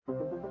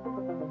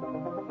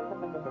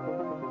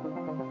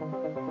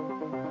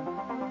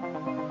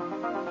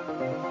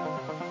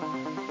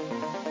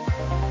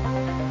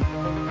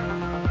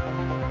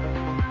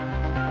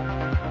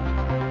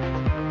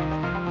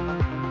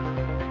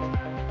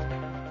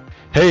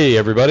Hey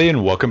everybody,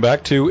 and welcome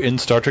back to In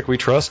Star Trek We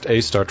Trust, a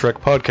Star Trek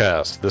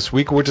podcast. This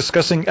week we're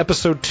discussing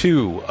Episode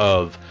 2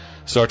 of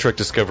Star Trek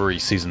Discovery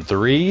Season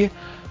 3,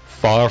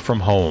 Far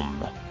From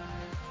Home.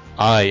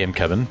 I am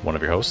Kevin, one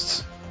of your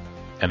hosts.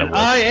 And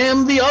I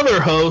am the other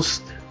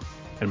host,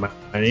 and my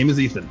name is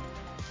Ethan.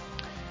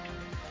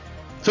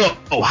 So,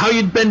 how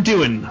you been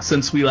doing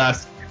since we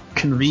last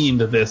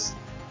convened this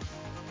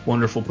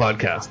wonderful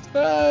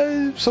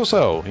podcast?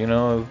 So-so, you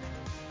know,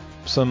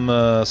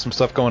 some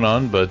stuff going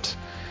on, but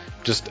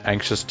just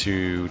anxious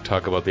to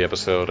talk about the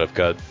episode. I've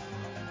got,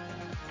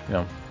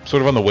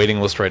 sort of on the waiting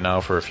list right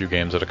now for a few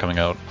games that are coming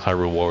out.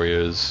 Hyrule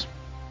Warriors,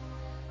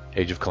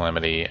 Age of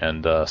Calamity,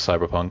 and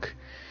Cyberpunk.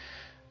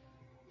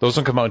 Those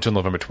don't come out until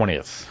November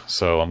 20th,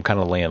 so I'm kind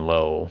of laying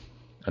low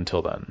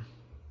until then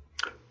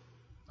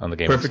on the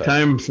game. Perfect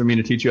time for me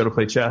to teach you how to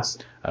play chess.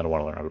 I don't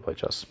want to learn how to play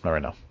chess. Not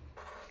right now.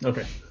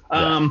 Okay.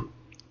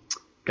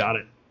 Got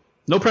it.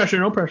 No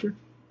pressure.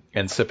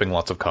 And sipping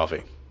lots of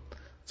coffee.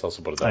 Let's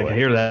also put it that way. I can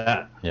hear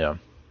that. Yeah.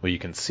 Well, you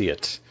can see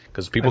it.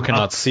 Because people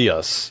cannot see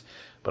us,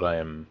 but I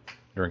am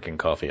drinking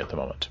coffee at the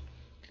moment.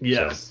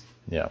 Yes.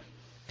 So,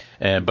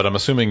 yeah. But I'm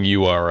assuming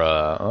you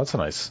are... that's a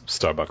nice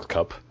Starbucks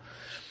cup.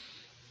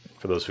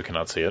 For those who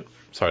cannot see it.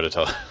 Sorry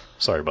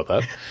about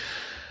that.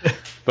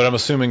 But I'm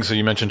assuming... So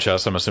you mentioned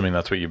chess. I'm assuming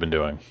that's what you've been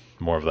doing.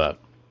 More of that.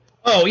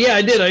 Oh, yeah,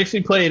 I did. I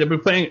actually played. I've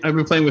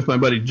been playing with my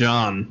buddy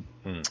John.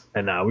 And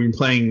we've been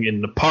playing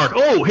in the park.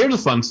 Oh, here's a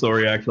fun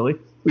story, actually.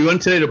 We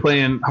went today to play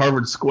in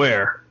Harvard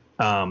Square.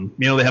 They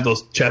have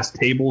those chess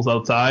tables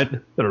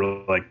outside that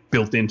are like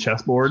built-in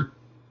chessboard.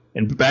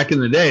 And back in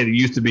the day, there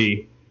used to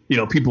be,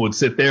 people would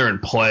sit there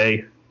and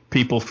play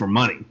people for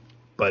money.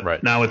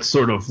 But now it's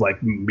sort of like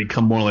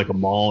become more like a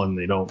mall, and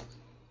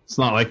it's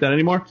not like that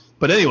anymore.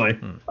 But anyway,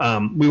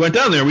 we went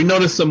down there. We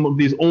noticed some of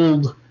these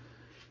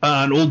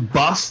an old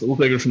bus that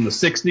looked like it was from the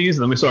 60s.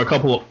 And then we saw a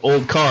couple of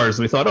old cars,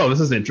 and we thought, oh, this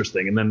is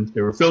interesting. And then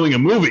they were filming a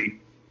movie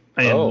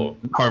in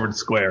Harvard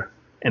Square.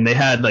 And they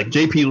had like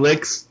JP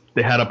Licks.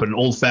 They had up an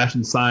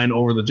old-fashioned sign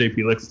over the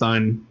JP Licks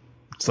sign,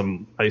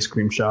 some ice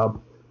cream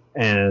shop.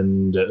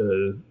 And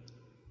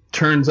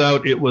turns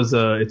out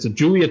it's a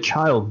Julia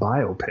Child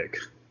biopic.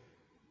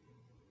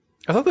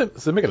 I thought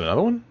they're making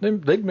another one.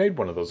 They made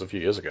one of those a few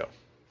years ago.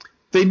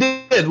 They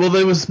did. Well,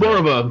 it was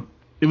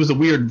it was a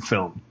weird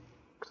film.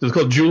 It was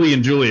called Julie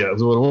and Julia. It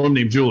was a woman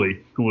named Julie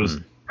who was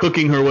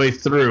cooking her way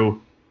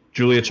through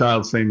Julia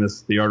Child's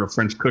famous The Art of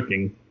French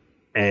Cooking.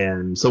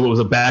 And so it was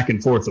a back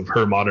and forth of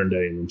her modern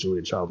day and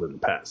Julia Child in the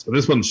past. But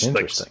this one's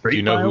like straight. Do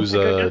you know who's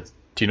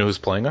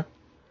playing her?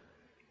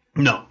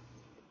 No.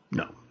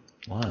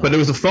 Wow. But it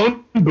was a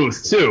phone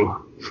booth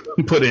too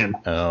put in.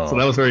 Oh. So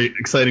that was very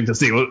exciting to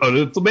see.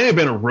 It may have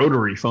been a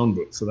rotary phone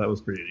booth, so that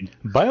was pretty neat.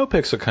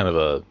 Biopics are kind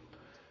of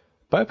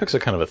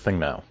a thing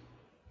now.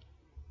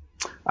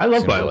 I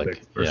love biopics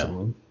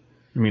personally. Yeah.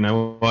 I mean, I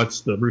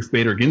watched the Ruth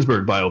Bader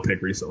Ginsburg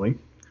biopic recently.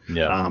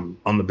 Yeah.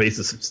 On the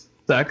basis of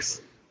sex.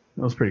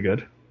 That was pretty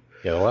good.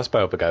 Yeah, the last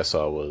biopic I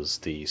saw was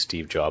the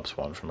Steve Jobs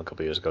one from a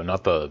couple years ago.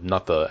 Not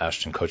the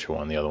Ashton Kutcher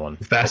one, the other one.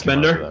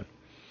 Fassbender?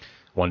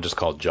 One just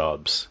called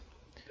Jobs.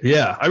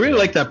 Yeah, I really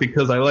like that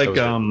because I like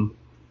then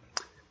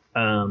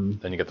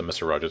you get the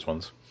Mr. Rogers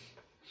ones.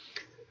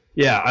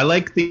 Yeah, I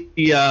like the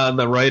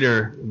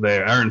writer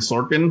there, Aaron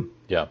Sorkin.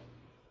 Yeah.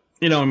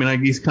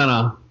 He's kind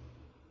of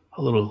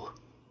a little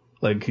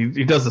like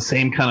he does the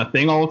same kind of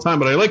thing all the time,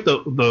 but I like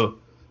the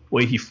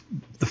way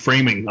the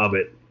framing of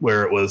it,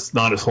 where it was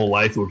not his whole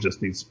life, it was just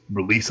these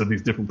release of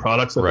these different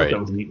products. I thought that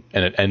was neat.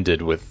 And it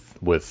ended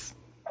with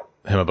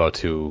him about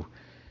to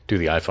do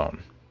the iPhone,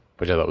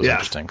 which I thought was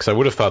interesting. Because I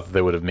would have thought that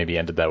they would have maybe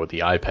ended that with the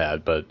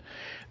iPad, but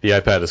the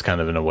iPad is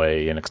kind of in a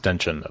way an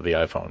extension of the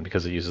iPhone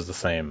because it uses the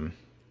same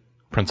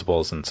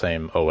principles and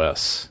same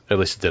OS. At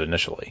least it did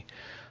initially.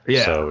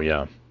 Yeah. So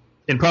yeah.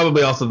 And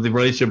probably also the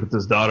relationship with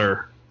his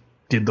daughter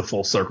did the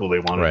full circle they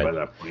wanted by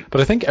that point.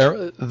 But I think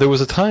there was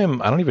a time,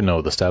 I don't even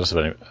know the status of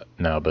it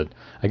now, but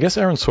I guess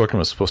Aaron Sorkin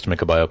was supposed to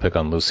make a biopic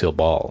on Lucille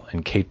Ball,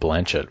 and Cate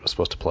Blanchett was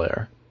supposed to play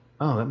her.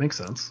 Oh, that makes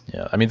sense.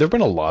 Yeah, I mean, there have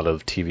been a lot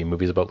of TV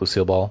movies about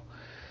Lucille Ball,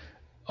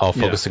 all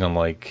focusing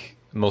on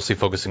mostly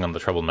focusing on the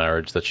troubled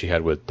marriage that she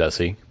had with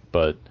Desi,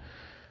 and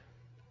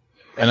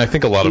I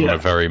think a lot of them are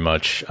very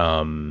much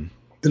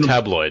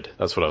tabloid.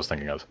 That's what I was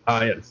thinking of.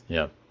 Yes.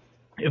 Yeah.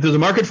 If there's a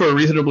market for a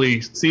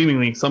reasonably,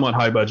 seemingly somewhat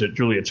high-budget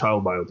Julia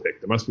Child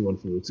biopic, there must be one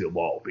from Lucille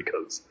Ball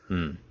because,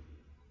 aside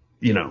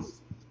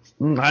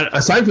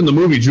from the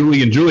movie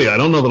Julie and Julia, I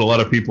don't know that a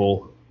lot of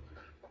people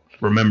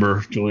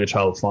remember Julia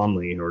Child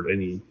fondly or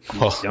any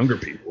younger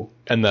people.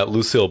 And that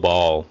Lucille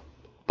Ball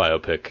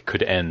biopic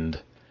could end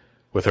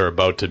with her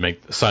about to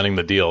signing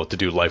the deal to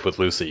do Life with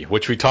Lucy,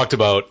 which we talked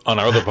about on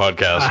our other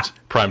podcast,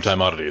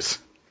 Primetime Oddities.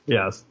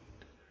 Yes.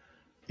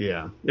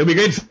 Yeah. It'd be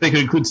great if they could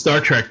include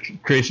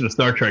creation of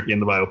Star Trek in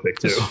the biopic,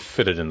 too. Just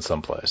fit it in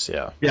someplace,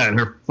 yeah. Yeah, and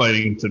her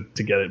fighting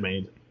to get it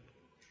made.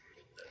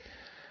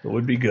 It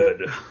would be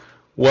good.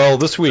 Well,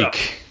 this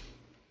week,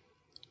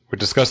 we're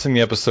discussing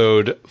the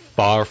episode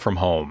Far From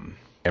Home.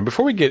 And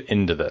before we get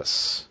into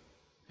this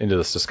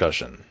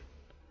discussion,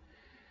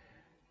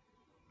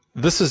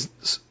 this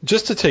is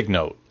just to take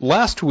note.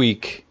 Last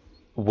week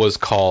was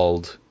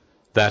called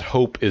That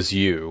Hope Is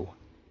You,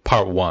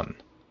 Part 1.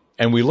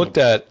 And we looked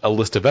at a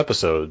list of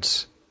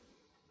episodes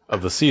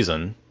of the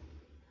season,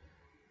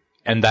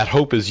 and That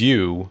Hope Is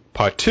You,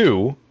 Part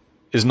 2,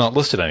 is not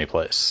listed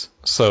anyplace.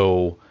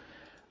 So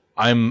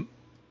I'm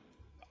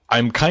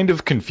kind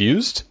of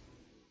confused,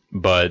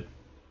 but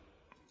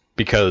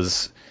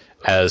because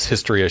as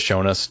history has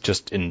shown us,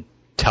 just in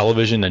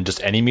television and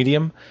just any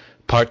medium,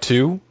 Part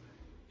 2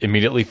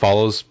 immediately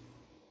follows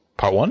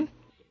Part 1.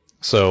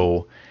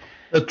 So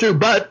that's true,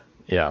 but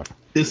yeah,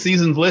 this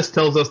season's list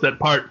tells us that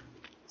Part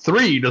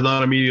 3 does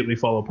not immediately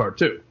follow Part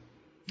 2.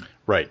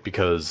 Right,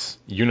 because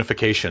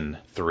Unification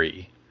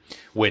 3,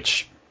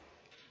 which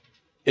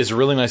is a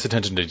really nice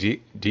attention to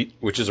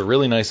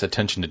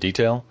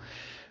detail,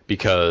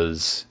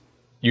 because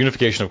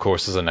Unification, of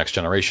course, is a Next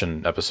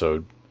Generation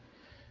episode,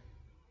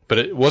 but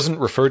it wasn't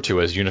referred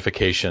to as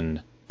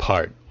Unification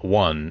Part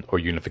 1 or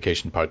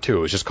Unification Part 2.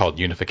 It was just called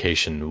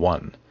Unification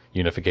 1,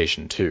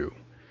 Unification 2,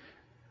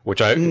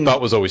 which I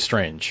thought was always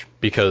strange,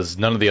 because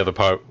none of the other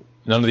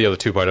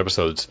 2-part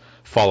episodes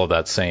follow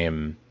that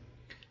same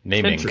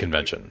naming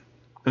convention.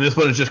 And this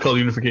one is just called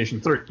Unification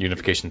 3.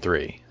 Unification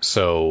 3.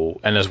 So,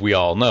 and as we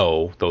all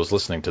know, those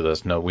listening to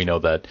this we know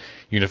that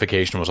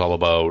Unification was all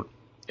about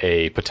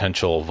a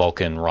potential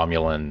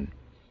Vulcan-Romulan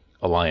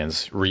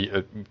alliance,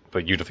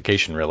 but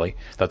unification really,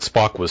 that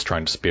Spock was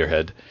trying to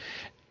spearhead.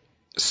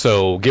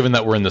 So, given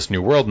that we're in this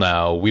new world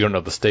now, we don't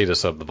know the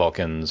status of the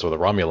Vulcans or the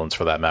Romulans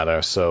for that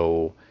matter,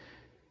 so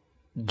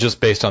just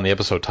based on the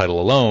episode title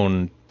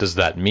alone, does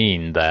that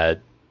mean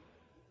that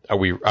are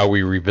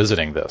we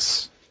revisiting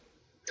this?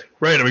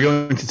 Right, are we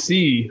going to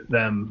see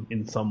them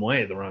in some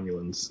way, the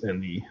Romulans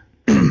and the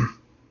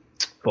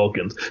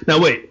Vulcans? Now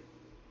wait,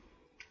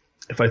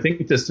 if I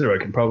think this through, I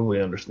can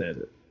probably understand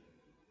it.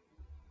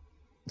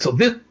 So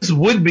this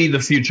would be the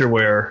future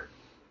where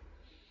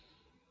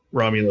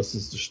Romulus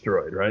is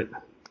destroyed, right?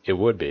 It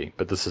would be,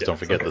 but this is, don't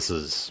forget, this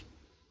is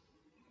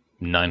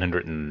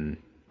 900 and,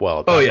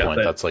 well, at that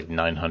point, that's like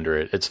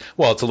 900. It's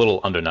a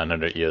little under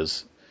 900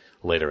 years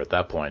later at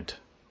that point,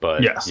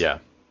 but yeah.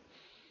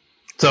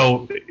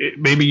 So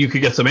maybe you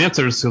could get some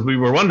answers, because we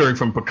were wondering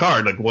from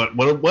Picard, like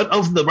what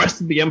of the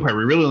rest of the Empire?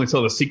 We really only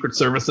saw the secret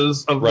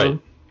services of the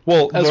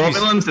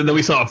Romulans, and then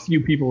we saw a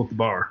few people at the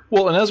bar.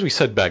 Well, and as we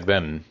said back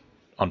then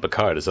on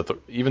Picard, is that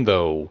even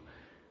though,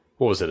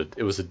 what was it?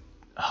 It was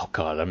oh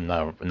god,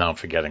 I'm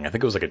forgetting. I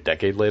think it was like a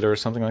decade later or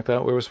something like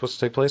that where it was supposed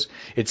to take place.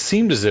 It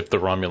seemed as if the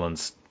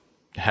Romulans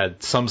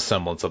had some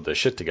semblance of their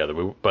shit together,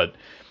 but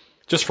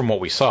just from what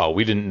we saw,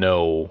 we didn't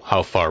know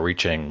how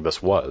far-reaching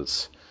this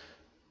was.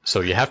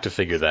 So you have to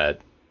figure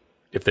that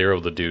if they were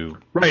able to do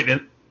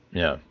right,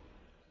 yeah.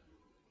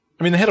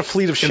 I mean, they had a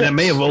fleet of ships. And that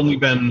may have only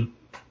been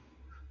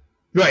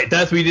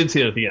right. We did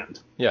see it at the end.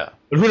 Yeah,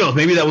 but who knows?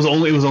 Maybe it was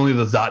only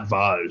the Zhat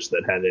Vash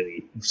that had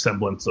any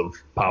semblance of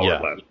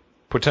power left.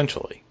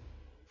 Potentially.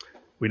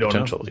 We don't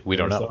know. We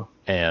don't know.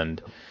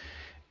 And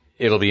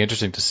it'll be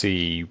interesting to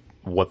see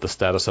what the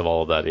status of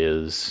all of that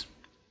is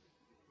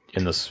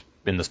in this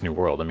new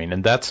world. I mean,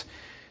 and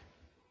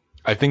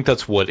I think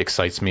that's what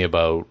excites me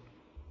about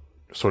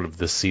sort of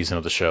this season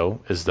of the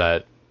show, is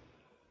that,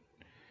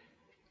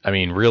 I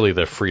mean, really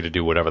they're free to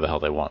do whatever the hell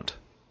they want.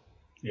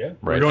 Yeah.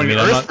 Right. We're going to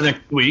Earth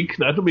next week.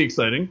 That'll be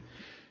exciting.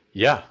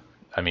 Yeah.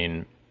 I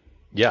mean,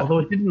 yeah. Although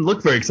it didn't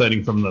look very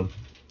exciting from the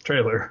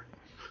trailer.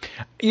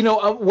 You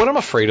know, what I'm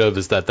afraid of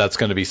is that that's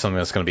going to be something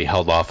that's going to be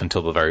held off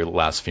until the very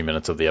last few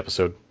minutes of the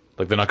episode.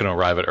 Like, they're not going to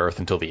arrive at Earth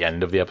until the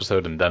end of the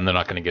episode, and then they're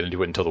not going to get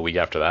into it until the week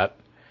after that.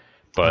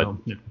 But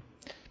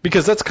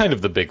because that's kind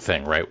of the big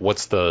thing, right?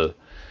 What's going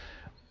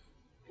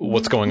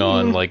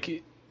on?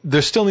 Like,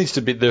 there still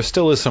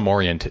is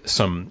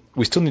some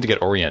we still need to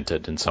get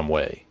oriented in some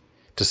way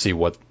to see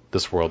what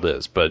this world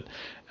is. But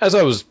as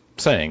I was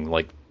saying,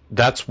 like,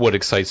 that's what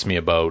excites me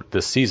about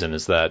this season,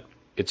 is that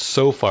it's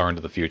so far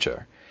into the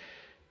future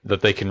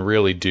that they can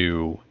really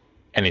do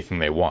anything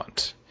they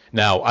want.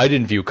 Now, I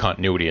didn't view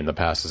continuity in the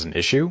past as an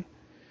issue,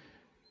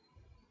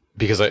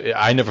 because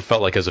I never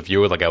felt like, as a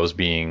viewer, like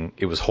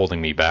it was holding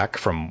me back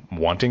from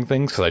wanting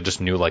things, because I just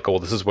knew, like, oh,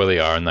 this is where they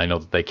are, and I know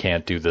that they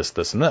can't do this,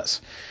 this, and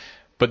this.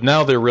 But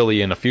now they're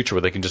really in a future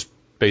where they can just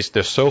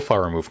they're so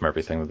far removed from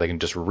everything that they can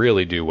just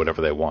really do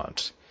whatever they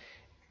want.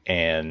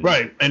 And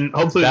right, and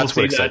hopefully that's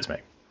what excites me.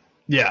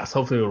 Yes,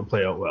 hopefully it'll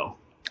play out well.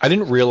 I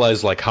didn't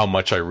realize, like, how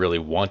much I really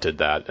wanted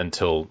that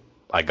until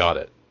I got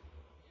it.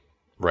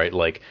 Right,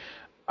 like,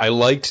 I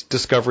liked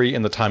Discovery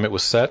in the time it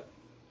was set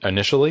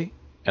initially,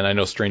 and I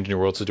know Strange New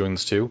Worlds is doing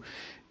this too.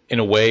 In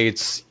a way,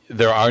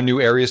 there are new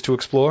areas to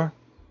explore,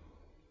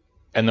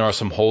 and there are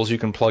some holes you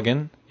can plug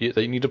in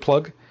that you need to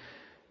plug,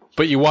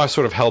 but you are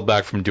sort of held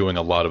back from doing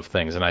a lot of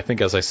things. And I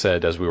think, as I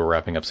said, as we were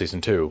wrapping up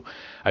season 2,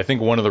 I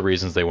think one of the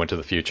reasons they went to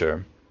the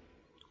future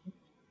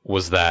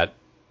was that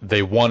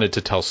they wanted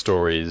to tell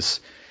stories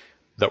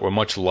that were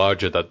much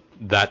larger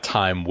that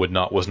time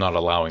was not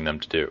allowing them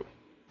to do.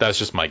 That's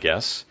just my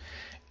guess.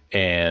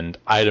 And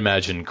I'd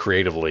imagine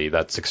creatively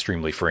that's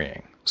extremely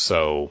freeing.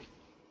 So,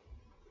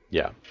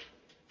 yeah.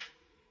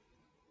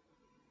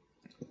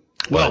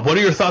 Well, what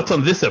are your thoughts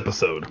on this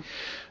episode?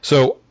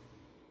 So,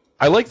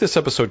 I like this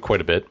episode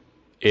quite a bit.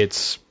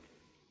 It's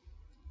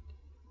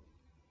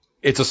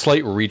a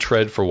slight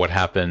retread for what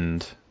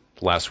happened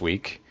last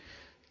week.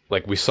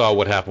 Like, we saw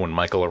what happened when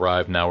Michael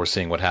arrived. Now we're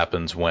seeing what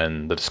happens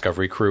when the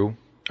Discovery crew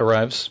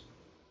arrives.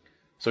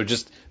 So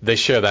they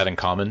share that in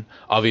common.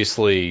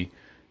 Obviously,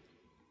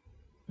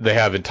 they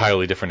have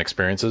entirely different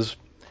experiences.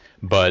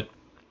 But,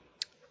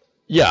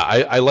 yeah,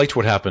 I liked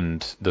what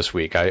happened this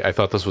week. I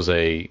thought this was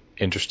a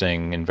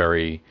interesting and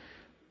very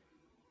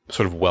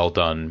sort of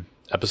well-done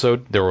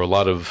episode. There were a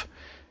lot of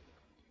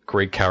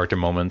great character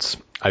moments.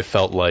 I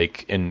felt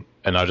like in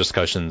our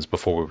discussions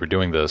before we were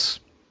doing this,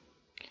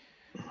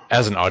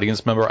 as an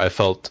audience member, I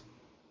felt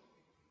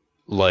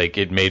like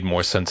it made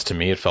more sense to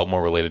me. It felt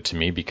more related to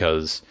me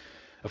because,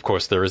 of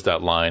course, there is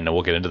that line, and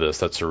we'll get into this,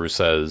 that Saru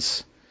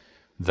says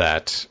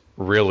that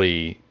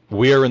really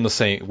we,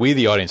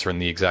 the audience, are in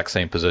the exact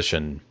same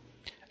position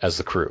as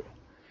the crew,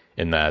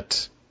 in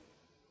that,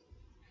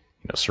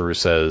 Saru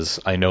says,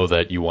 I know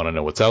that you want to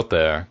know what's out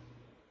there,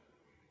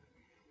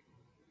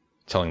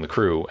 telling the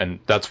crew, and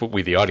that's what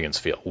we, the audience,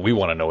 feel. We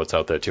want to know what's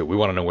out there too. We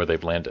want to know where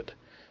they've landed.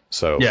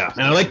 So yeah,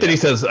 and I like that he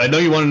says, I know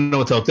you want to know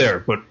what's out there,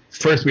 but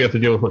first we have to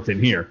deal with what's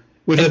in here,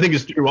 which I think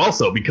is true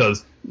also,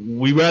 because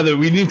we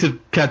need to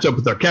catch up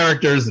with our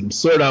characters and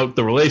sort out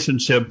the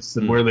relationships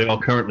and where they all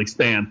currently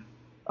stand,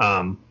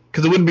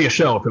 because it wouldn't be a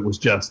show if it was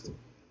just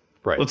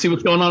right. Let's see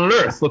what's going on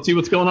Earth. Let's see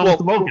what's going on with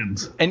the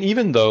Vulcans. And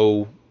even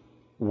though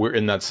we're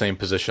in that same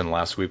position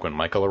last week when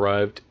Michael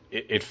arrived,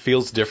 it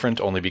feels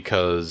different only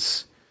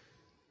because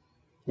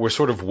we're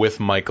sort of with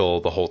Michael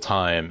the whole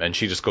time, and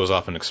she just goes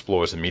off and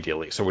explores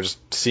immediately. So we're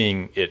just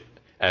seeing it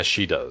as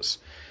she does.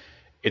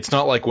 It's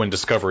not like when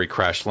Discovery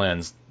crash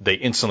lands, they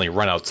instantly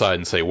run outside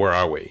and say, where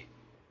are we?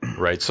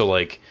 Right? So,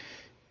 like...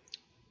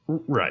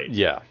 Right.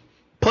 Yeah.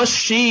 Plus,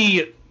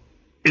 she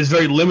is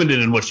very limited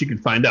in what she can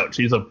find out.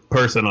 She's a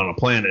person on a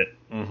planet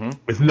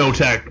with no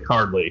tech,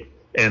 hardly.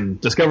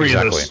 And Discovery is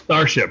a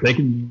starship. They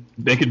can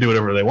do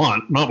whatever they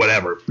want. Not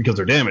whatever, because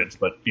they're damaged,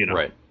 but,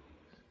 Right.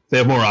 They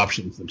have more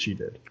options than she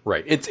did.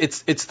 Right.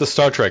 It's the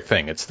Star Trek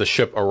thing. It's the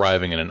ship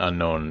arriving in an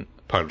unknown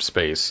part of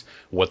space.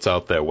 What's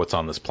out there? What's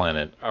on this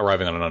planet?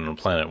 Arriving on an unknown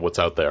planet. What's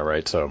out there,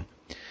 right? So.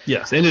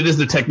 Yes, and it is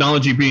the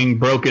technology being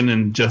broken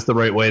in just the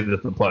right way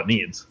that the plot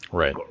needs.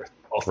 Right. Of course.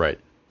 Also. Right.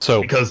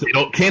 So. Because they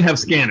can't have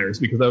scanners,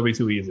 because that would be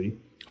too easy.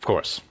 Of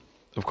course.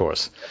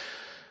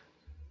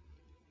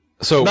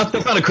 So.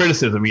 That's not a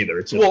criticism either.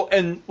 It's just,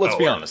 and let's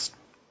be honest.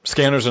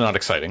 Scanners are not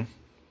exciting,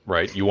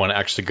 right? You want to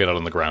actually get out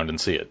on the ground and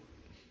see it.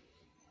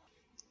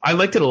 I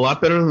liked it a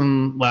lot better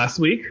than last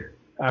week.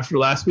 After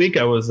last week,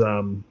 I was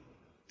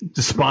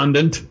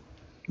despondent.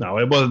 No,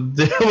 I wasn't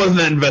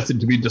that invested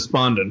to be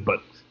despondent,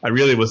 but I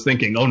really was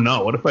thinking, oh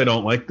no, what if I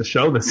don't like the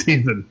show this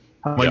season?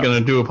 How am I going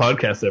to do a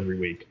podcast every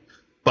week?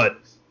 But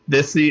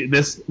this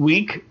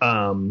week,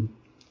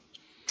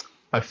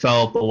 I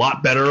felt a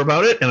lot better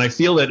about it, and I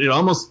feel that it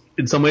almost,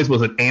 in some ways,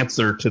 was an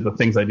answer to the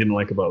things I didn't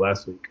like about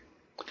last week.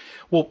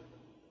 Well,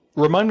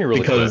 remind me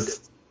really quick.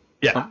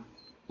 Yeah.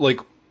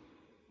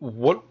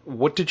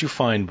 What did you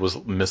find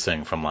was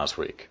missing from last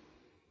week?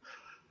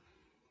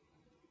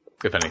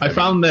 If anything. I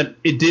found that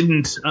it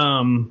didn't,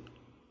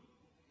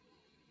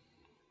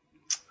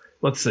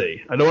 let's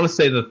see. I don't want to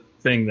say the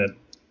thing that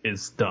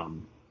is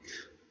dumb.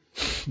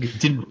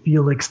 It didn't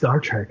feel like Star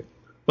Trek.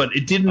 But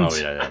it didn't. Oh,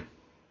 yeah.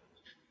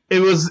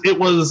 It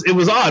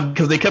was odd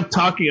because they kept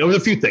talking. There was a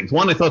few things.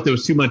 One, I thought there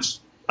was too much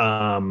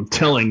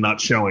telling, not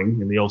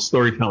showing. In the old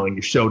storytelling,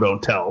 you show,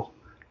 don't tell.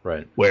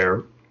 Right.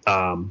 Where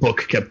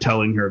Book kept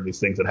telling her these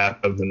things that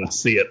happened, and I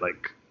see it,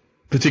 like,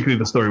 particularly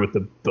the story with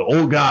the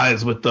old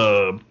guys with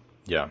the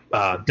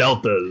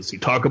deltas. You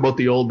talk about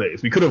the old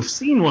days. We could have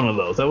seen one of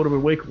those. That would have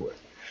been way cooler.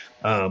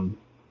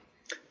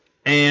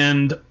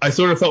 And I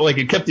sort of felt like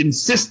it kept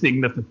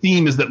insisting that the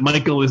theme is that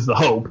Michael is the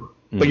hope,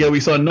 but yet we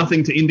saw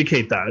nothing to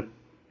indicate that.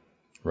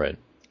 Right.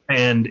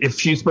 And if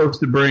she's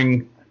supposed to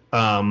bring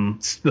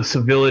the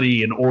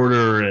civility and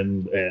order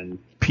and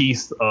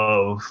peace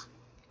of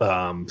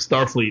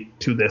Starfleet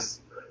to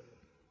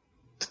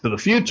the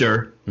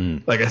future,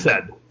 like I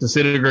said,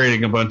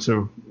 disintegrating a bunch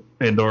of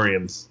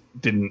Andorians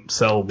didn't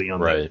sell me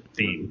on that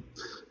theme.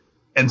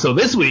 And so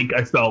this week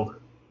I felt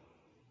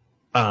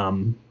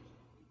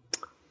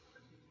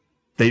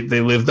they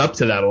lived up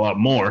to that a lot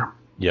more.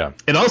 Yeah.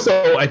 And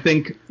also I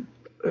think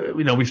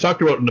we've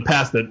talked about in the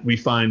past that we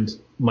find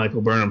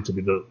Michael Burnham to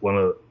be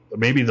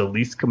maybe the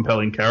least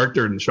compelling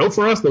character in the show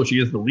for us, though she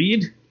is the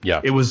lead.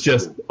 Yeah. It was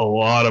just a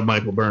lot of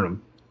Michael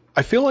Burnham.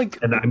 I feel like,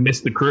 and I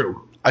missed the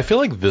crew. I feel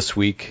like this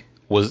week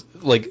was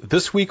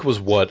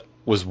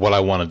what I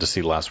wanted to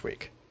see last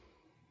week.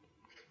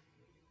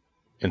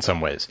 In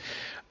some ways,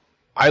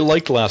 I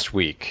liked last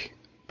week,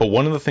 but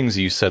one of the things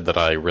you said that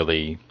I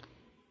really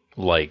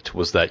liked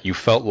was that you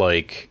felt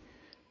like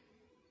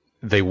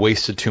they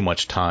wasted too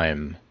much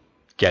time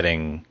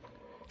getting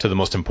to the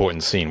most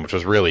important scene, which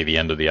was really the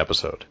end of the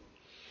episode.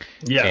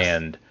 Yes.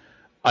 And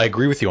I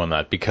agree with you on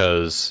that,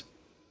 because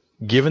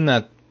given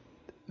that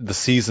the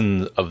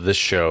season of this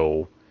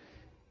show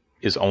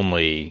is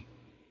only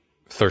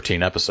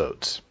 13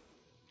 episodes,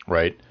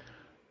 right?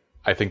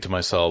 I think to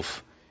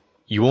myself,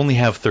 you only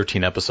have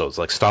 13 episodes.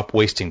 Like, stop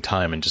wasting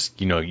time and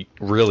just,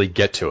 really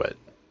get to it.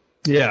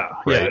 Yeah.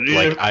 Right. Yeah.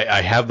 Like,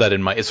 I have that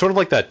in my. It's sort of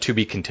like that to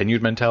be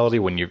continued mentality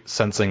when you're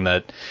sensing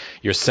that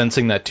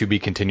to be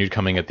continued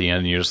coming at the end,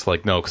 and you're just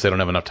like, no, because I don't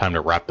have enough time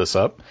to wrap this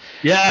up.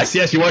 Yes.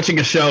 You're watching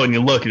a show and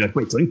you look and you're like,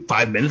 wait, it's only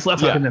 5 minutes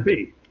left. How can that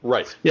be?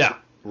 Right. Yeah.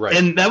 Right.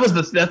 And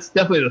that's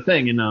definitely the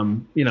thing.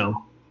 And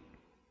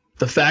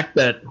the fact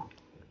that.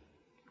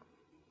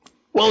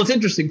 Well, it's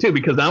interesting too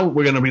because now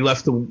we're going to be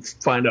left to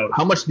find out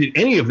how much did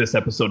any of this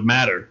episode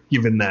matter,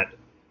 given that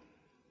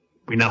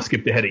we now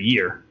skipped ahead a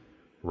year.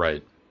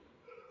 Right.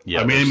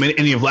 Yeah. I mean,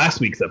 any of last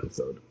week's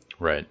episode.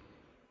 Right.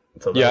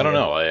 So I don't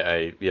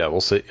know.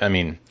 We'll see. I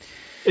mean,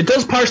 it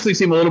does partially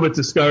seem a little bit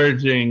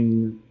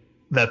discouraging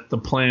that the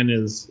plan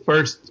is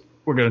first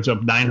we're going to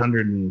jump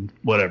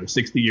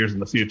 60 years in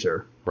the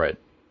future. Right.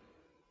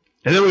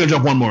 And then we're going to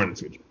jump one more in the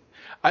future.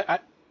 I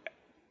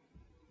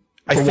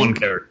think, one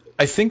character.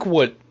 I think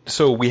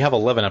so we have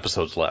 11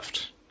 episodes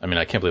left. I mean,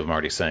 I can't believe I'm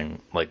already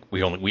saying, like,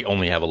 we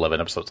only have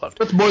 11 episodes left.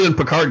 That's more than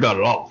Picard got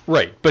at all.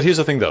 Right. But here's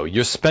the thing, though.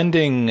 You're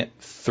spending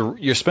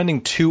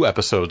 2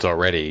 episodes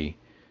already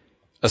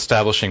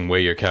establishing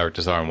where your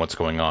characters are and what's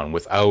going on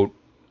with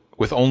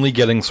only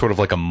getting sort of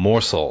like a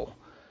morsel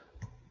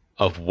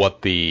of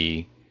what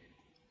the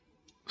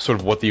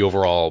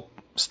overall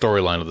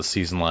storyline of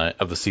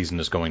the season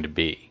is going to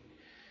be.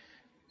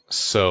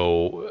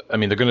 So, I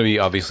mean, they're going to be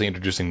obviously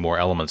introducing more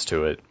elements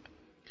to it.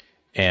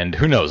 And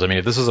who knows? I mean,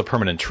 if this is a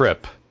permanent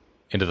trip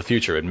into the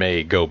future, it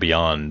may go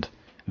beyond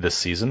this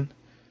season.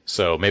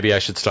 So maybe I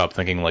should stop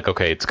thinking like,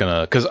 okay, it's going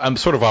to... Because I'm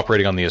sort of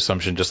operating on the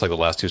assumption, just like the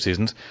last 2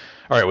 seasons,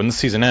 all right, when this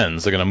season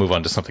ends, they're going to move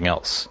on to something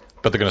else.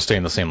 But they're going to stay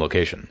in the same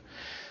location.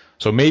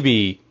 So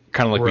maybe,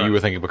 kind of like what you were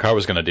thinking Picard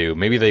was going to do,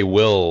 maybe they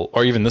will,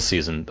 or even this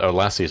season, or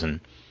last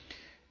season,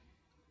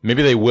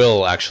 maybe they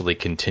will actually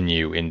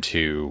continue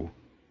into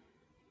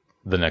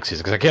the next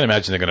season, because I can't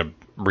imagine they're going to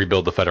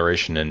rebuild the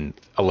Federation in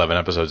 11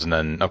 episodes and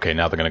then, okay,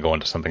 now they're going to go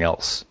into something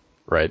else,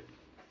 right?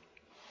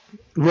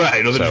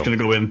 Right, or they're just going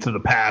to go into the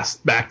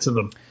past, back to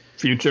the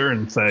future,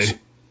 and say...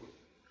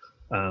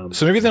 so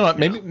maybe they're not,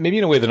 maybe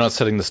in a way they're not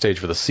setting the stage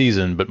for the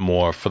season, but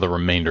more for the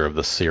remainder of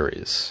the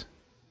series.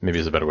 Maybe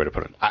is a better way to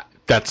put it.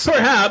 That's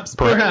perhaps.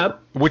 Which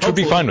hopefully would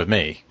be fine with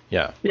me,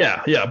 yeah.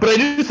 Yeah, but I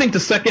do think the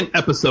second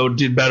episode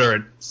did better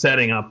at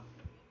setting up,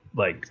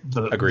 like,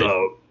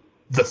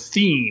 the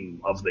theme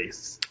of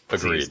this.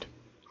 Agreed. Season.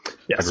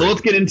 Yeah, Agreed. So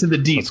let's get into the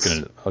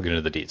deets. I'll get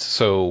into the deets.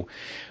 So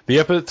the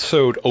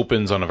episode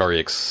opens on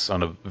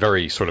a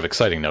very sort of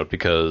exciting note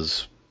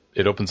because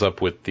it opens up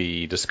with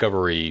the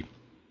Discovery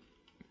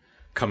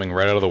coming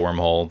right out of the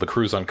wormhole. The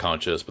crew's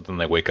unconscious, but then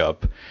they wake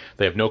up.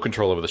 They have no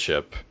control over the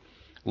ship,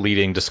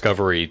 leading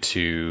Discovery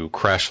to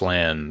crash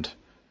land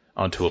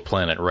onto a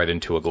planet right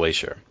into a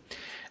glacier.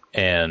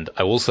 And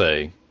I will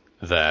say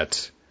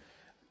that...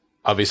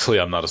 Obviously,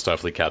 I'm not a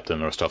Starfleet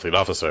captain or a Starfleet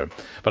officer,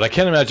 but I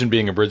can't imagine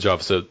being a bridge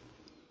officer,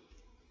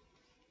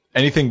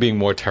 anything being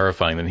more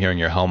terrifying than hearing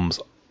your helms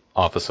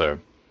officer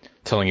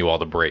telling you all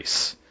to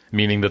brace,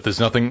 meaning that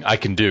there's nothing I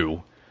can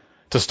do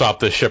to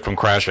stop this ship from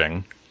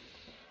crashing.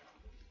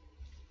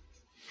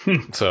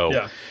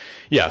 So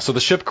the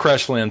ship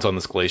crash lands on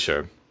this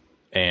glacier,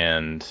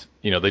 and,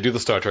 they do the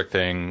Star Trek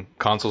thing,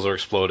 consoles are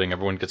exploding,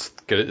 everyone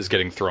is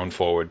getting thrown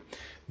forward.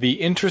 The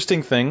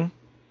interesting thing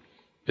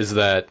is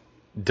that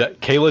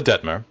Kayla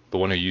Detmer, the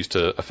one who used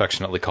to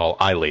affectionately call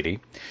I Lady,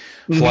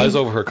 flies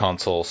over her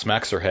console,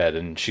 smacks her head,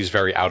 and she's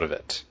very out of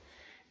it.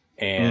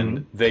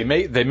 And they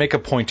make a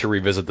point to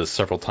revisit this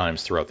several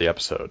times throughout the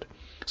episode.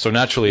 So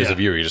naturally, as a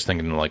viewer, you're just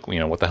thinking like,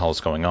 what the hell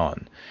is going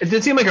on? It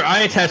did seem like her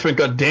eye attachment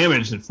got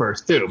damaged at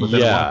first too. But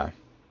then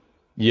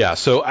yeah.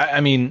 So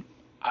I mean,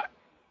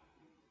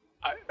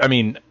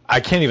 I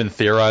can't even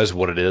theorize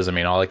what it is. I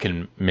mean, all I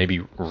can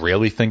maybe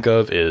really think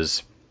of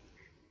is,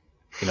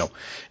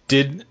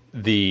 did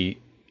the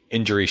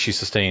injury she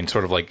sustained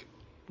sort of like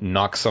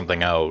knock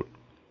something out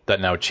that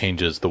now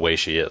changes the way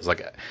she is?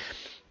 Like,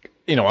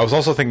 I was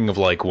also thinking of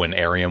like when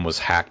Arium was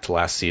hacked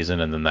last season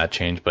and then that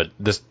changed, but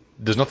this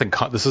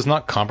is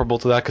not comparable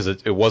to that because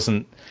it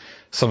wasn't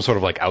some sort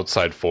of like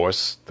outside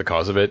force the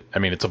cause of it. I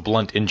mean, it's a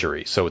blunt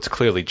injury, so it's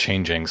clearly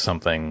changing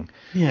something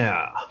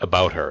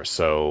about her.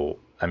 So,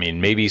 I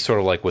mean, maybe sort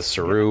of like with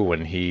Saru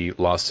when he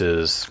lost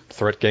his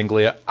threat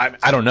ganglia.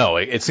 I don't know.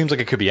 It seems like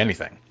it could be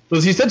anything.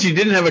 Well, she said she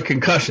didn't have a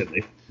concussion.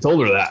 They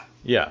told her that.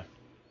 Yeah.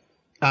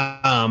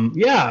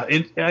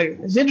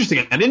 It's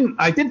interesting.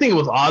 I did think it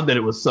was odd that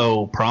it was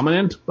so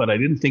prominent, but I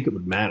didn't think it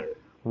would matter.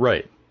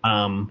 Right.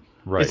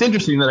 Right. It's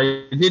interesting that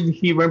I did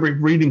remember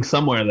reading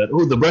somewhere that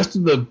the rest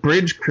of the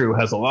bridge crew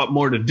has a lot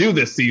more to do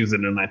this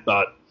season, and I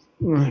thought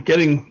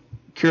getting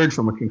cured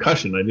from a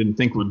concussion I didn't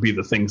think would be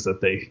the things that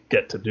they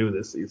get to do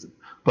this season.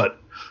 But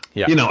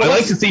I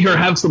like to see her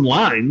have some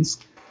lines.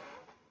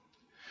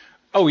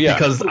 Oh yeah,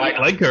 because I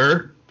like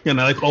her, and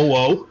I like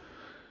whoa.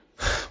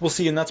 Well,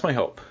 see, and that's my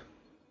hope.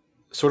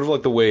 Sort of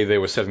like the way they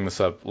were setting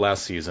this up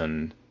last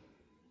season.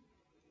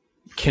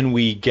 Can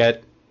we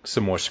get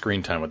some more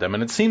screen time with them.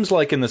 And it seems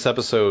like in this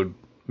episode,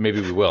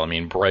 maybe we will. I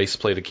mean, Bryce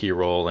played a key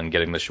role in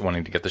getting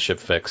wanting to get the ship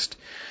fixed.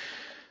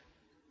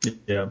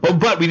 Yeah,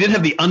 but we did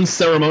have the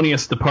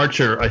unceremonious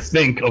departure, I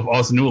think, of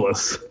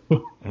Osnulus,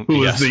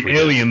 who is the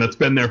alien that's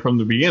been there from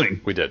the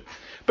beginning. We did.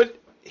 But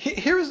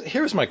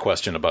here's my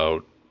question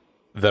about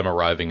them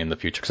arriving in the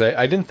future, because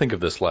I didn't think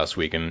of this last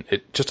week, and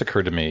it just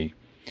occurred to me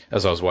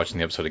as I was watching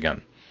the episode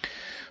again.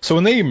 So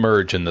when they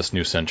emerge in this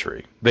new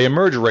century, they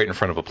emerge right in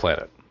front of a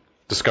planet.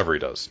 Discovery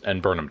does,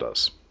 and Burnham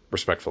does,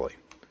 respectfully.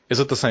 Is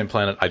it the same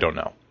planet? I don't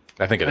know.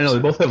 I think it is. I know,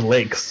 they both have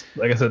lakes.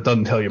 I guess it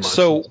doesn't tell you much.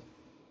 So,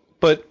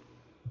 but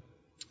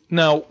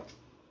now,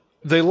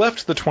 they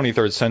left the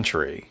 23rd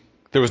century.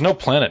 There was no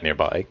planet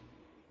nearby,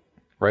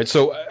 right?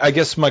 So I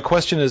guess my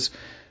question is,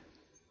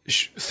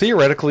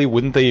 theoretically,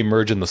 wouldn't they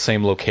emerge in the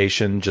same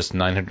location just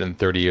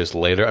 930 years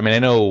later? I mean, I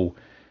know...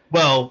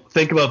 Well,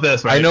 think about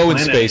this, right? I know in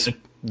space...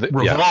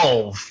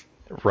 revolve.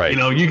 Yeah. Right. You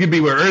know, you could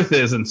be where Earth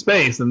is in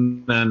space,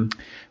 and then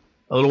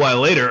a little while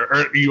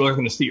later, you aren't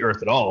going to see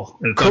Earth at all.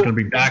 And it's not going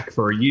to be back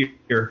for a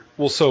year.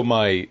 Well, so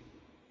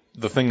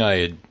the thing I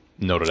had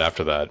noted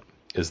after that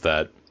is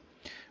that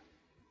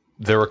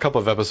there were a couple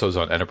of episodes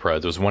on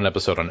Enterprise. There was one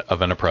episode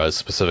of Enterprise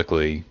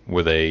specifically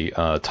where they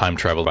time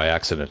traveled by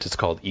accident. It's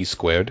called E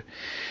Squared.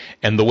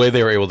 And the way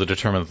they were able to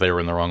determine that they were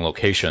in the wrong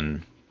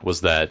location was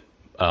that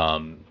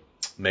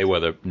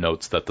Mayweather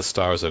notes that the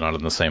stars are not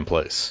in the same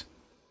place.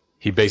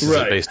 He bases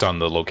it based on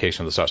the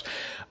location of the stars.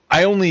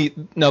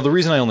 Now, the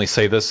reason I only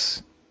say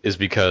this is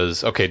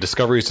because, okay,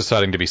 Discovery is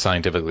deciding to be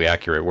scientifically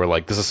accurate. We're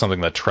like, this is something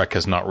that Trek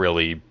has not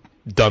really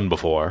done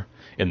before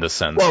in this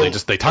sense. Well,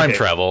 they time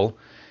travel.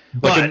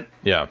 But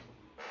yeah.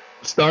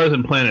 Stars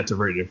and planets are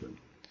very different.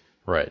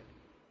 Right.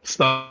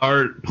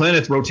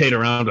 Planets rotate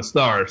around a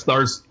star.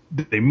 Stars,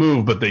 they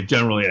move, but they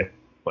generally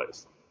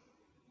place.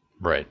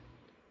 Right.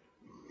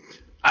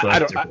 So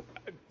I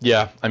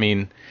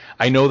mean,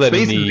 I know that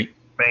space is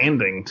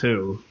expanding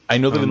too. I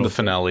know that in the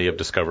finale of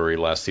Discovery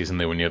last season,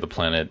 they were near the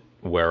planet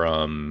where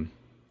oh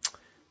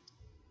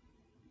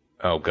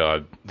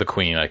god, the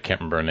Queen, I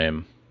can't remember her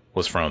name,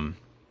 was from.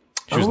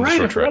 She was in the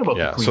Star Trek.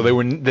 Yeah, so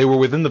they were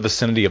within the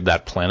vicinity of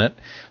that planet.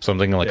 So I'm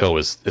thinking like,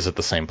 is it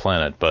the same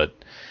planet? But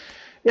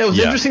yeah, it was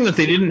interesting that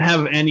they didn't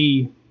have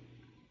any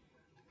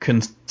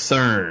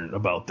concern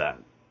about that.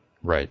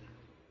 Right.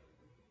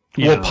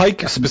 Well,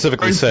 Pike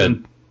specifically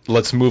said,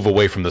 let's move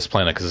away from this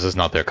planet because this is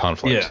not their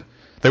conflict.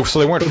 Yeah. So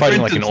they weren't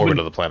fighting like in orbit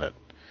of the planet.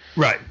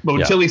 Right. But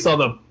when Tilly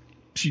saw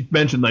she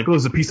mentioned like,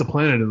 there's a piece of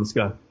planet in the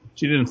sky.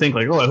 She didn't think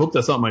like, I hope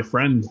that's not my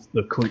friend,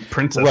 the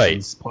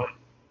princess's planet.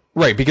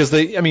 Right, because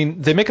they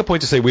make a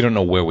point to say we don't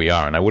know where we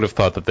are, and I would have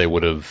thought that they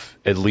would have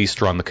at least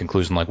drawn the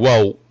conclusion like,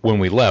 well, when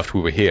we left,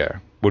 we were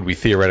here. Would we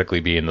theoretically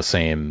be in the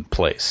same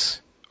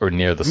place or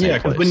near the same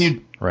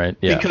place? Right?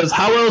 Yeah. Because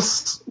how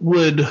else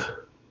would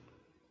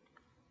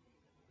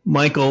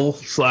Michael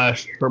 /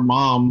 her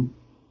mom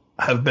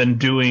have been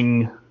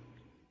doing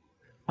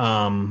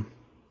the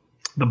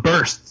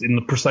bursts in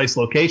the precise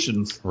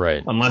locations,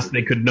 right? Unless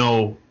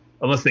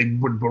they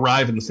would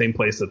arrive in the same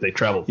place that they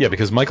traveled. Yeah,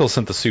 because Michael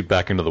sent the suit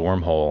back into the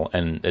wormhole,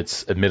 and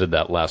it's emitted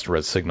that last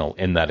red signal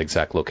in that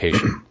exact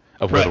location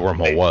of where the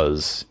wormhole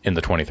was in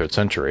the 23rd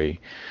century.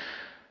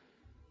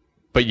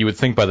 But you would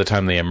think by the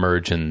time they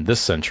emerge in this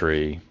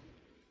century,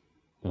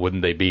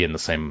 wouldn't they be in the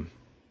same...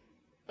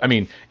 I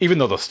mean, even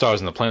though the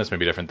stars and the planets may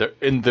be different,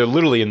 they're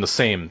literally in the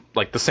same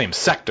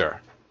sector,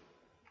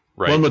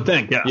 right? One would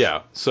think, yeah.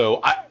 Yeah,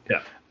 so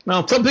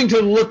Well, something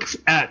to look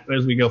at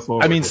as we go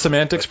forward. I mean,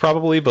 semantics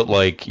probably, but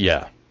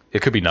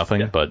it could be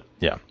nothing, but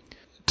yeah.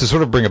 To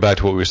sort of bring it back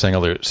to what we were saying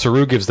earlier,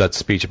 Saru gives that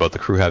speech about the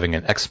crew having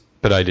an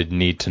expedited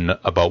need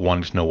about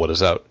wanting to know what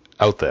is out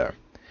there.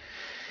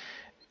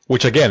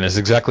 Which, again, is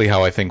exactly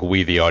how I think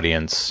we, the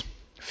audience,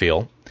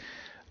 feel.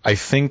 I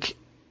think,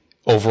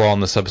 overall in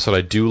this episode,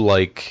 I do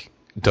like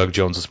Doug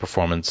Jones's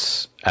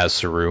performance as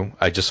Saru.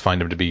 I just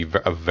find him to be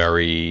a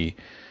very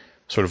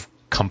sort of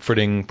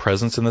comforting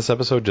presence in this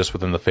episode, just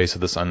within the face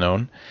of this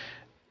unknown.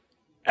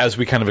 As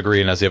we kind of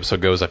agree, and as the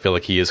episode goes, I feel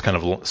like he is kind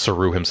of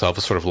Saru himself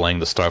is sort of laying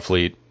the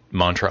Starfleet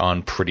mantra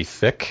on pretty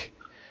thick.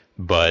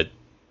 But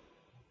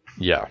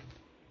yeah.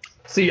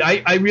 See,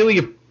 I really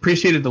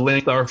appreciated the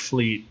laying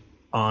Starfleet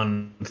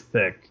on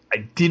thick.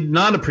 I did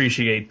not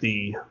appreciate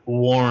the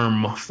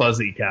warm,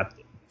 fuzzy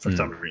captain for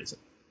some reason.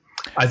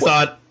 I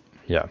thought,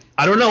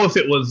 I don't know if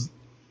it was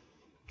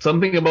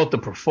something about the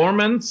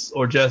performance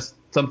or just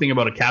something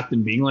about a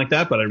captain being like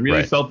that, but I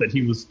really felt that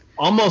he was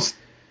almost,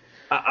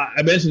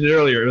 I mentioned it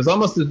earlier, it was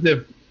almost as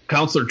if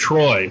Counselor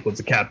Troy was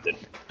the captain.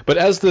 But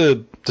as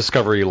the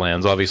Discovery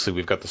lands, obviously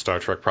we've got the Star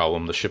Trek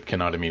problem. The ship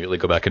cannot immediately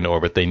go back into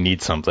orbit. They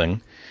need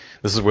something.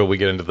 This is where we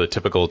get into the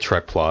typical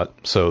Trek plot.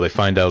 So they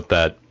find out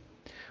that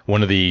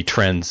one of the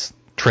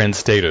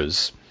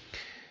transstators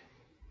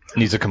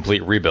needs a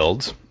complete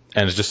rebuild,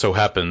 and it just so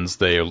happens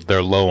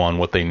they're low on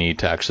what they need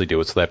to actually do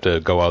it, so they have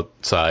to go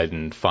outside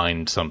and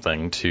find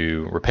something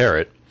to repair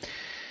it.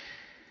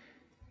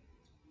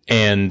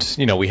 And,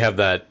 we have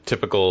that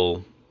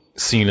typical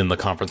scene in the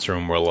conference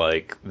room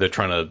where, they're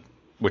trying to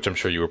which I'm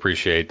sure you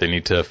appreciate. They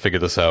need to figure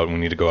this out, and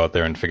we need to go out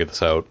there and figure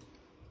this out.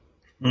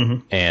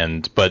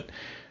 But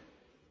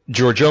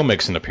Georgiou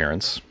makes an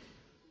appearance,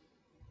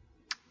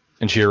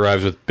 and she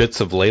arrives with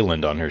bits of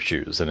Leyland on her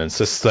shoes, and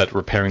insists that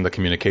repairing the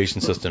communication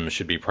system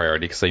should be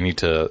priority because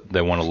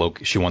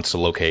she wants to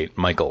locate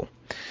Michael,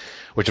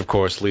 which of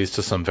course leads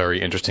to some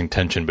very interesting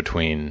tension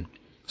between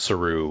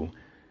Saru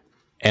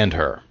and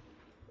her.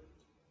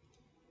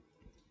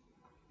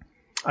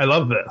 I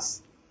love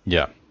this.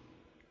 Yeah.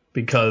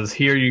 Because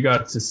here you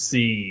got to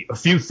see a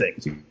few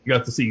things. You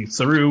got to see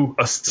Saru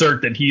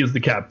assert that he is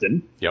the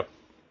captain. Yep.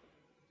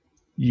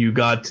 You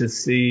got to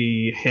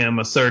see him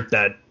assert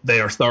that they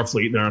are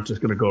Starfleet. They're not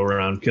just going to go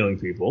around killing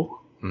people.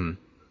 So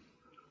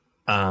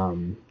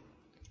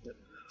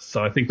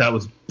I think that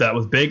was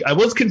big. I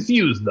was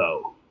confused,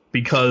 though,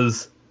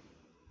 because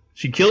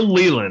she killed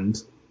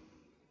Leland,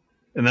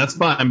 and that's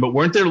fine, but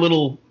weren't there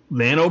little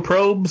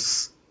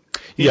nanoprobes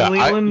in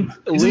Leland?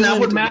 Isn't that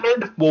what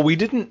mattered? Well,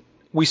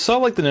 we saw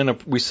like the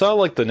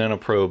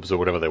nanoprobes or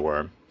whatever they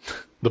were,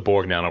 the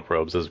Borg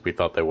nanoprobes as we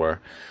thought they were,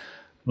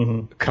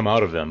 come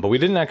out of them, but we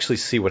didn't actually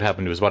see what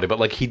happened to his body. But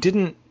like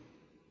it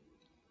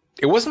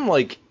wasn't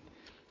like,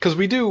 because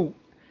we do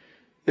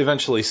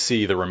eventually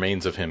see the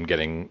remains of him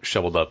getting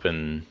shoveled up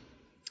in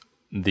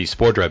the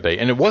spore drive bay,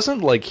 and it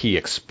wasn't like he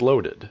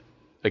exploded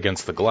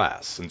against the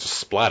glass and just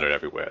splattered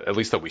everywhere, at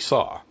least that we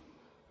saw.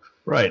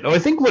 Right. Oh, I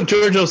think what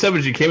Georgiou said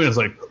when she came in was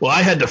like, well,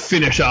 I had to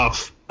finish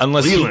off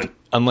Leland.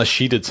 Unless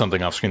she did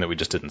something off screen that we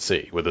just didn't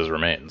see with his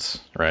remains,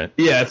 right?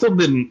 Yeah, it still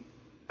didn't.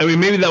 I mean,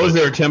 maybe that was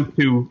their attempt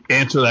to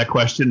answer that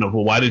question of,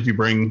 well, why did you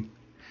bring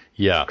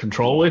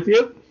control with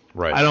you?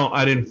 Right.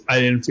 I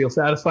didn't feel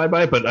satisfied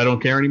by it, but I don't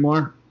care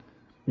anymore.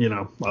 You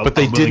know. But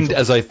they didn't,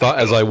 as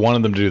I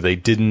wanted them to do. They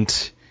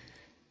didn't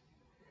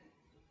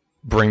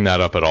bring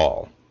that up at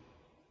all.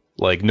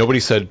 Like nobody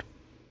said,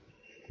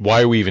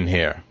 "Why are we even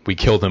here? We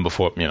killed him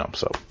before,"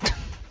 So.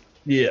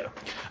 Yeah.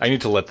 I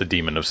need to let the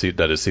demon of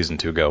that is season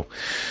 2 go.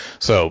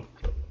 So,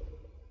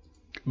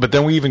 but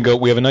then we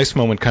have a nice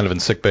moment kind of in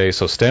sickbay.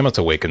 So Stamets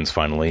awakens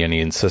finally, and he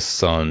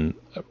insists on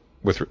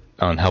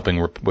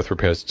helping with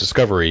repairs to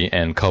Discovery,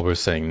 and Culber's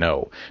saying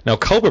no. Now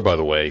Culber, by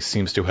the way,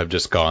 seems to have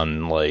just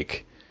gone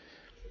like,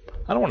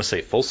 I don't want to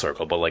say full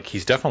circle, but like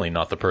he's definitely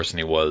not the person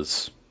he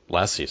was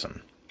last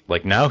season.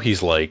 Like now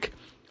he's like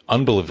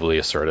unbelievably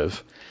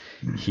assertive.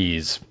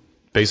 He's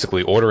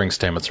basically ordering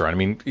Stamets around. I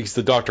mean, he's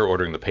the doctor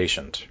ordering the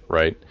patient,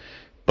 right?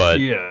 But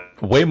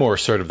way more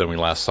assertive than we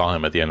last saw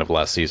him at the end of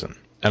last season.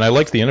 And I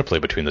liked the interplay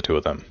between the two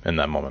of them in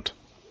that moment.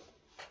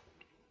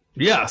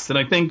 Yes, and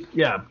I think,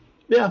 it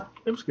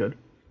was good.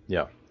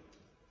 Yeah.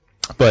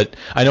 But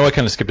I know I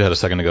kind of skipped ahead a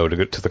second ago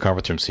to the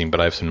conference room scene,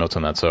 but I have some notes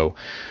on that. So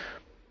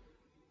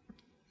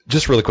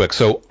just really quick.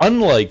 So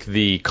unlike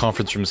the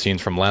conference room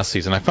scenes from last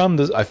season, I found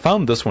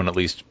this one at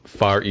least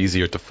far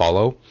easier to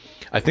follow.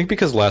 I think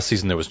because last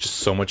season there was just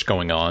so much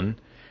going on,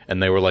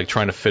 and they were like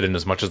trying to fit in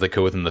as much as they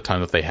could within the time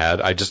that they had.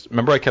 I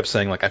kept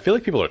saying like, I feel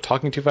like people are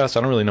talking too fast.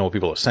 I don't really know what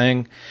people are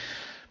saying.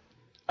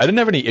 I didn't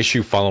have any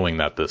issue following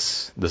that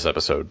this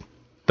episode.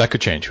 That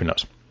could change. Who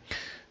knows?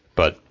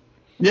 But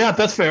yeah,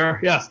 that's fair.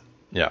 Yeah.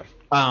 Yeah.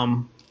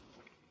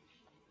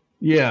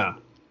 Yeah.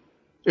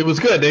 It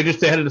was good. They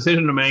had a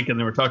decision to make, and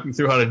they were talking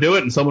through how to do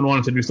it, and someone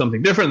wanted to do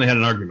something different, and they had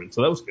an argument.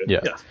 So that was good. Yeah,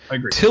 I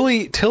agree.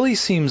 Tilly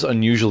seems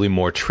unusually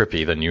more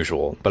trippy than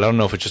usual, but I don't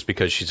know if it's just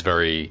because she's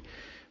very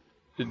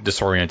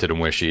disoriented in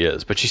where she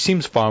is. But she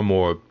seems far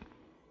more,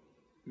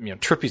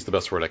 trippy's the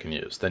best word I can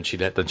use than she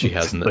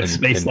has in like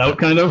spaced out,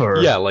 kind of,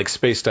 or like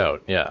spaced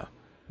out. Yeah,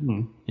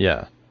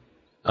 yeah.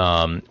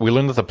 We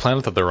learned that the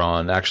planet that they're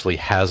on actually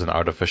has an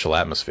artificial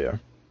atmosphere,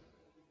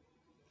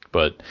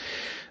 but.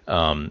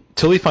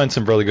 Tilly finds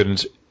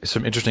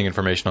some interesting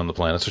information on the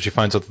planet, so she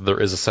finds out that there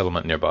is a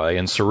settlement nearby,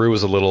 and Saru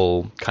is a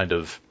little kind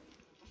of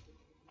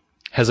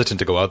hesitant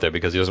to go out there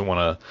because he doesn't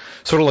want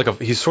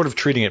to, he's sort of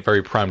treating it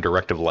very Prime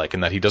Directive-like,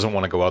 in that he doesn't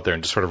want to go out there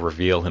and just sort of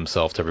reveal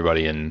himself to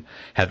everybody and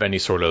have any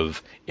sort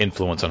of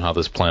influence on how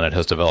this planet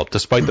has developed,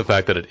 despite the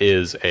fact that it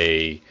is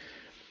a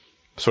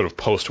sort of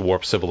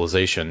post-warp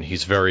civilization.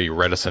 He's very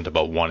reticent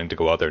about wanting to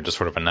go out there and just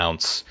sort of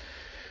announce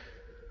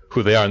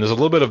who they are, and there's a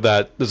little bit of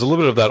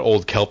that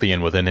old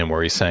Kelpian within him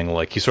where he's saying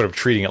like he's sort of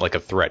treating it like a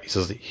threat.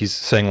 He's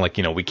saying like,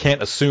 we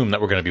can't assume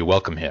that we're going to be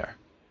welcome here,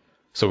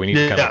 so we need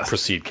to kind of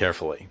proceed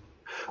carefully.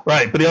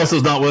 Right, but he also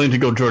is not willing to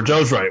go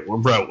Georgiou's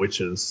route,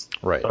 which is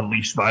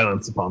unleash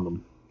violence upon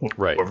them,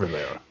 wherever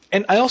they are.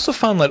 And I also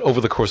found that over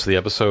the course of the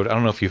episode, I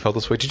don't know if you felt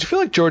this way. Did you feel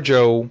like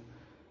Georgiou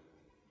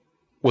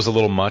was a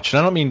little much?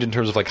 And I don't mean in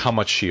terms of like how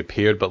much she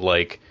appeared, but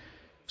like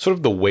sort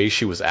of the way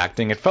she was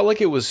acting. It felt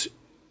like it was.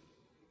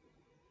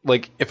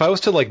 Like, if I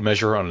was to, like,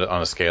 measure her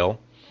on a scale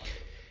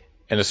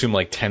and assume,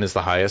 like, 10 is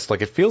the highest,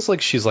 like, it feels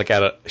like she's, like,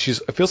 at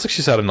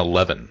an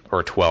 11 or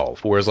a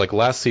 12. Whereas, like,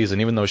 last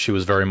season, even though she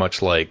was very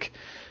much, like,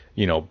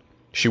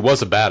 she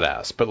was a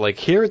badass. But, like,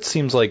 here it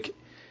seems like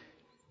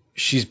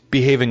she's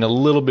behaving a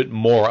little bit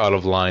more out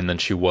of line than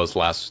she was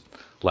last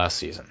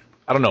season.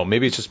 I don't know.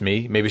 Maybe it's just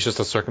me. Maybe it's just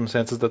the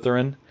circumstances that they're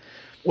in.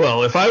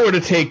 Well, if I were to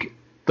take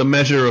the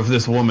measure of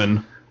this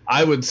woman,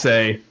 I would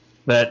say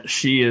that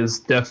she is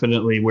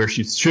definitely where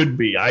she should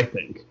be, I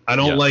think. I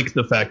don't like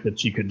the fact that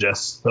she could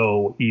just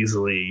so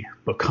easily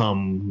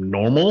become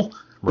normal,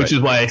 which is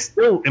why I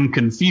still am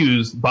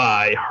confused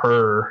by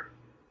her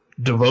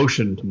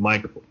devotion to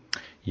Michael.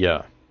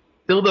 Yeah.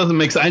 Still doesn't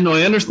make sense.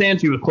 I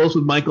understand she was close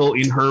with Michael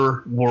in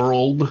her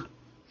world,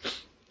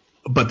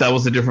 but that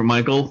was a different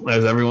Michael,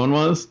 as everyone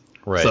was.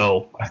 Right.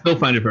 So I still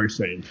find it very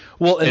strange.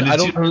 Well,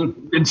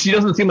 and she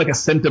doesn't seem like a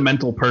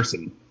sentimental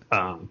person.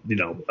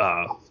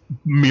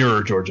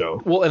 Mirror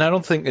Georgiou. Well, and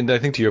I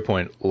think to your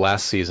point,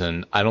 last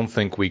season, I don't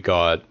think we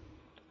got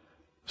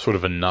sort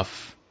of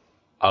enough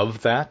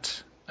of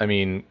that. I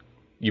mean,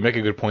 you make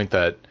a good point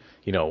that,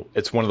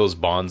 it's one of those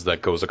bonds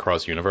that goes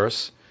across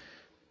universe,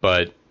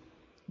 but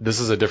this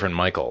is a different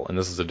Michael, and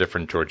this is a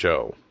different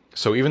Georgiou.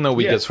 So even though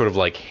we get sort of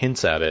like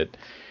hints at it,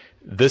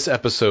 this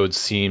episode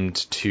seemed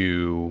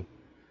to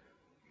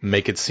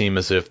make it seem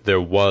as if there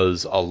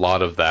was a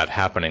lot of that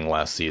happening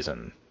last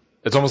season.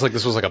 It's almost like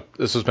this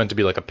was meant to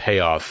be like a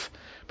payoff,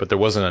 but there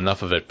wasn't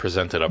enough of it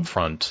presented up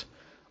front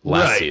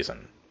last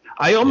season.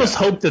 I almost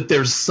hope that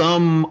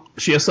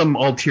she has some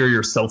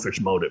ulterior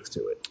selfish motive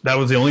to it. That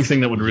was the only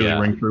thing that would really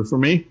ring through for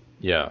me.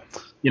 Yeah.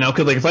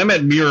 Because like if I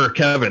met Mirror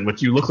Kevin,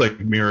 which you look like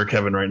Mirror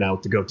Kevin right now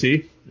with the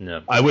goatee,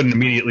 I wouldn't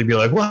immediately be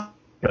like, what?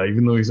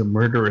 Even though he's a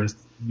murderous,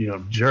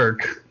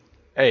 jerk.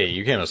 Hey,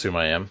 you can't assume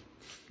I am.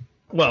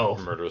 Well, a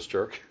murderous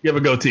jerk. You have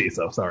a goatee,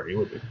 so sorry, you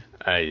would be.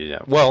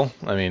 Well,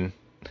 I mean,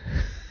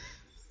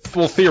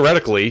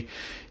 theoretically,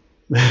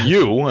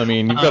 you've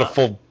got a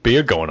full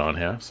beard going on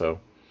here, so.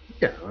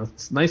 Yeah,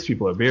 it's nice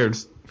people have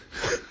beards.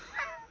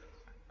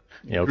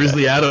 Yeah, okay.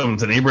 Grizzly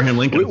Adams and Abraham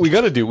Lincoln. We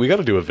got to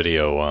do a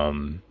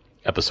video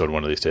episode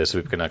one of these days so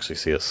people can actually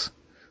see us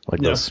like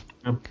this.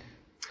 Yeah.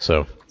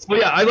 So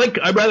yeah,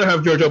 I'd rather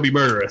have Georgiou be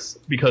murderous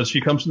because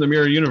she comes from the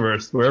mirror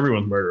universe where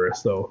everyone's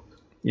murderous. So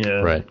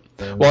yeah, right.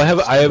 Well,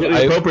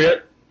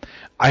 appropriate.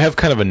 I have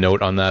kind of a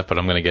note on that, but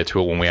I'm going to get to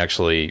it when we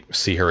actually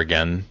see her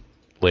again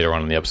later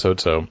on in the episode.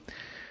 So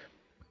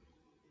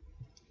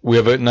we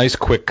have a nice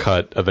quick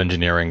cut of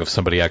engineering of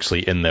somebody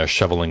actually in there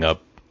shoveling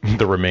up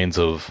the remains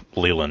of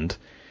Leland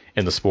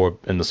in the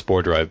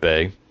spore drive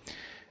bay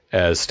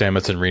as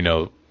Stamets and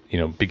Reno,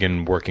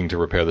 begin working to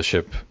repair the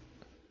ship.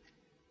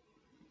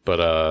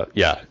 But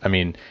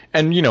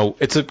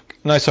it's a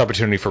nice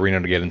opportunity for Reno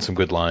to get in some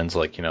good lines,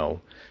 like,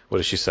 what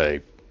does she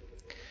say?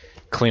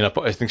 Clean up.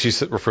 I think she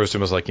refers to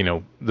him as like,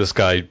 this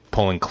guy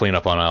pulling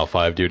cleanup on aisle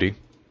 5 duty.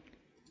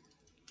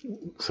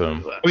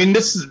 So we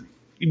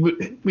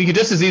could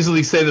just as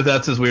easily say that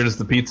that's as weird as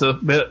the pizza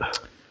bit.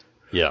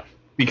 Yeah.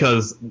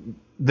 Because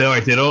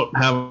they don't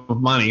have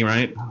money,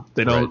 right?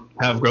 They don't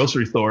have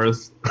grocery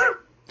stores.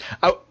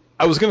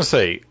 I was going to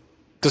say,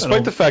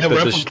 despite the fact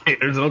that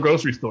there's no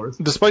grocery stores.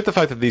 Despite the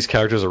fact that these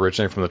characters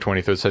originate from the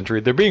 23rd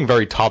century, they're being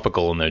very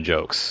topical in their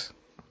jokes.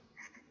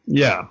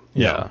 Yeah.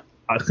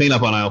 Clean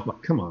up on aisle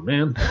 5. Come on,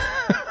 man.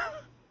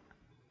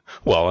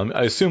 Well,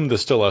 I assume there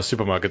still are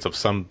supermarkets of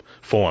some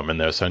form in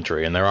their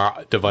century, and they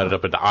are divided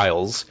up into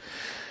aisles.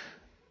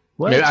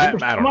 Well, I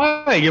don't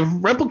know. You have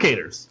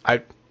replicators.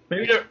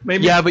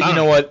 Maybe. Yeah, but you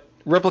know what?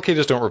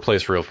 Replicators don't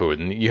replace real food,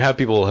 and you have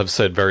people have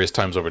said various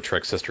times over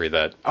Trek's history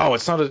that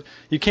it's not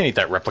you can't eat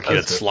that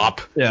replicated slop.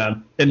 Yeah,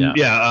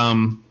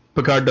 and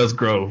Picard does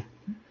grow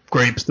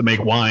grapes to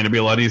make wine. It'd be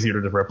a lot easier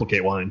to just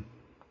replicate wine.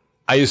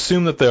 I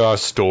assume that there are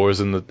stores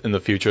in the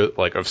future,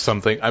 like of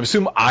something. I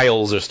assume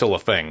aisles are still a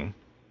thing,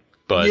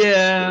 but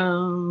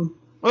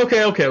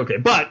okay.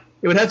 But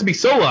it would have to be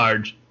so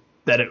large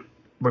that it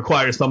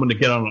requires someone to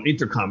get on an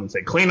intercom and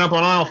say clean up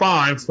on aisle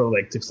 5, so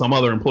like some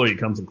other employee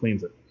comes and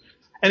cleans it.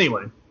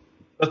 Anyway.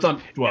 That's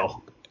not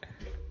well.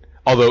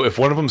 Although if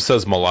one of them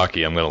says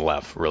Malaki, I'm going to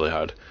laugh really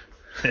hard.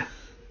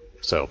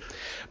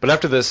 But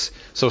after this,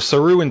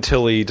 Saru and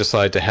Tilly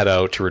decide to head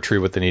out to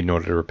retrieve what they need in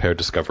order to repair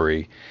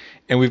Discovery,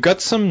 and we've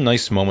got some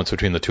nice moments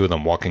between the two of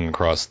them walking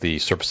across the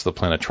surface of the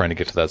planet trying to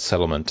get to that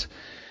settlement.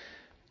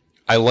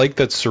 I like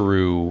what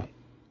Saru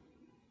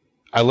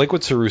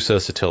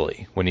says to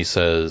Tilly when he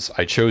says,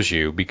 "I chose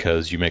you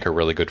because you make a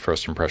really good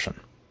first impression."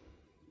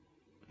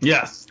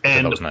 Yes,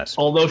 and that was nice.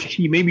 Although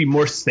she may be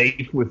more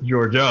safe with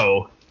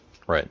Georgiou,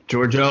 right?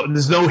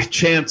 There's no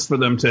chance for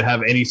them to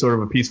have any sort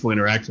of a peaceful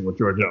interaction with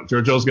Georgiou.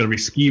 Georgiou's going to be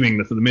scheming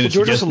that for the minute she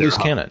gets there. Georgiou's a loose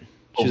cannon.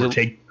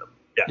 Overtake them.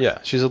 Yeah,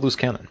 she's a loose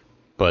cannon.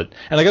 And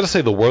I got to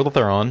say, the world that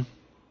they're on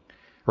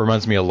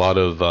reminds me a lot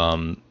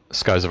of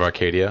Skies of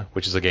Arcadia,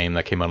 which is a game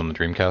that came out on the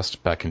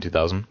Dreamcast back in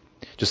 2000.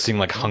 Just seeing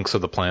like hunks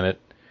of the planet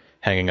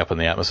hanging up in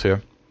the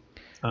atmosphere.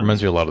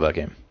 Reminds me a lot of that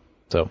game.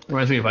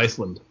 Reminds me of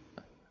Iceland.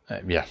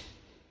 Yeah.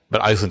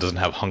 But Iceland doesn't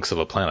have hunks of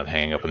a planet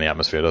hanging up in the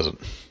atmosphere, does it?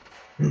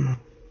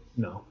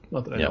 No,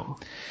 not that I know.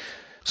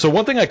 So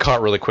one thing I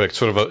caught really quick, it's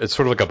sort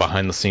of like a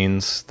behind the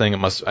scenes thing.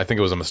 I think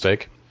it was a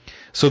mistake.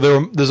 So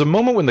there's a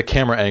moment when the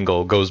camera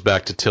angle goes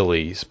back to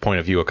Tilly's point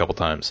of view a couple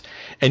times,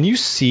 and you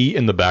see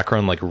in the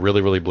background, like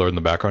really really blurred in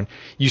the background,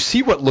 you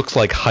see what looks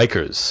like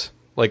hikers,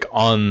 like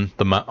on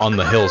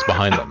the hills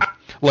behind them.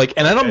 Like,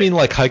 and I don't mean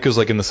like hikers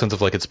like in the sense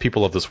of like it's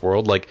people of this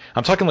world. Like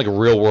I'm talking like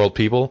real world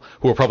people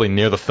who are probably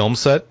near the film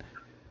set.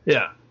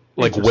 Yeah.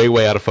 like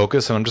way out of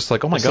focus, and I'm just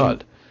like, oh my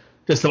god.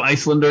 Just some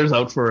Icelanders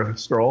out for a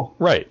stroll.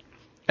 Right.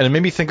 And it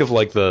made me think of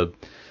like you're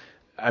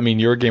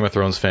a Game of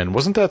Thrones fan.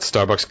 Wasn't that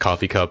Starbucks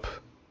coffee cup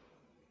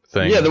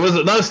thing? Yeah, there was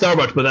not a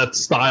Starbucks, but that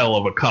style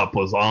of a cup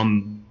was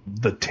on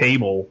the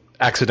table.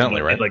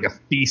 Accidentally, right? Like a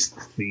feast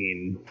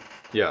scene.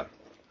 Yeah.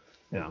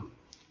 Yeah.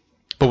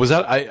 But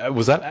it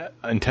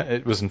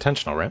was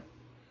intentional, right?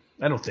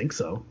 I don't think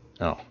so.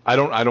 No. I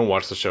don't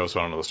watch the show, so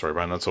I don't know the story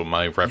behind that, so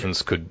my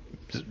reference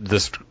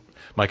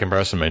my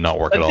comparison may not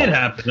work at all.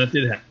 That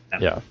did happen.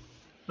 Yeah.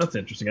 That's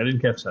interesting. I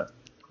didn't catch that.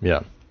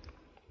 Yeah.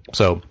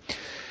 So,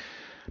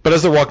 but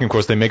as they're walking, of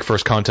course, they make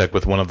first contact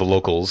with one of the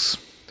locals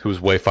who's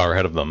way far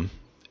ahead of them,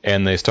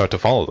 and they start to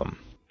follow them.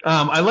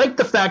 I like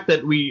the fact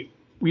that we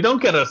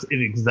don't get an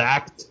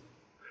exact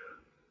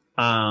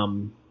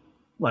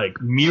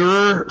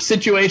mirror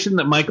situation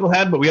that Michael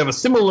had, but we have a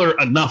similar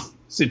enough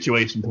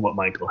situation to what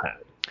Michael had.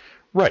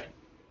 Right.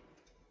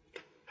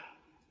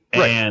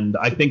 And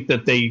I think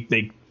that they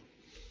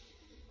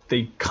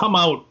come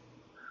out,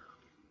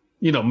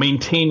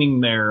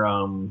 maintaining their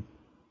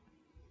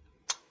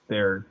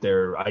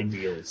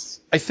ideals.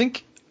 I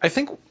think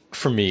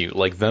for me,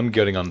 like them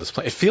getting on this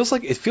plane, it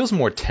feels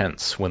more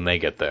tense when they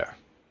get there.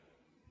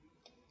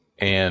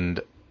 And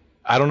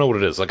I don't know what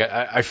it is. Like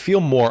I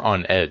feel more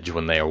on edge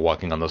when they are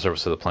walking on the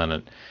surface of the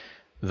planet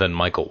than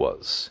Michael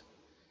was.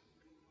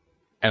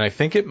 And I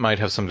think it might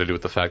have something to do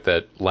with the fact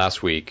that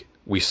last week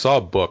we saw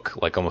Book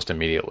like almost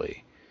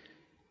immediately.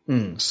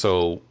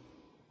 So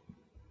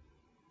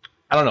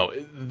I don't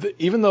know.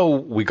 Even though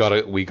we got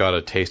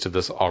a taste of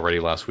this already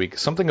last week,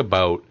 something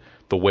about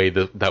the way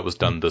that was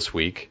done this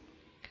week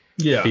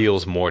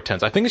feels more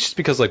tense. I think it's just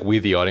because like we,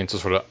 the audience,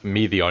 is sort of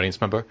me, the audience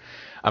member,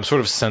 I'm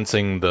sort of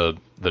sensing the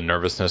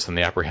nervousness and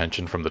the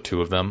apprehension from the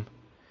two of them.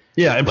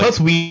 Yeah, and plus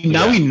we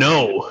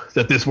know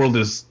that this world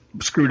is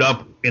screwed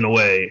up in a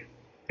way,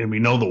 and we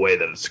know the way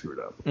that it's screwed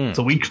up.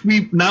 So we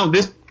now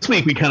this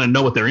week we kind of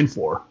know what they're in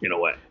for in a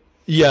way.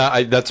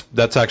 Yeah,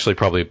 that's actually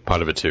probably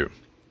part of it too.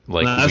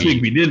 Like last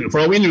week we didn't. For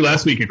all we knew,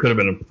 last week it could have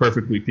been a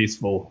perfectly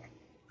peaceful,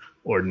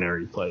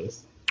 ordinary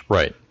place.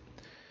 Right.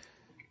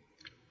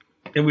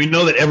 And we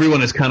know that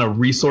everyone is kind of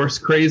resource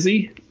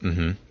crazy.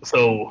 Mm-hmm.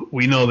 So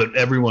we know that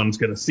everyone's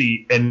going to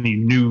see any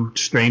new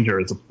stranger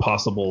as a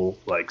possible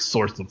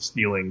source of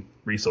stealing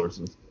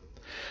resources.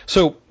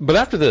 So, but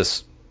after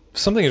this,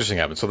 something interesting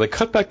happens. So they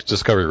cut back to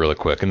Discovery really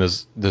quick, and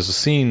there's a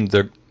scene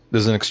there.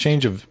 There's an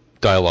exchange of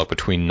dialogue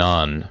between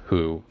Nan,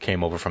 who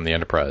came over from the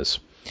Enterprise,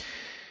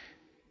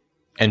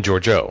 and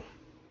Georgiou.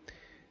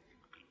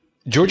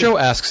 Georgiou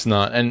asks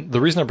Nan, and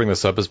the reason I bring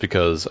this up is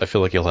because I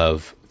feel like you'll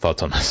have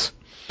thoughts on this.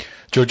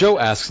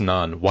 Georgiou asks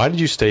Nan, why did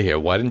you stay here?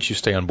 Why didn't you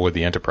stay on board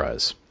the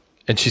Enterprise?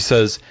 And she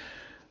says,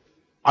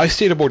 I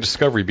stayed aboard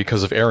Discovery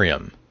because of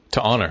Arium,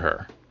 to honor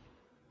her.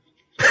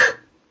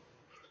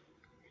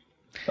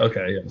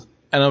 Okay, yeah.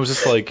 And I was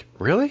just like,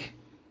 really?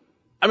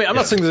 I mean, I'm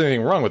not saying there's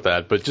anything wrong with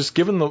that, but just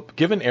given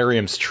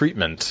Arium's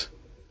treatment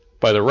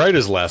by the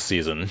writers last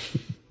season,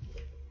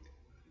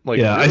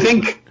 really? I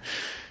think,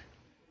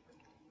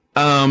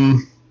 I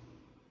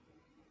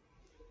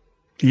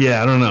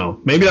don't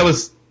know. Maybe that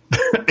was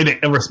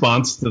in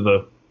response to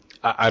the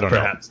I don't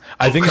perhaps know.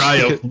 I think cry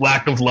of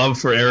lack of love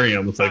for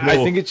Arium. It's like,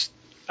 I think it's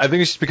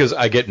just because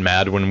I get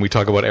mad when we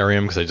talk about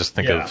Arium because I just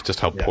think of just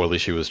how poorly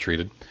she was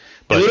treated.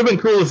 But it would have been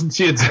cool if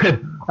she had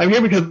said, I'm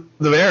here because of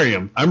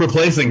Arium. I'm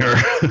replacing her.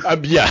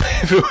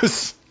 If it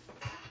was...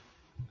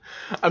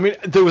 I mean,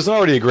 there was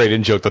already a great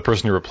in-joke. The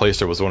person who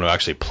replaced her was the one who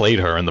actually played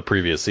her in the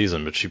previous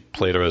season, but she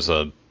played her as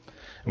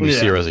we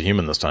see her as a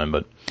human this time.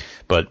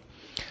 But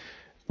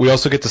we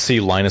also get to see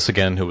Linus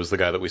again, who was the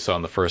guy that we saw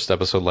in the first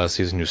episode last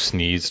season who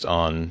sneezed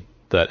on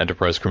that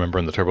Enterprise crew member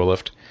in the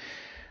turbolift.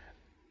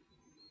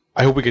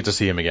 I hope we get to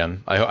see him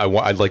again.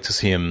 I'd like to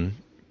see him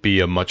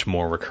be a much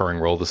more recurring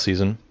role this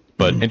season.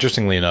 But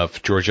interestingly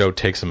enough, Georgiou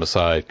takes him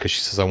aside because she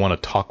says, I want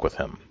to talk with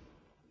him.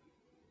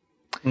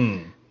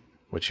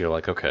 Which you're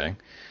like, okay.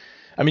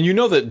 I mean, you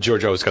know that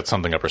Georgiou's got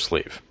something up her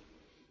sleeve,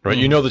 right?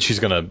 You know that she's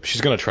gonna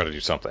try to do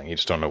something. You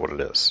just don't know what it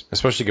is.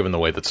 Especially given the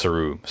way that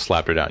Saru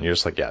slapped her down. You're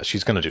just like, yeah,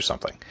 she's gonna do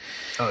something.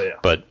 Oh, yeah.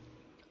 But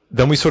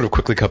then we sort of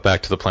quickly cut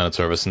back to the planet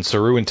service, and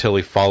Saru and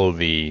Tilly follow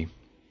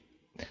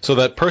so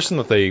that person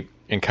that they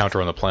encounter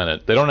on the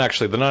planet, they're not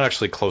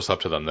actually close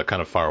up to them. They're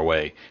kind of far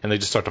away, and they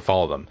just start to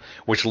follow them,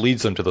 which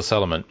leads them to the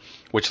settlement,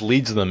 which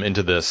leads them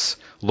into this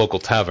local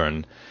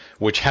tavern,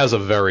 which has a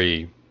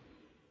very,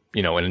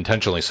 and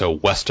intentionally so,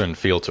 Western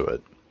feel to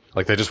it.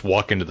 Like they just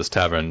walk into this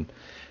tavern.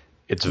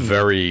 It's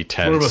very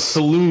tense. Sort of a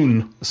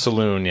saloon.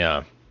 Saloon,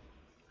 yeah.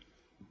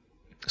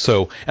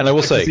 So, and I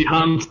will say, see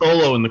Han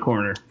Solo in the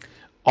corner.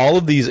 All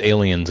of these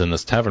aliens in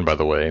this tavern, by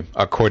the way,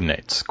 are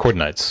coordinates,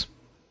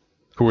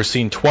 who were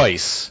seen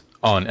twice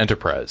on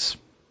Enterprise.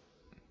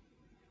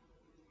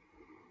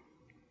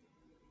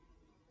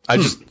 I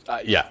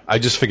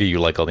just figure you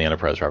like all the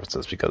Enterprise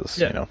references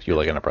because you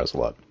like Enterprise a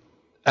lot.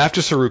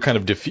 After Saru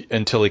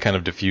and Tilly kind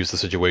of diffuse the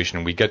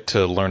situation, we get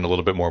to learn a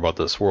little bit more about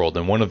this world.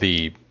 And one of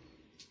the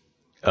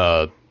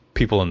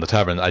people in the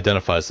tavern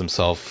identifies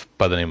himself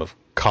by the name of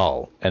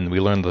Kal, and we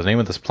learn the name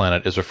of this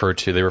planet is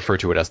they refer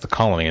to it as the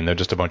colony, and they're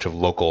just a bunch of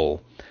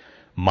local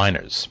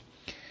miners.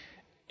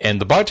 And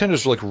the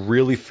bartenders are like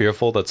really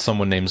fearful that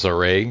someone named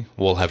Zaray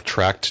will have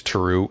tracked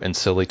Taru and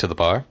Silly to the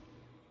bar.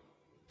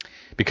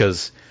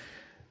 Because,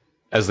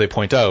 as they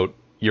point out,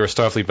 you're a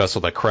Starfleet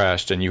vessel that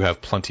crashed and you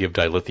have plenty of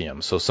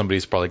dilithium. So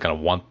somebody's probably going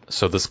to want,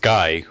 so this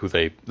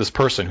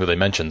person who they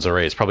mentioned,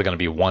 Zaray, is probably going to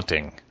be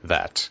wanting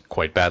that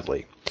quite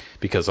badly.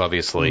 Because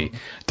obviously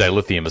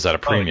dilithium is at a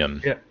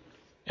premium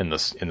in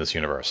this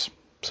universe.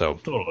 So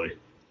totally.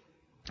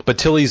 But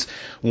Tilly's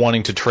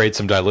wanting to trade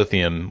some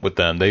dilithium with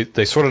them.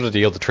 They sorted a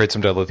deal to trade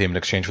some dilithium in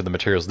exchange for the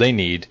materials they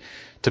need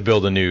to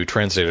build a new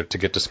translator to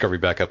get Discovery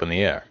back up in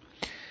the air.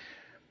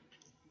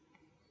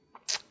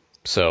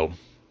 So.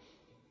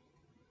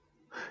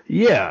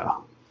 Yeah.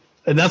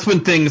 And that's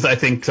when things, I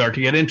think, start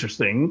to get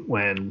interesting,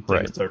 when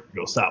things start to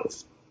go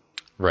south.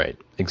 Right,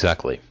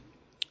 exactly.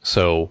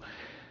 So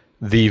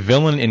the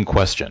villain in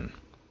question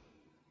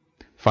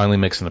finally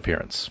makes an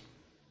appearance,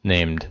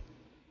 named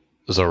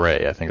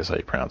Zaray, I think is how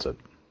you pronounce it.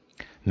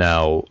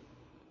 Now,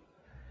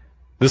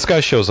 this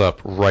guy shows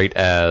up right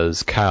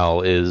as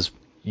Kal is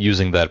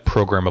using that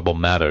programmable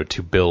matter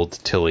to build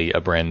Tilly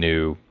a brand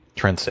new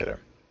translator.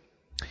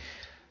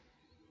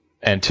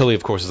 And Tilly,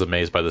 of course, is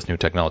amazed by this new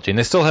technology. And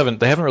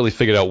they haven't really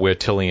figured out where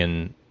Tilly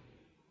and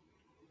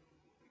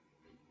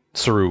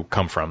Saru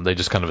come from. They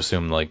just kind of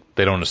assume,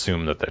 they don't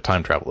assume that they're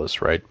time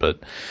travelers, right? But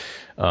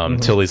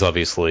Tilly's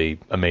obviously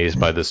amazed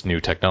by this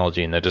new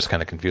technology, and they're just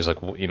kind of confused,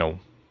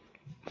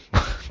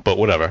 but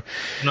whatever.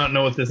 Not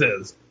know what this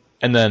is.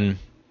 And then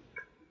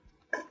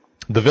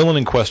the villain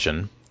in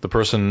question, the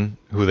person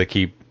who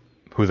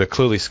they're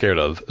clearly scared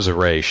of,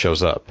 Zaray,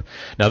 shows up.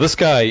 Now, this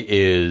guy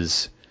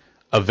is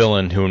a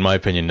villain who, in my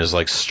opinion, is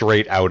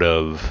straight out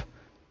of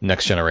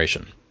Next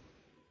Generation.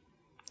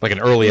 Like an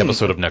early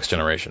episode of Next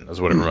Generation is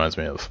what it reminds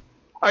me of.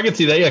 I can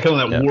see that, kind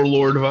of that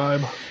warlord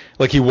vibe.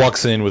 Like, he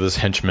walks in with his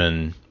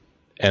henchmen,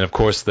 and of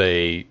course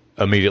they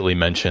immediately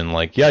mention,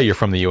 you're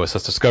from the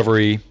USS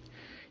Discovery,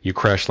 you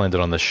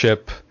crash-landed on this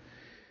ship,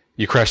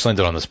 you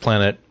crash-landed on this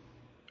planet,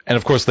 and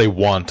of course they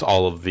want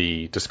all of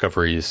the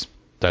Discovery's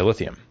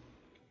dilithium.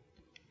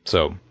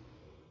 So,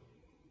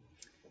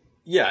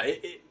 yeah,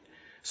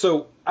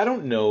 so I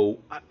don't know.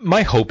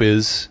 My hope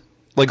is,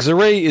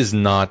 Zaray is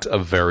not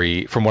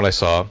from what I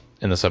saw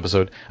in this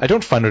episode, I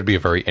don't find her to be a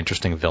very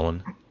interesting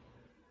villain.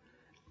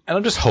 And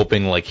I'm just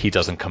hoping, he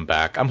doesn't come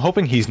back. I'm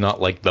hoping he's not,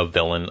 the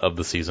villain of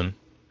the season.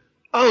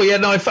 Oh, yeah,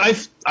 no,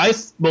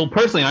 well,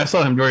 personally, I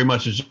saw him very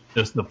much as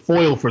just the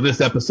foil for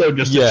this episode,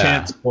 just a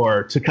chance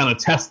to kind of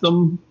test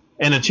them,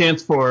 and a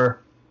chance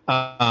for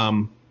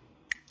Saru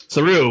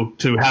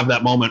to have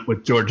that moment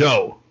with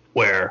Georgiou,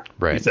 where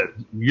he said,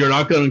 "You're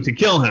not going to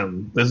kill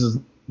him. This is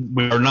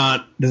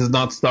not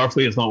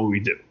Starfleet. It's not what we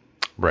do."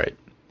 Right.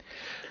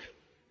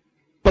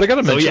 But I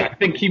gotta mention. So I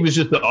think he was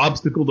just the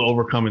obstacle to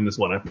overcome in this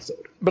one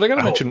episode. But I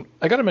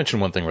gotta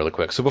mention one thing really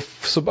quick. So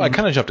I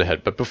kind of jumped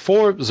ahead, but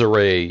before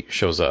Zaray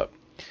shows up,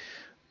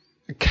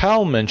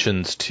 Kal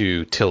mentions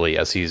to Tilly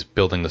as he's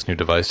building this new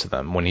device to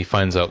them, when he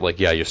finds out,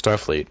 you're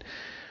Starfleet.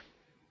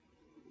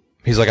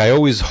 He's like, I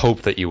always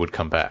hoped that you would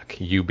come back,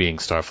 you being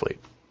Starfleet.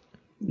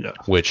 Yeah.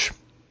 Which,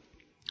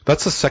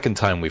 that's the second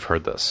time we've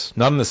heard this.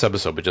 Not in this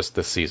episode, but just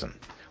this season.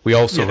 We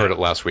also heard it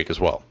last week as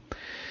well.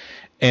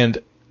 And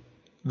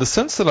the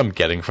sense that I'm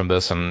getting from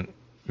this, and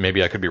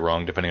maybe I could be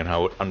wrong depending on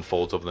how it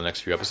unfolds over the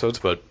next few episodes,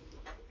 but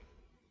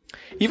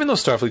even though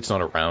Starfleet's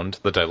not around,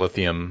 the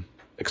dilithium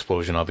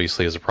explosion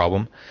obviously is a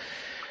problem.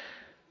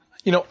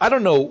 I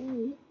don't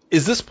know,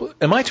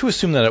 am I to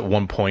assume that at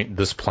one point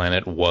this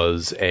planet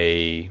was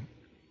a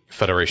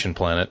Federation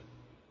planet?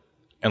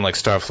 And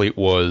Starfleet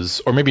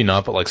was, or maybe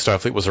not, but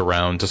Starfleet was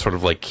around to sort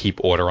of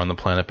keep order on the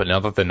planet, but now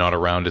that they're not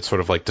around, it's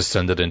sort of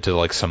descended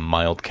into some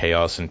mild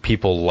chaos, and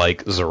people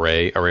like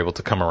Zaray are able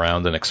to come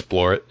around and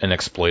explore it and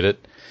exploit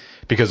it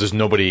because there's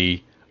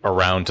nobody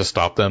around to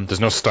stop them. There's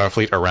no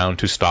Starfleet around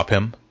to stop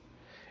him.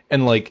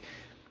 And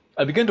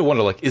I begin to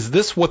wonder, is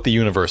this what the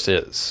universe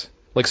is?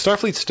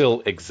 Starfleet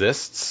still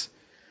exists,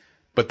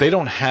 but they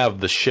don't have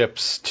the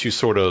ships to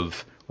sort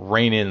of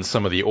rein in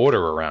some of the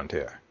order around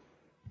here.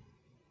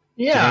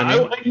 Yeah, you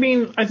know what I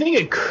mean? I think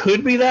it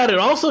could be that. It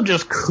also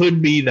just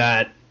could be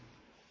that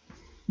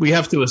we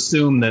have to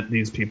assume that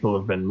these people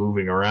have been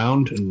moving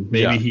around, and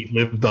maybe he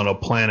lived on a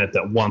planet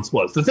that once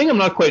was. The thing I'm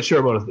not quite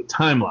sure about is the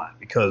timeline,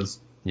 because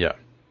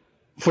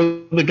for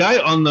the guy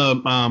on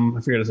the,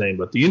 I forget his name,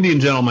 but the Indian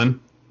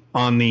gentleman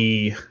on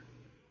the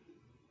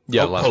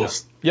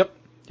outpost. Yep.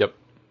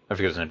 I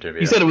forget his name too.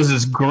 He said it was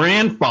his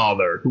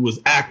grandfather who was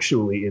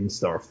actually in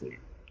Starfleet.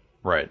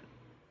 Right.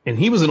 And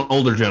he was an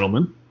older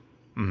gentleman.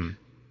 Mm-hmm.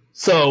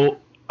 So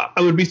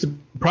I would be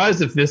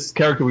surprised if this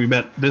character we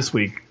met this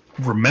week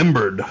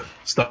remembered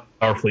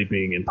Starfleet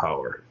being in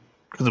power,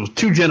 because it was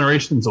 2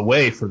 generations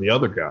away for the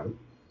other guy.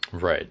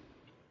 Right.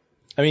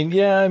 I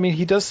mean,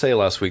 he does say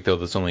last week, though,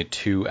 there's only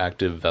 2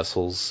 active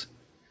vessels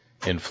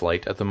in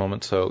flight at the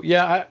moment. So,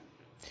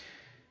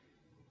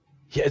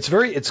 Yeah,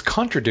 it's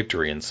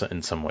contradictory in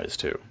some ways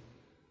too.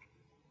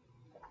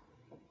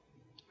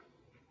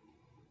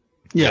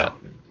 Yeah.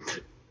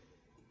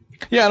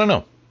 Yeah, I don't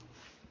know.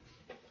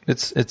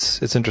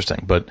 It's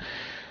interesting, but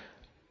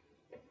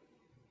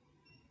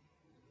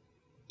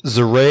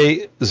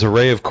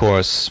Zareh, of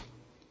course,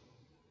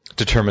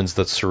 determines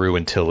that Saru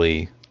and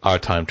Tilly are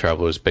time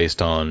travelers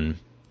based on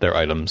their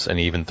items, and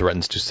he even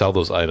threatens to sell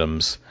those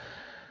items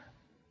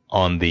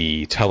on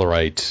the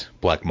Tellarite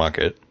black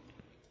market,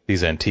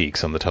 these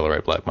antiques on the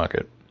Tellarite black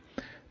market.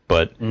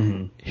 But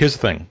here's the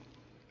thing.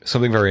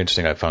 Something very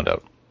interesting I found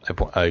out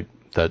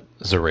that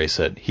Zareh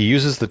said. He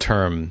uses the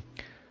term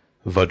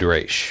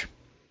Vadrash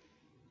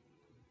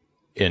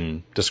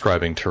in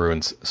describing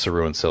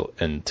Saru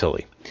and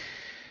Tilly.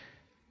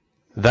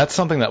 That's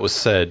something that was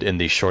said in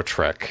the short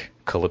trek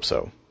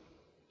Calypso.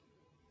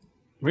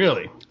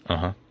 Really?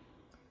 Uh-huh.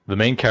 The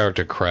main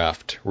character,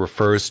 Kraft,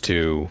 refers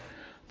to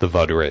the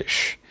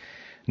Vadrash.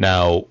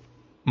 Now,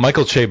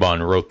 Michael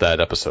Chabon wrote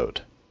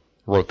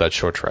that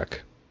short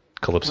trek,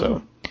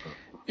 Calypso.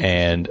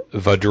 And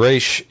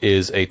Vadrash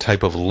is a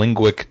type of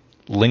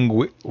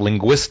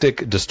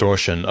linguistic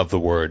distortion of the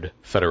word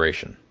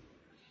Federation.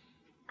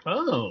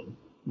 Oh,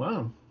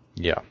 wow.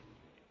 Yeah.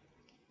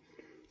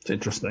 It's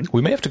interesting.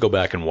 We may have to go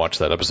back and watch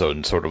that episode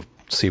and sort of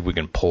see if we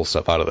can pull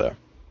stuff out of there.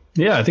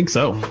 Yeah, I think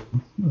so.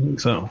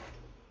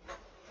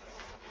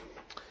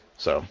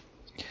 So,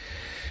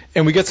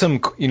 and we get some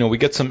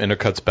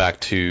intercuts back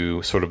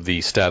to sort of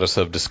the status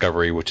of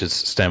Discovery, which is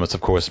Stamets,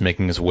 of course,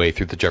 making his way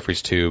through the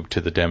Jeffries tube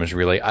to the damaged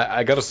relay.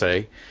 I gotta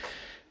say,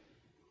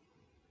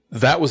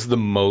 that was the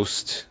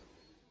most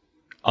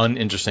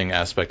uninteresting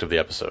aspect of the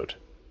episode,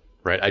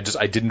 right? I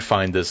didn't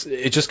find this.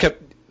 They just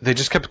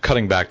kept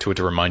cutting back to it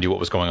to remind you what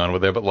was going on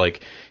with there. But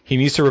like, he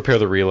needs to repair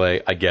the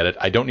relay. I get it.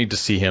 I don't need to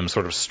see him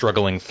sort of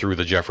struggling through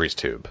the Jeffries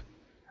tube,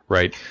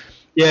 right?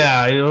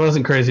 Yeah, I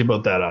wasn't crazy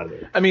about that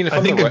either. I mean,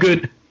 I think a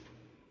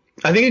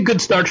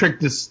good Star Trek,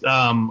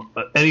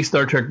 any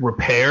Star Trek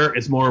repair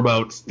is more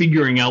about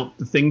figuring out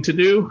the thing to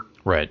do,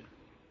 right?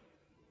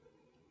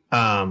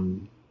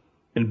 And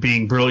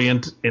being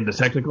brilliant in the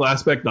technical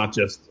aspect, not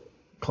just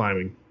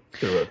climbing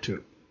through a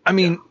tube. I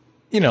mean,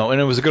 and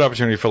it was a good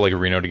opportunity for like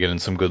Reno to get in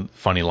some good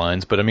funny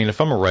lines. But I mean,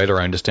 if I'm a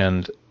writer, I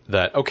understand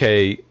that.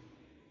 Okay,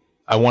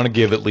 I want to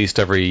give at least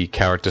every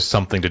character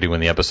something to do in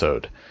the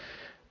episode,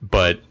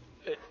 but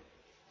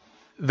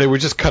they were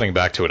just cutting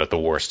back to it at the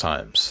worst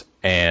times.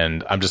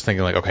 And I'm just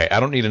thinking like, okay, I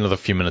don't need another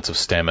few minutes of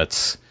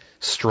Stamets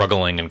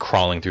struggling and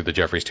crawling through the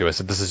Jeffries tube. I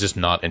said, this is just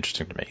not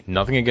interesting to me.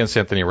 Nothing against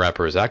Anthony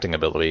Rapper's acting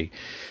ability,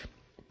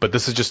 but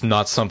this is just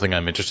not something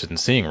I'm interested in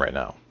seeing right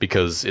now,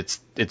 because it's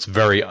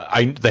very,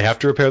 they have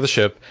to repair the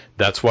ship.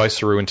 That's why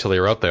Saru and Tilly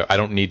are out there. I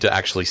don't need to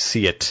actually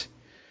see it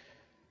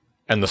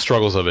and the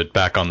struggles of it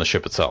back on the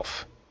ship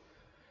itself.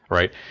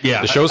 Right?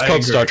 Yeah. The show's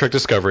called Star Trek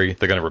Discovery.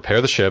 They're going to repair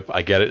the ship.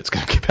 I get it. It's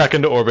going to get back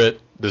into orbit.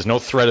 There's no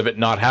threat of it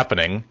not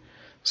happening.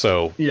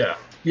 So yeah,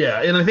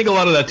 and I think a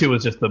lot of that too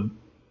was just for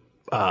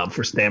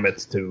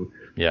Stamets to,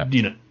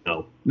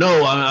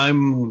 no,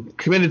 I'm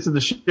committed to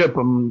the ship.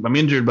 I'm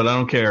injured, but I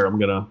don't care. I'm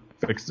gonna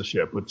fix the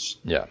ship, which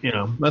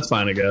that's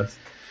fine, I guess.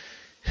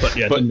 But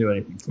yeah, didn't do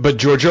anything. But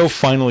Georgiou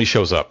finally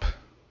shows up.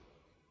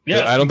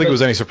 Yeah, I don't think it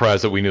was any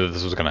surprise that we knew that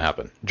this was going to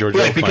happen.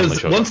 Right,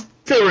 because once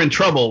they were in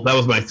trouble, that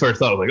was my first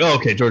thought. I was like, oh,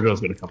 okay, Georgiou's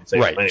going to come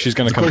save them. Right, she's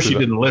going to come. Of course, she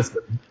didn't list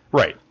it.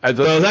 Right.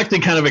 So I was actually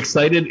kind of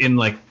excited in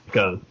like,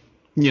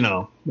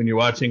 when you're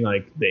watching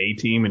like the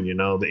A-Team and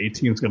the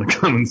A-Team's going to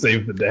come and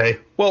save the day.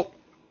 Well,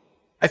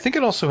 I think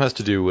it also has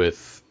to do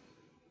with.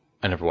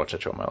 I never watched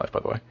that show in my life,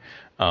 by the way.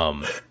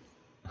 I'm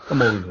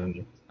older than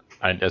you.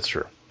 That's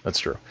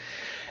true.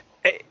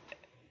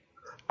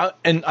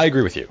 And I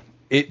agree with you.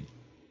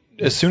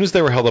 As soon as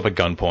they were held up at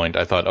gunpoint,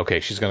 I thought, okay,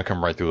 she's going to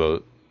come right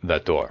through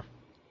that door.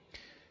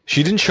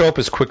 She didn't show up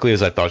as quickly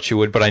as I thought she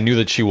would, but I knew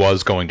that she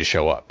was going to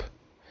show up.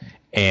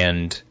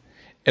 And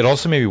it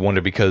also made me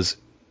wonder, because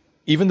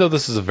even though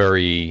this is a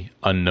very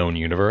unknown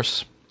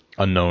universe,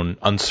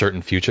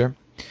 uncertain future,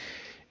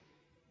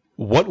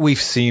 what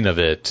we've seen of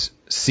it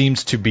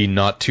seems to be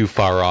not too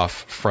far off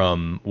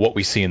from what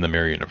we see in the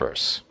Mirror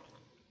Universe.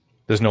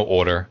 There's no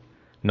order,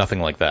 nothing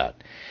like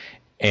that.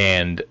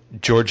 And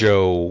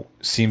Georgiou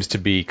seems to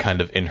be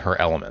kind of in her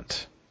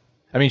element.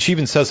 I mean, she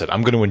even says it,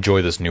 I'm going to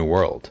enjoy this new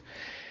world.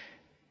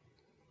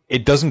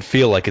 It doesn't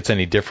feel like it's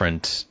any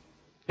different.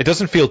 It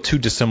doesn't feel too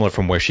dissimilar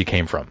from where she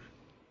came from.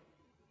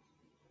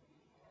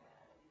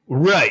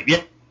 Right,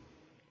 yeah.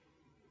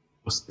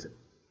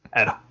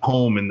 At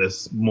home in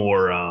this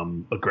more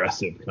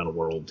aggressive kind of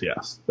world,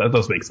 yes. That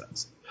does make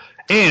sense.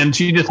 And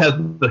she just has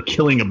the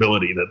killing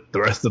ability that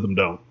the rest of them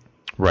don't.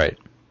 Right.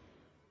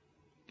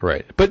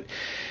 But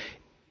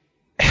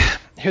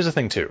here's the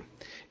thing, too.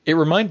 It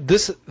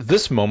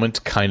this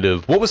moment kind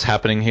of, what was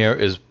happening here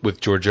is with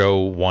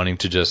Georgiou wanting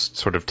to just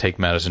sort of take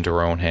matters into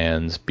her own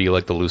hands, be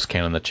like the loose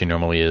cannon that she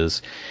normally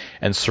is,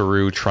 and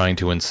Saru trying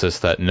to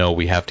insist that, no,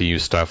 we have to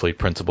use Starfleet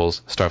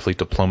principles, Starfleet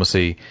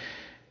diplomacy.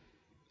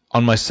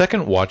 On my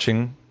second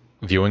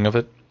viewing of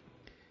it,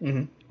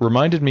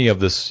 reminded me of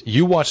this.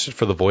 You watched it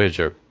for the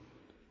Voyager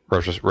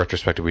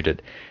retrospective we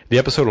did, the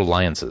episode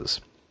Alliances,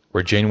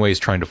 where Janeway is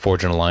trying to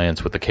forge an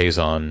alliance with the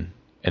Kazon,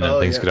 and then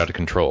things get out of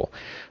control.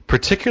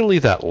 Particularly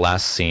that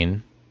last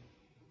scene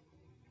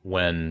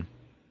when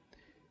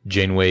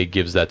Janeway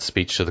gives that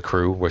speech to the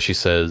crew where she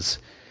says,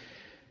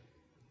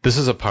 "This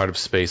is a part of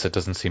space that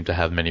doesn't seem to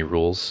have many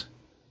rules."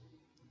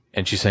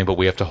 And she's saying, but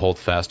we have to hold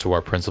fast to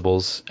our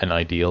principles and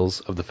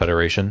ideals of the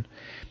Federation.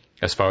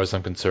 As far as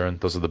I'm concerned,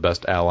 those are the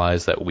best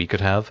allies that we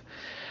could have.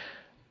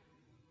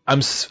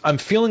 I'm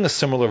feeling a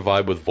similar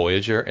vibe with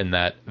Voyager in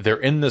that they're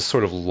in this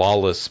sort of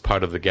lawless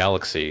part of the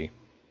galaxy.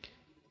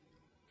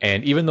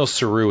 And even though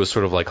Saru is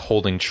sort of like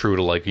holding true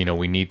to like,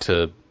 we need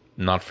to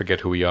not forget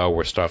who we are,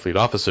 we're Starfleet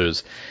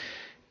officers,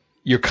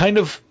 you're kind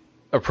of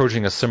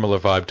approaching a similar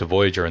vibe to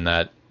Voyager in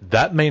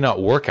that may not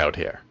work out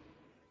here.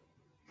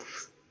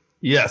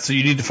 Yeah, so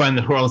you need to find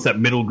that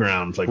middle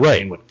ground, like right.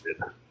 Janeway did.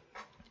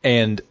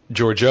 And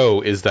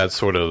Georgiou is that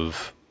sort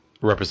of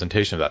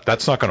representation of that.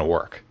 That's not going to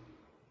work.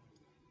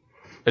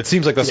 It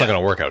seems like that's not going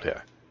to work out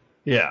here.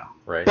 Yeah.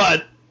 Right.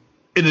 But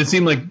it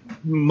seemed like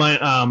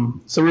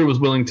Saru was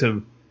willing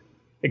to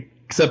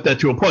accept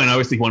that to a point.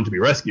 Obviously, he wanted to be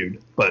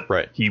rescued, but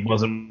he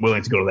wasn't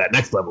willing to go to that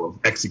next level of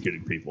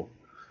executing people.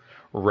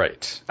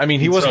 Right. I mean,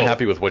 he wasn't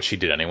happy with what she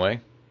did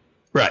anyway.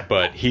 Right.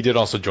 But he did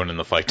also join in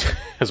the fight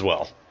as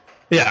well.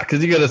 Yeah,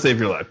 because you got to save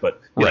your life. But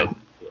you know.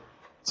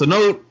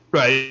 So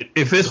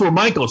if this were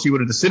Michael, she would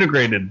have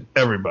disintegrated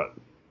everybody.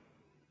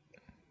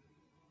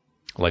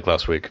 Like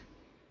last week.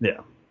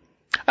 Yeah.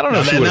 I don't know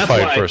if she would have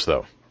fired first,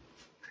 though.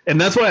 And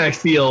that's why I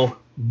feel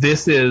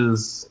this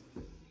is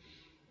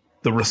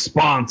the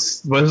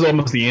response. Well, this is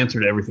almost the answer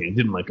to everything I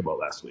didn't like about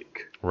last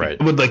week. Right.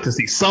 I would like to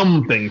see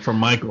something from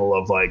Michael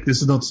of like,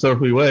 this is not the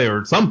Starfleet way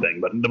or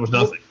something, but there was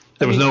nothing.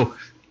 No...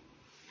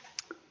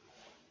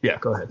 Yeah,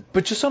 go ahead.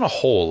 But just on a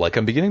whole, like,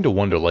 I'm beginning to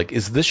wonder, like,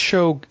 is this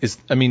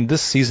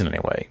season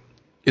anyway,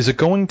 is it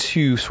going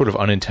to sort of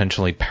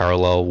unintentionally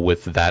parallel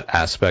with that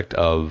aspect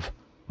of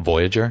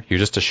Voyager? You're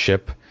just a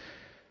ship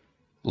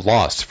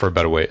lost, for a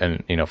better way,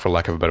 and, for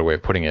lack of a better way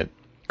of putting it,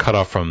 cut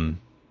off from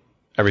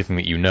everything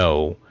that you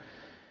know.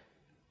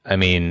 I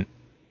mean,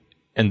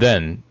 and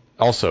then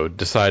also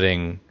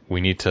deciding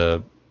we need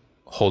to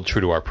hold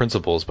true to our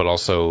principles, but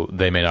also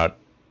they may not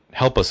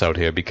help us out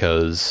here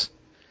because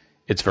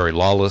it's very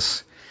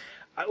lawless.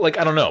 Like,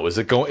 I don't know. Is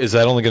that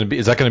going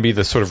to be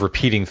the sort of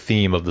repeating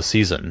theme of the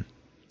season?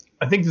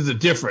 I think there's a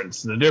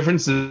difference. The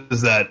difference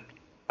is that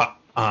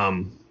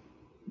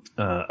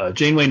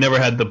Janeway never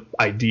had the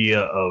idea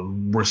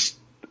of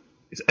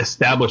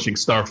establishing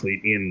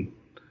Starfleet in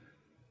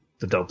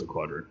the Delta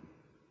Quadrant.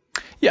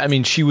 Yeah, I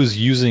mean, she would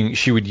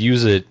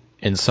use it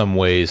in some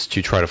ways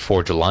to try to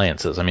forge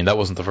alliances. I mean, that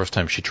wasn't the first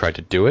time she tried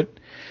to do it.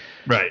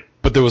 Right.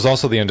 But there was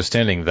also the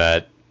understanding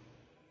that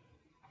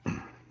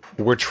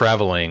we're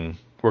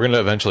going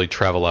to eventually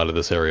travel out of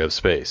this area of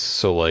space.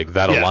 So, like,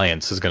 that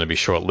alliance is going to be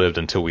short-lived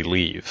until we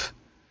leave.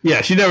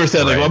 Yeah, she never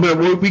said,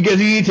 we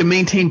need to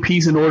maintain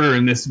peace and order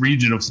in this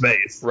region of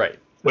space. Right.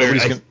 Where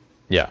it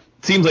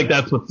seems like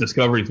that's what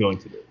Discovery is going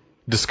to do.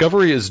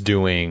 Discovery is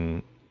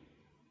doing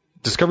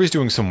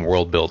some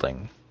world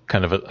building,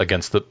 kind of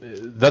against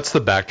that's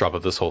the backdrop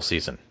of this whole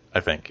season, I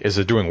think, is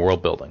they're doing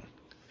world building.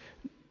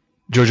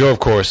 Georgiou, of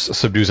course,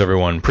 subdues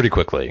everyone pretty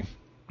quickly.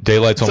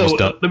 Daylight's almost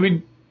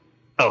done.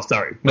 Oh,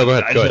 sorry. No, go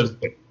ahead.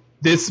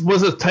 This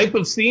was a type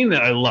of scene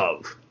that I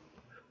love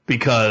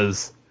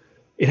because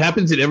it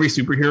happens in every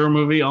superhero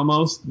movie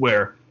almost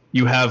where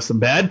you have some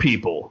bad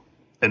people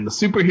and the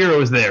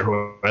superhero is there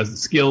who has the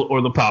skill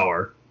or the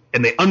power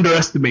and they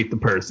underestimate the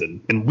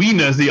person. And we,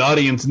 as the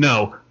audience,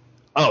 know,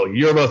 oh,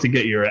 you're about to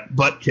get your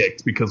butt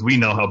kicked because we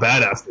know how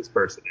badass this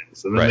person is.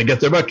 So then they get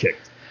their butt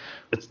kicked.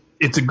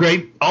 It's a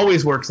great,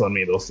 always works on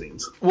me, those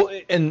scenes. Well,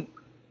 and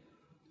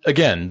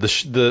again,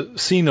 the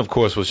scene, of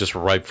course, was just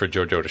ripe for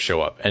Georgiou to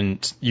show up.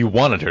 And you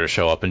wanted her to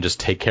show up and just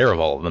take care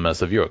of all of them as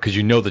the viewer, because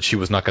you know that she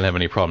was not going to have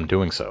any problem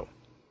doing so.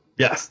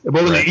 Yes. But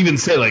when they even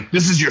say, like,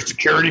 this is your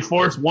security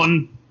force,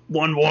 one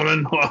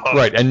woman.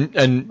 Right. And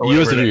you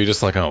as the viewer, you're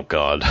just like, oh,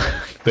 God.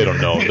 They don't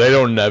know. They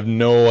don't have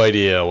no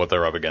idea what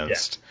they're up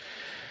against. Yeah.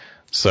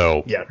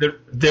 So. Yeah.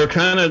 They're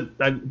kind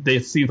of, they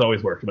scenes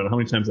always work, no matter how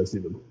many times I see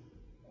them.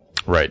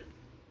 Right.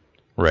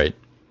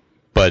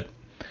 But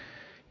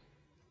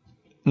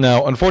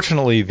now,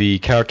 unfortunately, the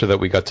character that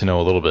we got to know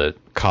a little bit,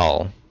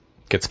 Kal,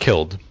 gets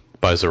killed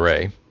by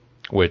Zareh,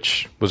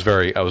 which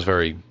I was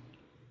very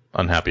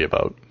unhappy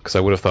about, because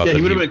I would have thought that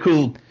he would have been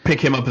cool to pick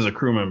him up as a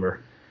crew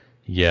member.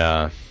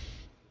 Yeah.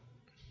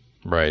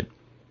 Right.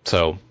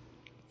 So,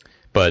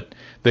 but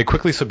they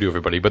quickly subdue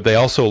everybody, but they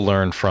also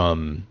learn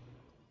from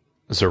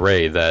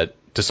Zareh that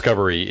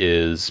Discovery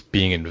is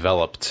being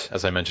enveloped,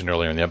 as I mentioned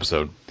earlier in the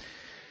episode,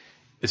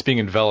 it's being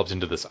enveloped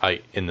into this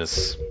in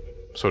this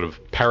sort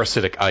of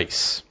parasitic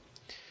ice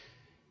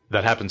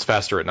that happens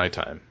faster at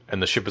nighttime,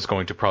 and the ship is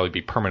going to probably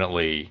be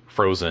permanently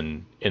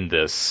frozen in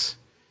this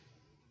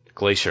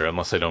glacier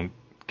unless they don't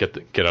get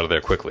out of there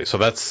quickly. So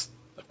that's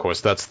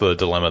the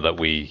dilemma that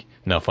we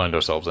now find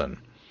ourselves in.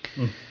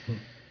 Mm-hmm.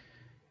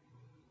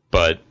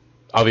 But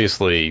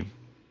obviously,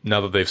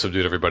 now that they've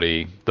subdued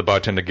everybody, the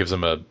bartender gives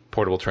them a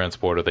portable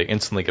transporter. They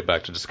instantly get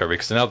back to Discovery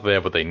because now that they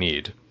have what they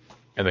need,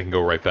 and they can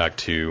go right back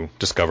to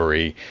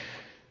Discovery.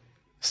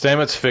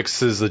 Stamets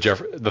fixes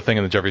the thing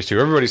in the Jeffries tube.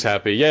 Everybody's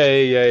happy.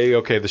 Yay!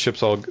 Okay, the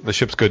ship's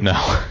good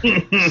now.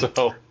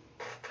 So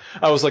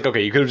I was like,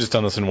 okay, you could have just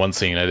done this in one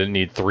scene. I didn't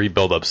need 3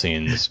 build-up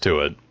scenes to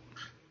it.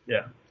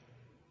 Yeah.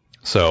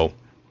 So,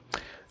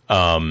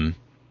 as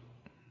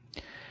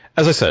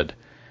I said,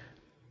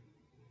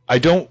 I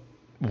don't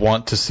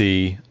want to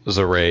see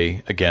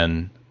Zareh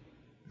again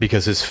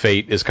because his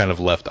fate is kind of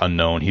left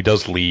unknown. He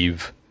does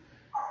leave.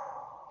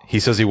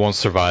 He says he won't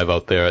survive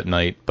out there at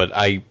night, but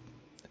I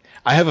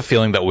have a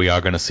feeling that we are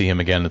going to see him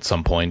again at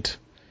some point.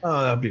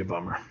 Oh, that'd be a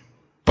bummer.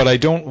 But I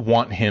don't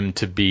want him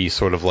to be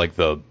sort of like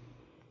the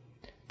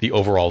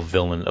overall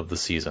villain of the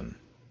season,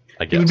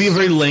 I guess. He would be a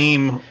very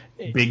lame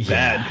big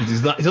bad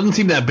because he doesn't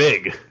seem that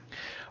big.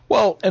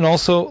 Well, and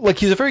also like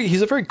he's a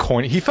very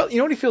corny. You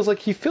know what he feels like?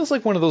 He feels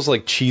like one of those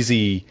like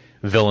cheesy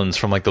villains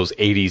from like those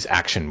 80s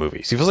action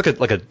movies. He feels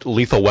like a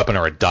Lethal Weapon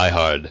or a Die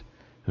Hard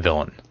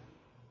villain.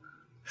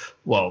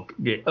 Well,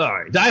 yeah, all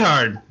right, Die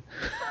Hard.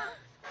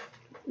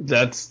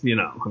 That's, I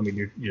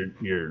mean,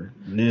 you're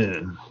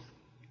yeah.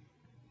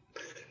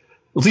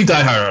 We'll see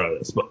Die Hard out of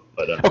this, but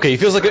okay, he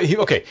feels like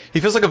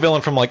a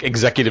villain from like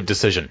Executive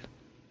Decision.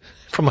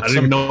 From like I don't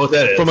even know what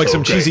that is. From like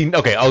some cheesy.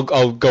 Okay, I'll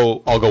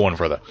go one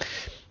further.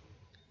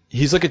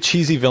 He's like a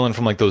cheesy villain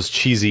from like those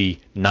cheesy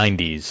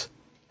 90s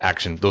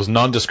action, those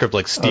nondescript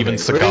like Steven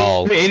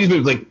Seagal. 80s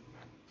movies,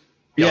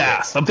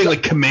 like something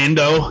like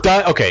Commando.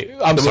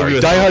 I'm sorry.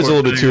 Die Hard's a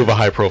little bit too of a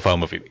high profile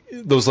movie.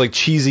 Those like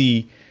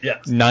cheesy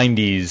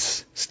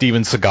 90s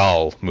Steven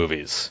Seagal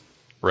movies,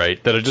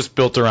 right? That are just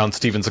built around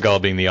Steven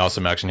Seagal being the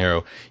awesome action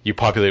hero. You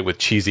populate with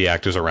cheesy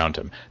actors around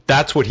him.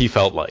 That's what he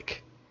felt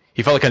like.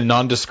 He felt like a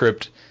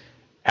nondescript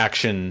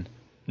action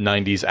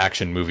 90s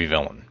action movie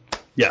villain.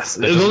 Yes,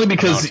 it was only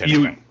because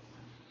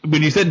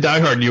when you said Die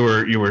Hard, you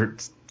were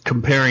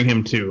comparing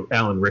him to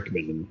Alan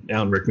Rickman, and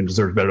Alan Rickman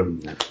deserves better than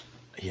that.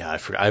 Yeah,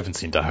 I haven't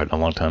seen Die Hard in a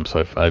long time,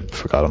 so I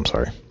forgot. I'm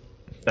sorry.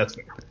 That's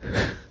fair.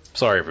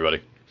 Sorry,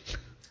 everybody.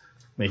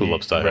 Who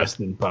loves Die Hard? Rest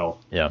in power.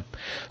 Yeah.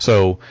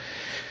 So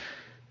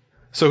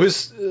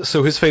his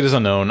fate is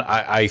unknown.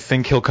 I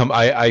think he'll come.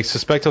 I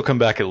suspect he'll come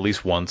back at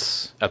least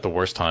once at the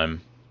worst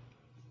time.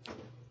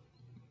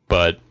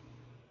 But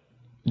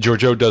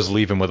Georgiou does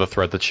leave him with a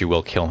threat that she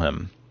will kill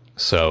him.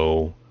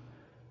 So,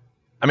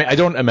 I mean, I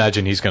don't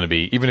imagine he's going to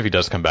be, even if he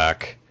does come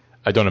back,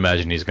 I don't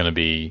imagine he's not going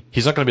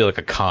to be like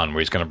a Khan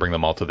where he's going to bring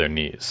them all to their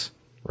knees,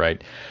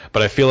 right?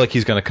 But I feel like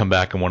he's going to come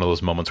back in one of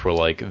those moments where,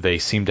 like, they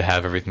seem to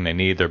have everything they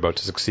need, they're about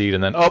to succeed,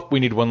 and then, we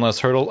need one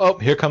last hurdle.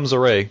 Here comes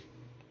Zareh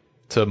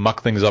to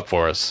muck things up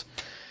for us.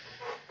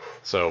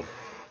 So...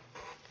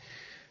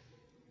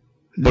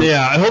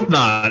 yeah, I hope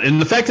not.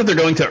 And the fact that they're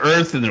going to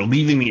Earth and they're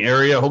leaving the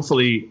area,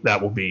 hopefully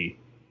that will be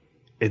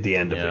at the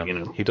end of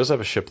it, He does have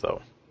a ship,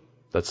 though.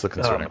 That's the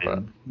concerning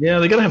part. Yeah,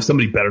 they got to have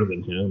somebody better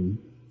than him.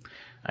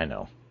 I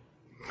know.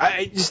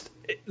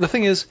 The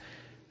thing is,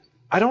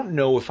 I don't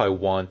know if I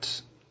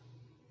want...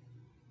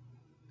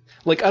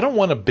 Like, I don't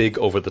want a big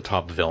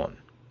over-the-top villain.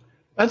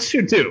 That's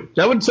true, too.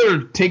 That would sort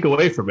of take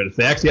away from it if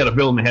they actually had a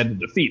villain they had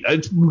to defeat.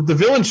 The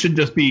villain should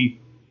just be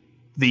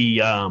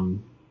the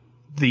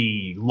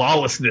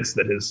lawlessness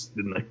that has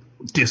been the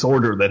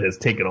disorder that has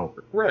taken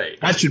over. Right.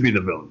 That should be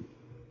the villain.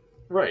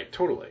 Right,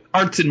 totally.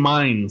 Hearts and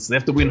minds. They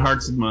have to win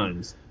hearts and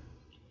minds.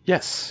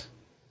 Yes,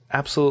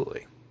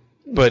 absolutely.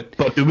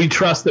 But do we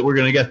trust that we're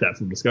going to get that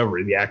from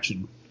Discovery, the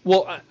action?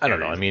 Well, I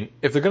don't know. I mean,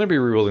 if they're going to be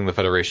rebuilding the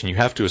Federation, you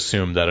have to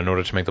assume that in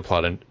order to make the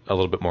plot a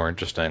little bit more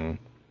interesting,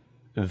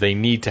 they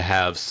need to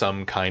have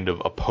some kind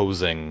of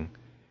opposing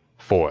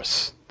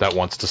force that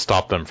wants to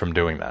stop them from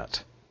doing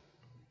that.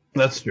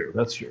 That's true.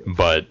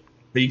 But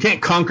you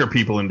can't conquer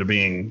people into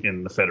being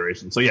in the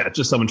Federation. So yeah, it's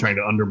just someone trying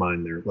to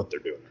undermine what they're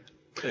doing.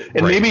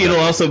 And maybe it'll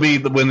also be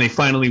when they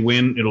finally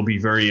win, it'll be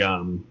very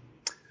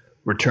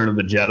Return of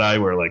the Jedi,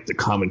 where like the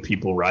common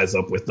people rise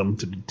up with them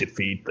to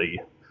defeat the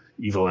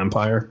evil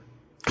empire.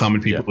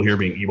 Common people here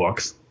being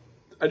Ewoks.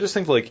 I just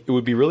think like it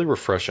would be really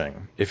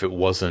refreshing if it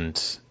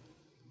wasn't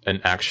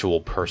an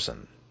actual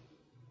person.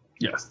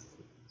 Yes.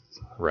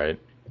 Right?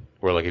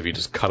 Where like if you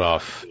just cut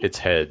off its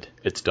head,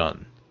 it's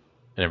done.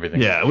 And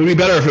everything. Yeah, it would be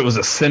better if it was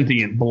a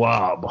sentient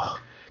blob.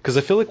 Because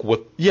I feel like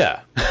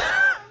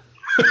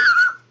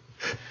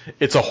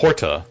it's a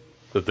Horta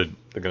that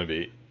they're going to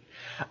be.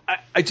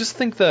 I just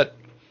think that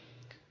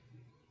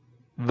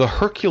the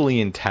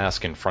Herculean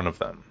task in front of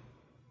them,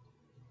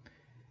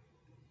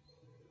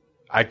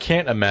 I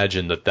can't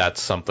imagine that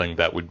that's something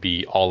that would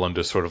be all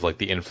under sort of like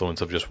the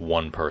influence of just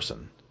one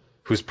person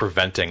who's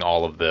preventing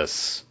all of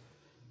this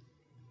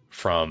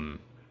from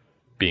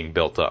being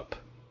built up.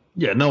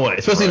 Yeah, no way.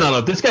 Especially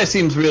not. This guy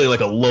seems really like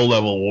a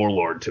low-level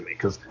warlord to me.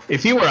 Because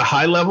if he were a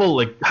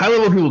high-level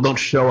people don't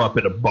show up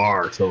at a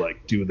bar to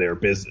like do their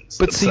business.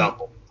 But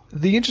themselves. See,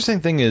 the interesting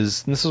thing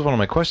is, and this is one of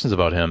my questions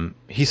about him.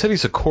 He said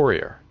he's a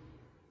courier,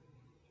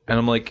 and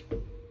I'm like,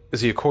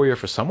 is he a courier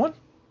for someone?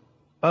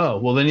 Oh,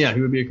 well then, yeah, he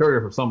would be a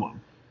courier for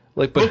someone.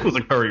 Like, Book was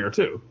a courier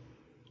too.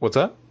 What's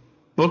that?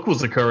 Book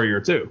was a courier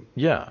too.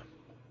 Yeah.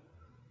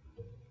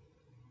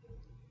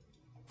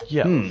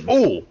 Yeah.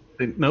 Oh,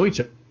 They know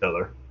each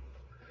other.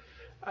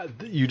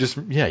 you just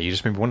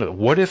made me wonder.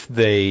 What if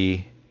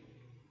they?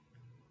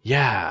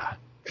 Yeah,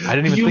 I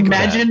didn't even Can you think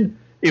imagine of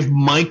that. if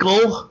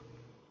Michael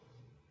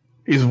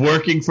is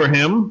working for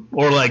him,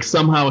 or like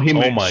somehow him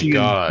Oh and my she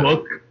God.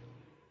 Book?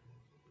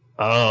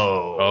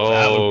 Oh,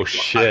 that would Oh be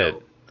shit!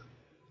 wild.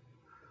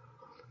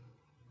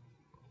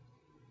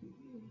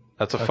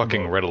 That's a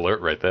fucking red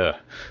alert right there.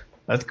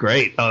 That's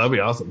great. Oh, that'd be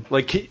awesome.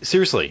 Like,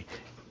 seriously.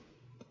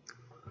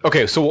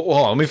 Okay, so hold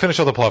on, let me finish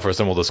out the plot first,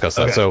 and we'll discuss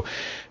that. Okay. So,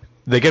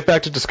 they get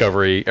back to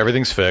Discovery.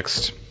 Everything's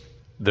fixed.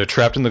 They're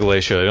trapped in the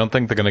glacier. They don't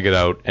think they're going to get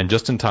out. And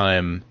just in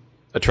time,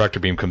 a tractor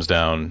beam comes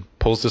down,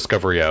 pulls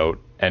Discovery out.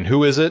 And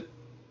who is it?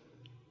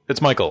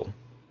 It's Michael.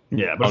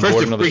 Yeah, but On first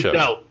board they're another freaked ship.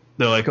 out.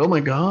 They're like, "Oh my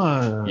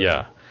god!"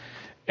 Yeah.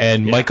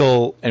 And Yeah.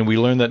 Michael, and we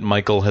learn that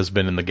Michael has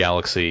been in the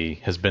galaxy,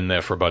 has been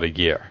there for about a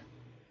year,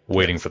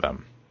 waiting for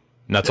them.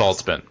 And that's all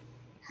it's been.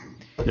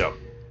 Yeah.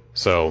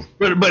 So,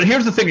 But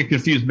here's the thing that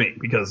confused me,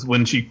 because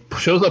when she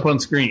shows up on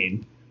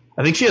screen,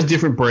 I think she has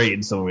different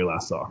braids than when we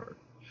last saw her.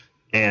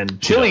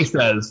 And Chili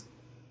says,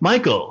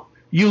 "Michael,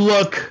 you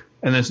look,"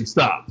 and then she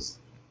stops.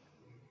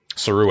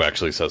 Saru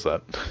actually says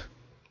that.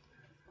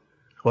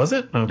 Was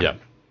it? Okay. Yeah.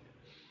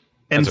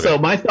 And That's so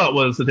okay. my thought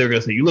was that they were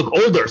going to say, "You look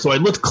older." So I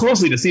looked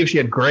closely to see if she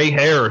had gray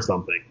hair or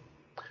something.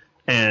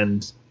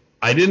 And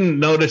I didn't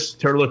notice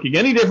her looking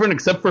any different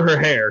except for her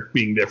hair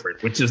being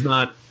different, which is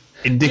not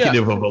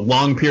indicative of a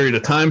long period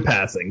of time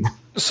passing.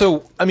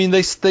 So, I mean,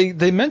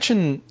 they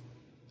mention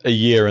a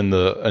year in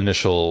the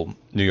initial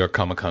New York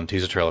Comic Con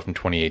teaser trailer from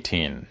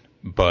 2018,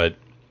 but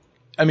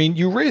I mean,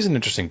 you raise an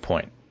interesting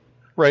point,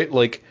 right?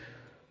 Like,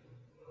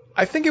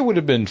 I think it would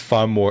have been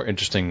far more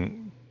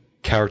interesting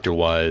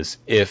character-wise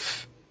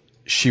if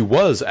she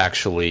was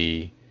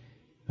actually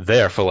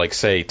there for, like,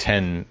 say,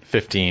 10,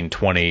 15,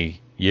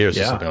 20 years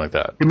or something like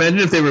that. Imagine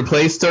if they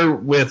replaced her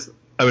with,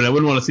 I mean, I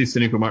wouldn't want to see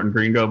Sonequa Martin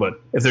Green go,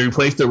 but if they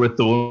replaced her with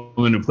the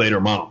woman who played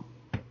her mom,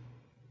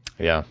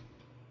 Yeah.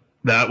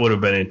 that would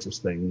have been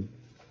interesting.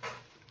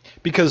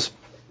 Because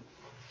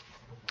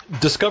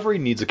Discovery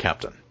needs a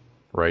captain,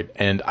 right?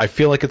 And I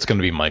feel like it's going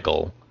to be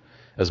Michael.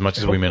 As much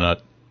as we may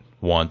not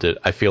want it,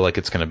 I feel like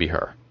it's going to be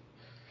her.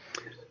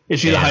 Is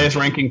she the highest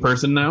ranking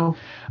person now?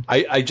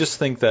 I just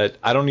think that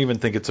I don't even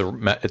think it's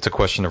a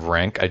question of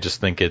rank. I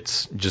just think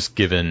it's just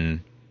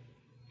given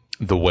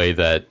the way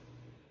that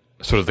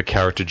sort of the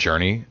character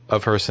journey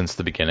of her since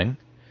the beginning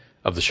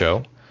of the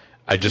show.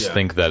 I just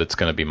think that it's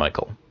going to be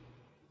Michael.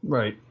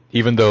 Right.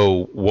 Even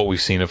though what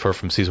we've seen of her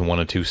from season 1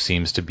 and 2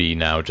 seems to be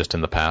now just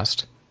in the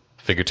past,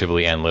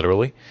 figuratively and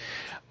literally,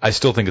 I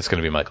still think it's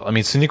going to be Michael. I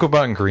mean, Sonequa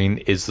Martin Green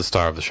is the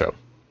star of the show.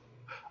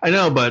 I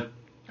know, but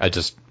I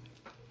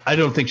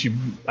don't think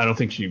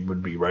she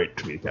would be right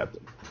to be a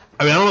captain.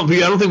 I mean,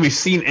 I don't think we've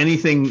seen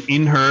anything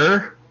in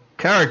her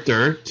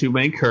character to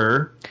make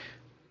her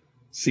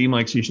seem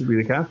like she should be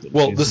the captain.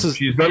 Well,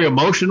 she's very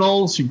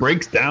emotional. She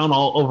breaks down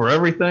all over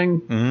everything.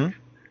 Mm-hmm.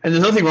 And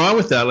there's nothing wrong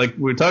with that. Like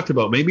we talked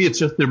about, maybe it's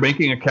just they're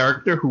making a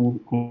character who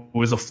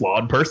is a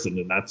flawed person,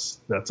 and that's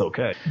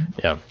okay.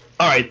 Yeah.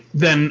 All right,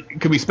 then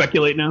can we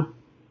speculate now?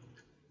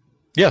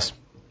 Yes.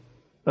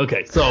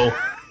 Okay, so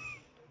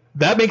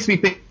that makes me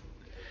think.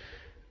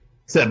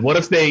 Said, what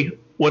if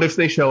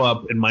they show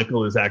up and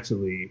Michael is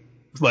actually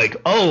like,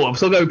 "Oh, I'm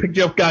so glad we picked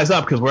you guys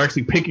up because we're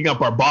actually picking up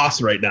our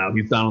boss right now.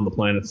 He's down on the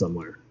planet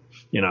somewhere,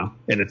 and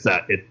it's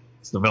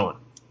the villain,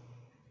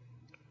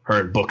 her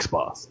and Book's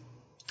boss."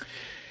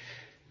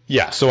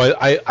 Yeah, so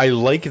I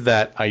like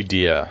that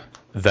idea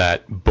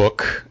that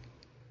Book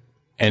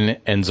and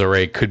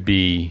Zarek could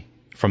be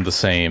from the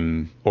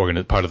same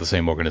part of the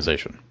same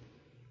organization.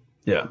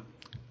 Yeah.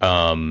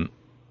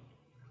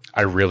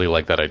 I really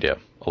like that idea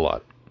a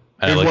lot.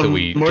 And I like that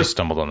we just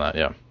stumbled on that,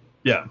 yeah.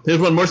 Yeah, here's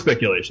one more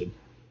speculation.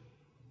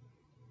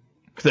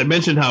 Because I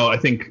mentioned how I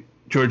think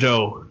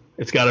Georgiou,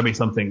 it's got to be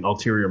something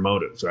ulterior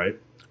motives, right?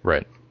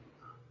 Right.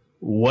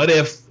 What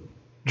if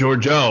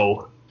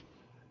Georgiou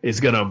is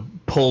going to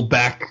pull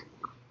back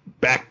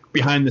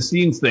behind the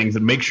scenes things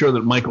and make sure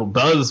that Michael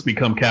does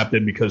become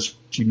captain because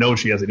she knows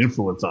she has an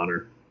influence on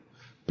her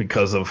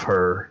because of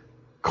her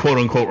quote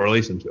unquote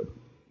relationship?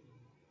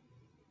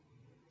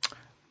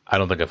 I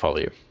don't think I follow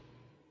you.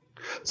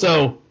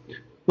 So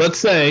let's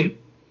say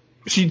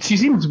she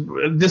seems,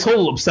 this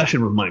whole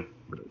obsession with Michael,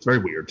 it's very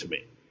weird to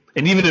me.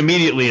 And even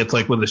immediately, it's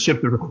like when the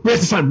ship, we have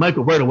to find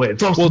Michael right away.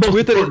 It's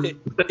weird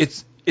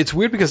that it's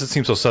weird because it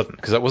seems so sudden,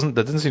 because that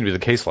didn't seem to be the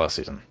case last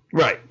season.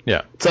 Right.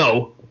 Yeah.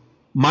 So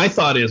my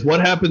thought is, what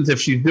happens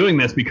if she's doing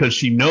this because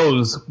she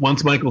knows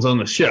once Michael's on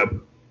the ship,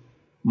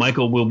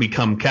 Michael will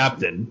become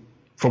captain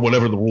for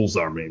whatever the rules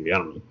are, maybe, I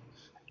don't know.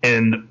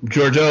 And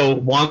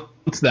Georgiou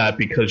wants that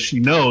because she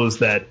knows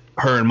that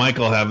her and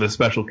Michael have this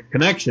special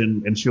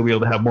connection, and she'll be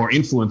able to have more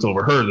influence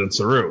over her than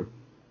Saru.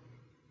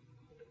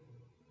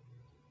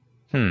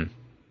 I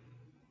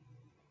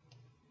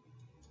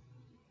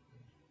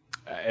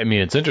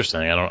mean, it's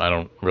interesting. I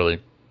don't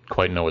really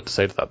quite know what to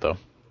say to that, though.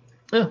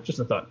 Yeah, just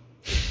a thought.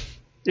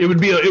 It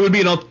would be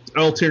an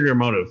ulterior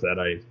motive that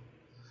I,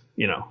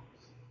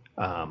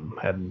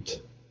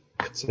 hadn't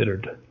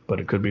considered, but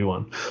it could be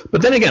one.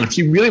 But then again, if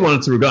she really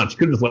wanted to Rugan, she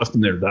could have just left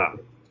him there to die.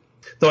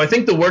 So I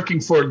think the working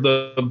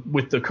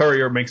with the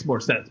courier makes more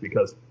sense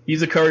because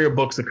he's a courier,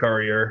 Book's a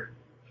courier.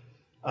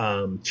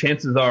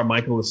 Chances are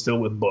Michael is still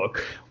with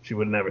Book. She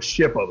wouldn't have a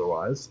ship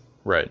otherwise.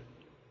 Right.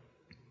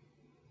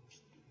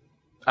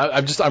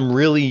 I'm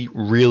really,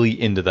 really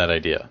into that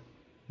idea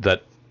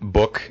that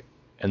Book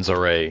and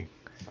Zareh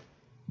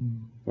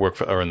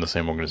are in the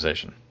same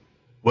organization.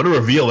 What a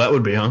reveal that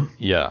would be, huh?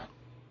 Yeah.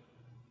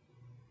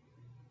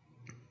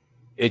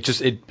 After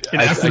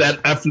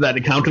that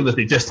encounter that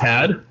they just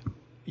had.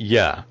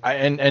 Yeah,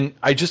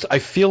 I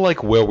feel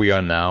like where we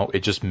are now, it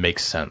just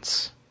makes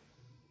sense.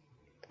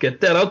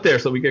 Get that out there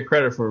so we get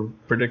credit for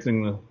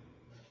predicting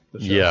the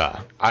show.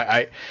 Yeah,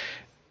 I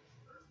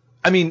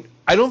mean,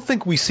 I don't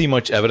think we see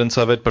much evidence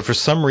of it, but for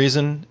some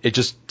reason, it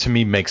just to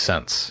me makes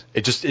sense.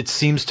 It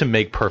seems to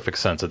make perfect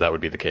sense that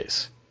would be the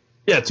case.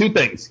 Yeah, two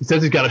things. He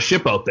says he's got a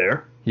ship out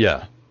there.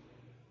 Yeah,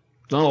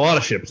 there's not a lot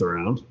of ships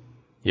around.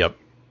 Yep.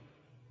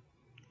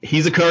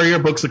 He's a courier.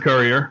 Book's a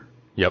courier.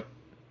 Yep.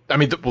 I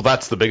mean, well,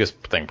 that's the biggest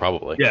thing,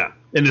 probably. Yeah,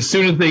 and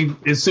so the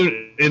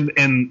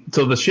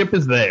ship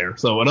is there.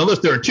 So unless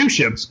there are two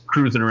ships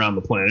cruising around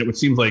the planet, which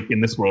seems like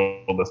in this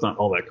world that's not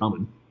all that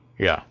common.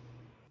 Yeah,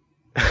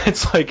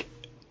 it's like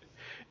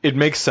it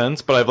makes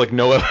sense, but I have like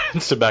no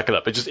evidence to back it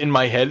up. It just in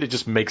my head, it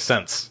just makes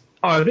sense.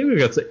 Oh, I think we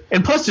got to.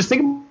 And plus, just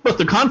think about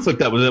the conflict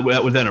that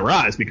would then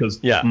arise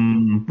because we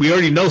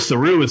already know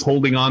Saru is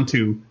holding on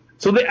to.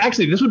 So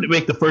this would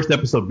make the first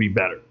episode be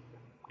better.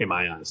 In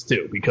my eyes,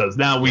 too, because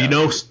now we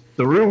know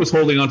Saru was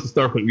holding on to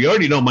Starfleet. We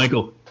already know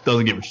Michael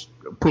doesn't give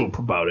a poop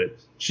about it.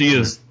 She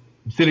is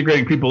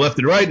disintegrating people left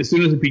and right. As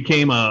soon as it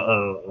became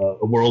a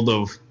world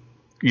of,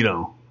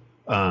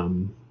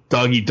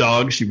 dog eat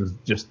dog, she was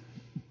just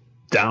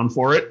down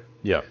for it.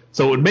 Yeah.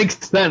 So it makes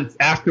sense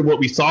after what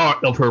we saw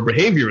of her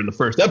behavior in the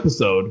first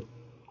episode,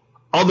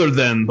 other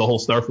than the whole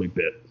Starfleet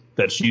bit,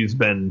 that she's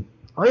been.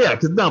 Oh yeah,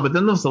 but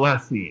then there was the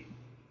last scene.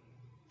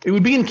 It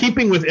would be in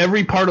keeping with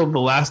every part of the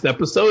last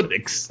episode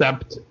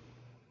except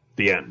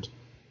the end.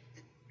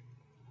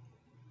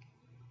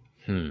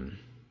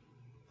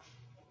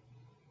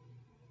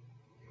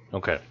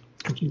 Okay.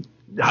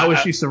 How has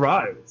she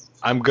survived?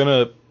 I'm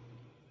gonna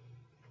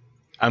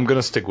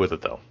stick with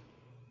it though.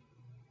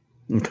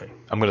 Okay.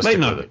 I'm gonna stick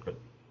with it.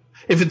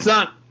 If it's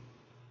not,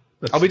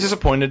 I'll be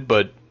disappointed,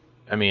 but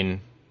I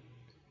mean,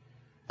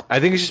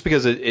 I think it's just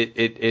because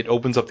it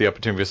opens up the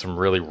opportunity for some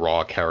really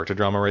raw character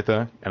drama right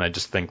there, and I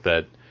just think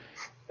that.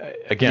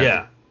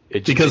 Again,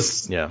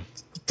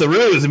 Saru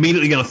is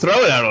immediately going to throw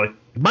it at her like,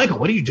 Michael,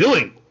 what are you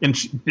doing? And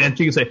she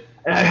can say,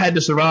 I had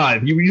to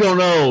survive. You don't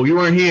know. You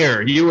weren't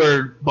here. You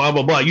were blah,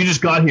 blah, blah. You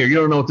just got here. You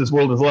don't know what this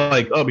world is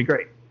like. Oh, it'd be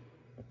great.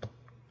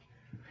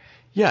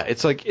 Yeah,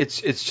 it's like it's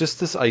just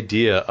this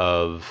idea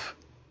of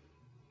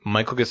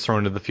Michael gets thrown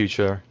into the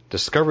future,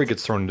 Discovery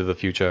gets thrown into the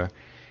future,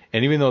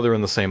 and even though they're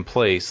in the same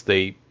place,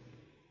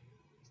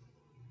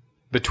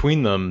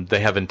 between them,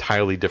 they have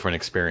entirely different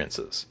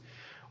experiences.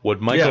 What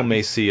Michael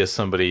may see as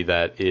somebody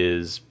that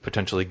is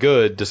potentially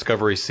good,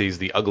 Discovery sees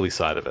the ugly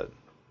side of it.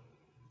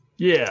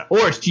 Yeah,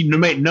 or she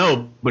might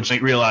know, but she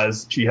might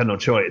realize she had no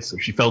choice, or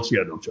she felt she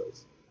had no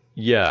choice.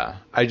 Yeah,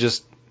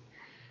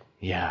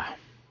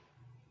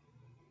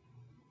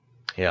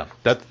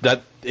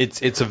 That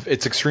it's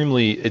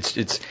extremely it's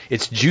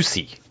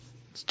juicy.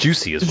 It's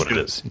juicy is what it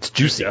is. It's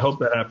juicy. I hope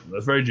that happens.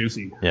 That's very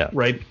juicy. Yeah.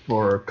 Right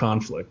for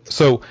conflict.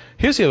 So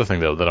here's the other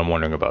thing though that I'm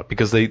wondering about,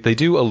 because they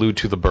do allude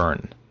to the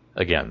burn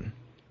again.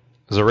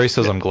 Zareh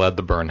says, I'm glad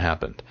the burn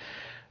happened.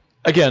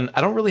 Again, I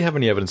don't really have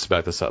any evidence to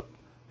back this up.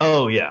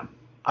 Oh, yeah.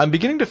 I'm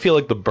beginning to feel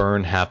like the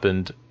burn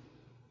happened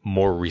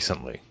more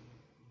recently.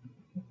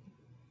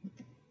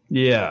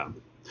 Yeah.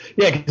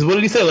 Yeah, because what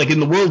did he say? Like, in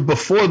the world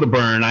before the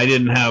burn, I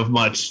didn't have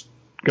much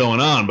going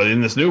on, but in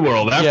this new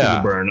world after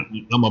the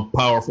burn, I'm a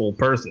powerful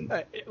person.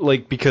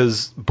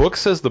 Because Book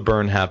says the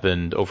burn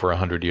happened over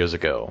 100 years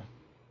ago.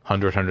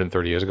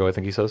 130 years ago, I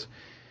think he says.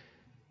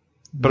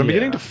 But I'm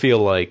beginning to feel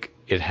like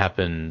it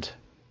happened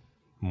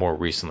more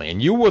recently.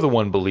 And you were the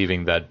one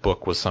believing that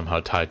Book was somehow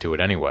tied to it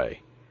anyway.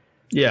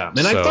 Yeah, and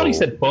I thought he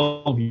said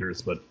 12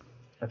 years, but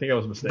I think I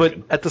was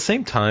mistaken. But at the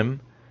same time,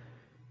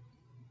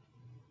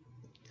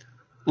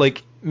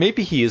 like,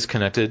 maybe he is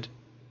connected,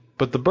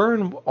 but the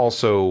burn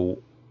also...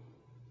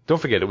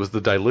 Don't forget, it was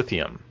the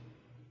dilithium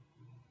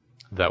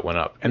that went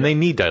up. And they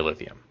need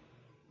dilithium.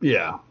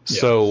 Yeah.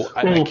 So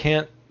I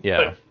can't...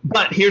 Yeah.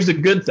 But here's the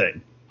good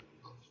thing.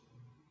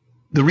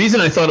 The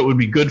reason I thought it would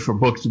be good for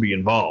Book to be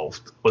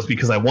involved was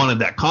because I wanted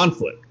that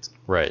conflict.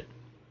 Right.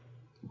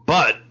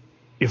 But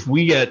if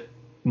we get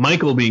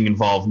Michael being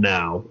involved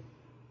now,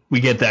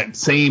 we get that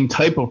same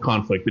type of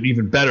conflict, but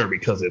even better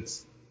because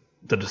it's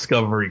the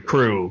Discovery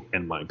crew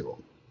and Michael.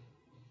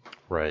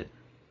 Right.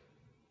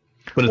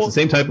 But it's the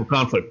same type of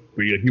conflict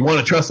where you want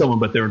to trust someone,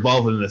 but they're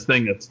involved in this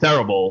thing that's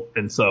terrible,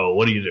 and so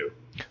what do you do?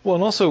 Well,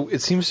 and also,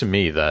 it seems to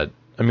me that,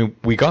 I mean,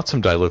 we got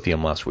some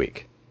dilithium last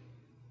week.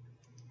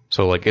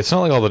 So, like, it's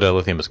not like all the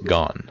dilithium is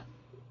gone.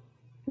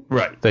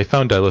 Right. They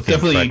found dilithium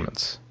Definitely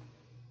fragments.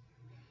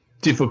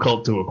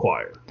 Difficult to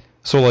acquire.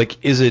 So,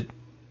 like, is it...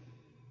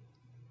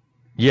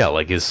 Yeah,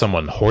 like, is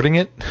someone hoarding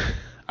it?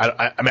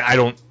 I mean, I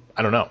don't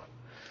know.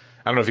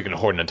 I don't know if you can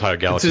hoard an entire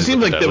galaxy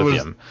with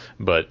dilithium,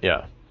 but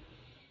yeah.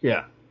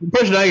 Yeah. The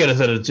impression I get is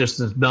that it's just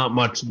there's not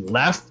much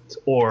left,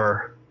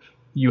 or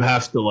you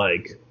have to,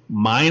 like,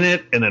 mine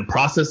it and then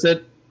process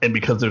it, and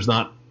because there's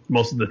not...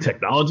 Most of the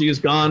technology is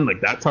gone.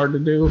 Like, that's hard to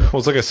do. Well,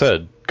 it's like I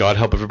said, God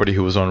help everybody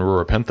who was on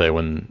Aurora Penthe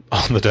when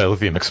all the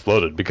dilithium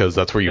exploded, because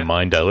that's where you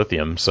mine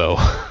dilithium, so...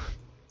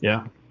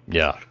 Yeah.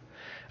 Yeah.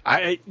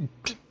 I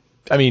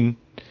mean,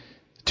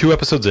 2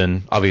 episodes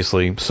in,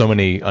 obviously, so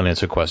many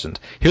unanswered questions.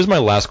 Here's my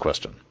last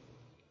question.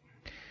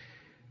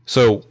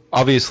 So,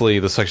 obviously,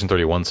 the Section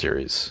 31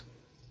 series,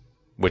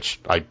 which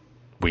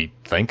we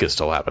think is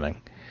still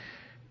happening.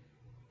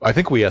 I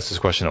think we asked this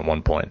question at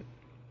one point.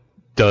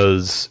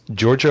 Does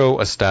Georgiou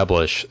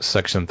establish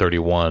Section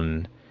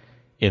 31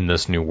 in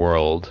this new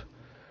world?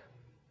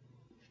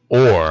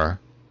 Or,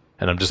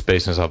 and I'm just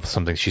basing this off of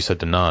something she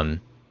said to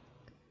Nan,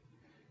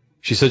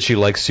 she said she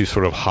likes to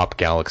sort of hop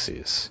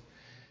galaxies.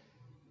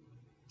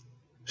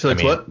 She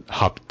likes what?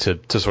 Hop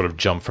to sort of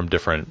jump from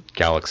different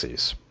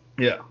galaxies.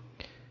 Yeah.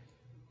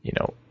 You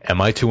know,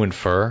 am I to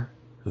infer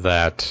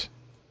that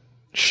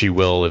she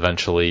will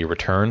eventually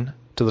return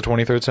to the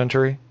 23rd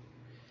century?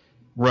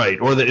 Right,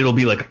 or that it'll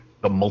be like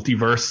a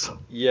multiverse.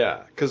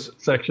 Yeah, because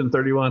Section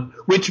 31,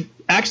 which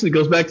actually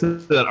goes back to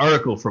that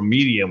article from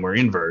Medium or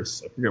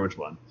Inverse, I forget which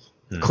one,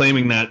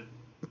 claiming that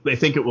they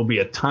think it will be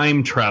a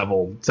time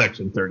travel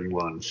Section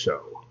 31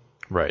 show.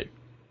 Right.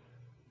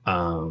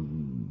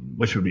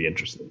 Which would be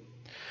interesting.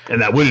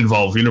 And that would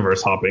involve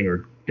universe hopping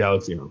or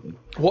galaxy hopping.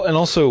 Well, and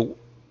also,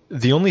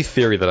 the only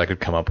theory that I could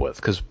come up with,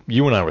 because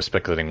you and I were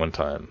speculating one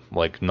time,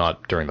 like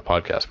not during the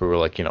podcast, but we were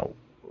like, you know,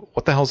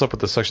 what the hell's up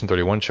with the Section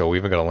 31 show? We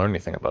haven't got to learn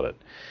anything about it.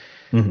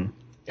 Mm-hmm.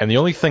 And the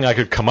only thing I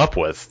could come up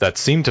with that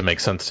seemed to make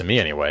sense to me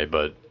anyway,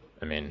 but,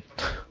 I mean,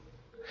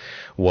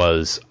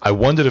 was I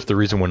wondered if the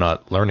reason we're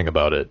not learning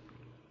about it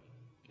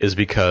is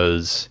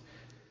because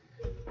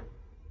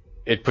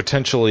it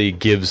potentially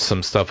gives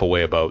some stuff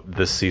away about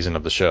this season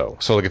of the show.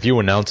 So, like, if you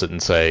announce it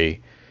and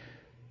say,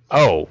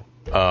 oh,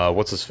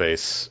 what's his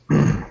face,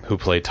 who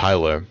played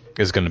Tyler,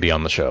 is going to be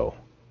on the show.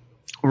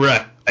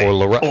 Right. Or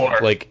Loretta.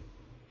 Like,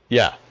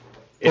 yeah.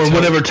 Or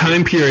whatever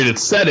time period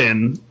it's set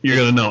in, you're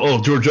going to know, oh,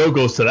 Georgiou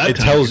goes to that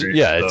time period.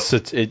 Yeah, so.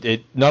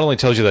 It not only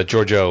tells you that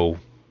Georgiou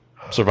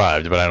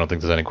survived, but I don't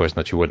think there's any question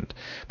that she wouldn't.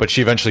 But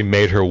she eventually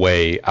made her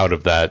way out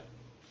of that.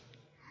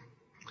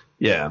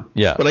 Yeah.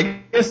 Yeah. But I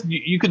guess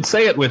you could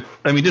say it with,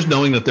 I mean, just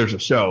knowing that there's a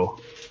show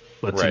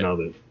lets right. you know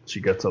that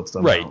she gets up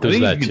somehow. Right, there's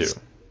that too.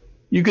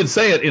 You could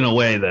say it in a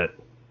way that,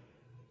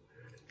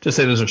 just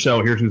say there's a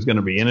show, here's who's going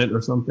to be in it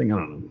or something. I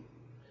don't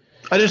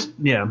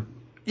know.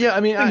 Yeah,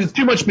 I mean, it's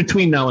too much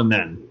between now and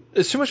then.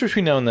 It's too much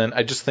between now and then.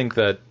 I just think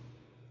that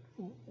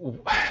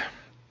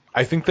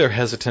I think they're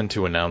hesitant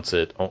to announce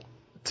it,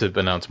 to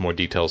announce more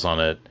details on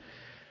it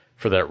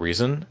for that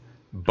reason.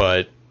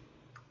 But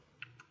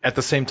at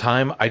the same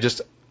time,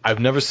 I've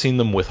never seen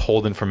them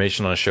withhold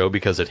information on a show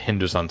because it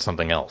hinders on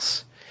something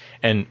else.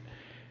 And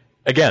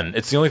again,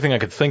 it's the only thing I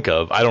could think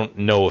of. I don't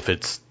know if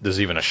there's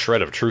even a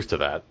shred of truth to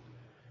that.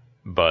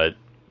 But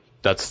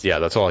that's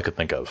all I could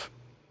think of.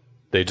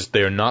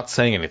 They are not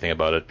saying anything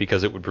about it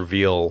because it would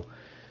reveal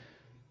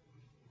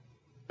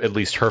at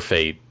least her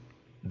fate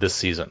this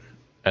season.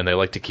 And they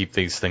like to keep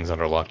these things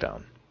under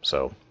lockdown.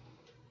 So,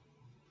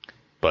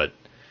 but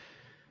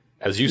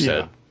as you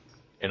said,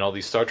 in all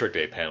these Star Trek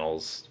Day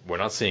panels, we're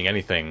not seeing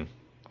anything.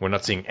 We're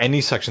not seeing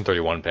any Section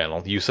 31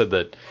 panel. You said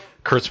that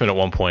Kurtzman at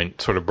one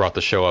point sort of brought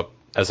the show up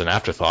as an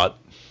afterthought.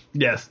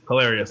 Yes,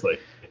 hilariously.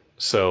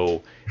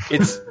 So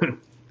it's,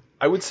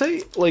 I would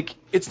say, like,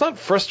 it's not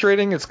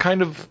frustrating. It's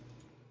kind of,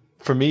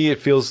 for me, it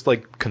feels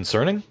like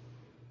concerning.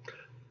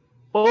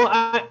 Well,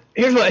 I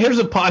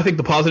think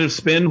the positive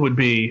spin would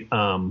be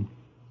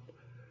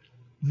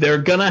they're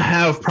gonna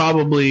have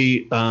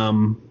probably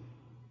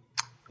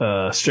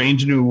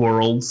Strange New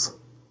Worlds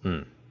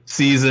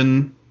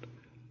season,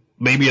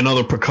 maybe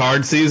another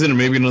Picard season, or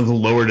maybe another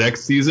Lower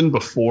Decks season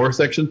before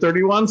Section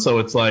 31. So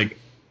it's like,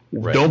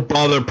 don't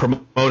bother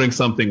promoting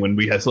something when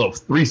we still have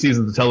 3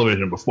 seasons of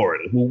television before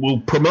it. We'll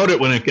promote it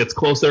when it gets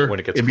closer.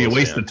 It'd be a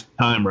waste of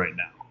time right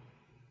now.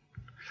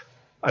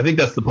 I think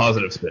that's the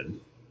positive spin.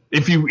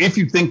 If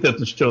you think that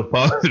the show's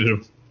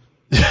positive.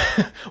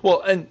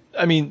 Well, and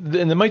I mean,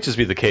 and it might just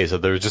be the case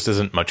that there just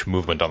isn't much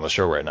movement on the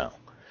show right now.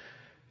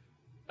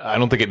 I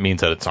don't think it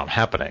means that it's not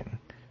happening.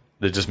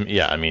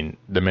 I mean,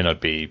 there may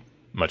not be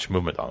much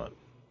movement on it.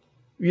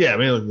 Yeah, I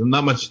mean,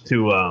 not much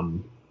to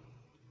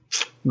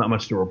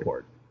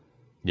report.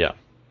 Yeah.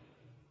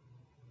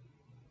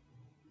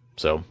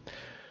 So,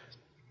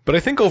 but I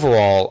think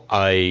overall,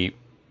 I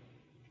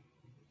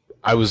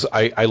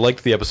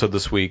liked the episode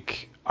this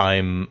week.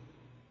 I'm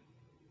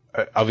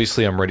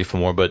ready for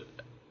more, but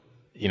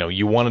you know,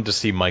 you wanted to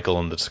see Michael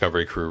and the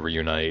Discovery crew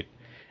reunite,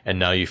 and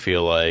now you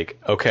feel like,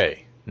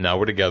 okay, now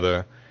we're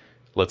together.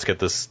 let's get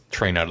this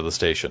train out of the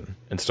station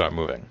and start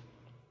moving.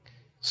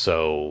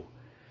 So,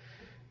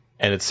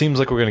 and it seems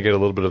like we're going to get a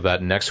little bit of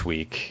that next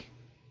week,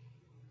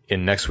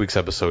 in next week's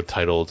episode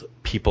titled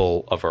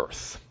People of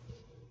Earth.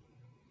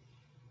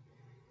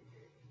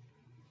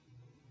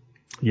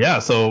 Yeah,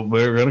 so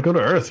we're going to go to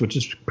Earth, which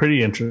is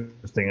pretty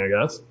interesting, I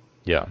guess.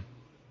 Yeah.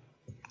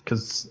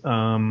 Because,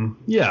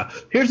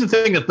 here's the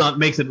thing that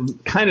makes it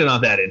kind of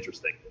not that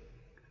interesting.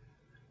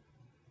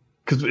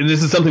 Because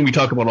this is something we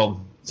talk about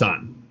all the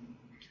time.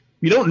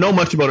 You don't know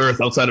much about Earth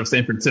outside of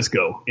San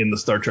Francisco in the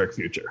Star Trek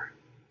future.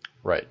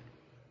 Right.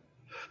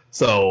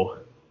 So,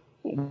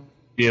 we'll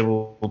be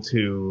able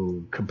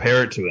to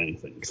compare it to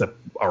anything except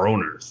our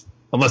own Earth.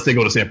 Unless they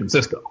go to San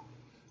Francisco.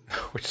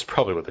 Which is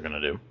probably what they're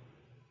going to do.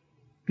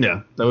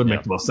 Yeah, that would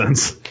make the most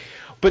sense.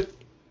 But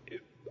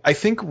I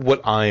think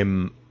what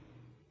I'm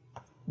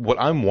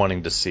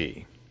wanting to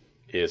see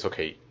is,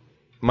 okay,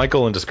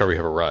 Michael and Discovery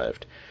have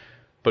arrived,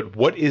 but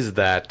what is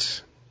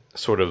that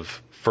sort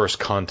of first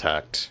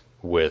contact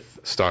with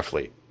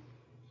Starfleet?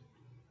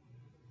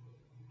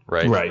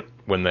 Right?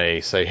 When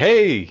they say,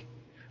 hey,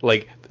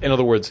 like, in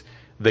other words,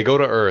 they go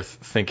to Earth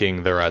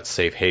thinking they're at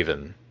Safe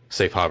Haven,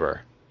 Safe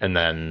Harbor, and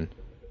then...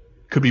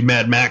 Could be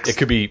Mad Max. It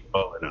could be...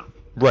 Oh, I know.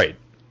 Right.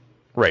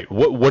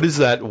 What is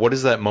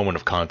that moment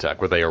of contact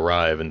where they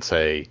arrive and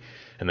say,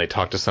 and they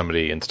talk to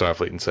somebody in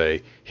Starfleet and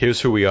say,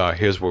 here's who we are,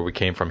 here's where we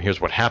came from,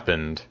 here's what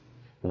happened,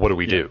 what do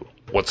we do?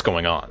 What's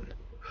going on?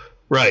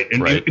 Right,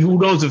 and who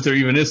knows if there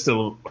even is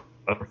still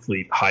a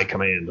Fleet High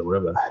Command or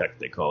whatever the heck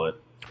they call it.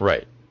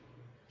 Right.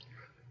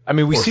 I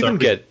mean, we've seen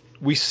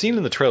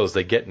in the trailers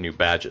they get new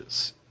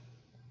badges.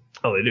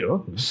 Oh, they do?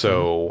 Okay.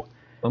 So...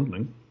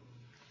 Something.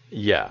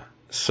 Yeah.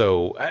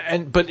 So,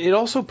 but it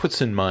also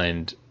puts in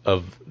mind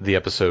of the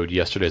episode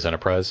Yesterday's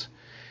Enterprise,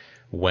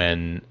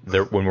 when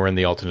we're in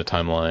the alternate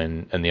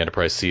timeline and the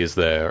Enterprise C is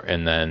there,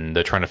 and then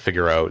they're trying to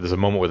figure out, there's a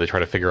moment where they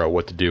try to figure out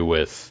what to do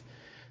with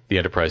the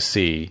Enterprise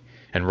C,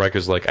 and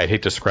Riker's like, I'd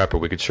hate to scrap it,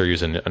 we could sure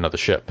use another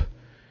ship.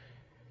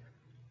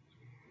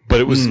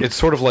 But it's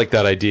sort of like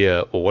that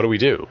idea, well, what do we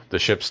do? The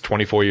ship's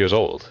 24 years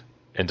old.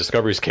 In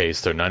Discovery's case,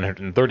 they're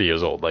 930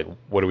 years old. Like,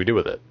 what do we do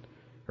with it?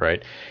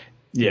 Right?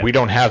 Yeah. We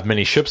don't have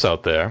many ships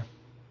out there.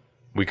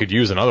 We could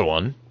use another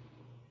one.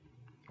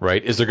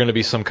 Right? Is there going to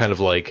be some kind of,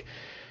 like,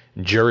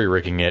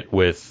 jury-rigging it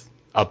with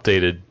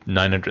updated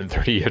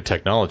 930-year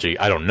technology?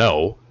 I don't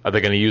know. Are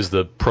they going to use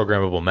the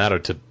programmable matter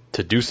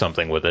to do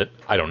something with it?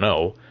 I don't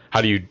know.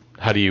 How do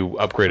you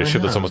upgrade a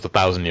ship that's almost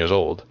 1,000 years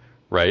old?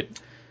 Right?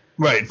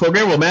 Right.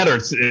 Programmable matter,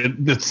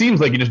 it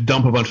seems like you just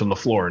dump a bunch on the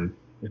floor and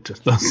it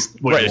just does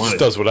what you want. It just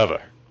does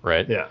whatever.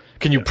 Right? Yeah.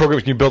 Can you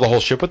build a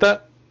whole ship with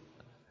that?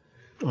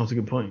 Oh, that's a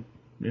good point.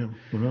 Yeah,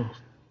 who knows?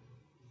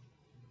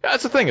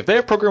 That's the thing. If they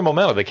have programmable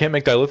matter, they can't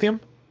make dilithium?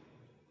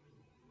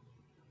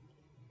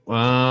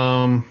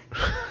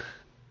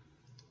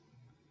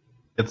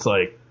 It's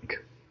like...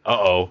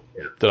 Uh-oh.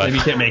 Maybe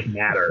you can't make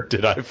matter.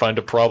 Did I find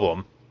a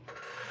problem?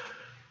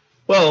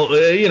 Well,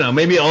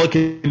 maybe all it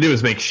can do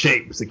is make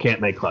shapes. It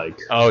can't make, like...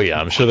 Oh, yeah.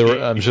 I'm sure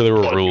there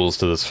were rules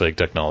to this fake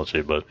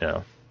technology, but,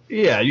 yeah.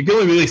 Yeah, you can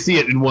only really see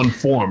it in one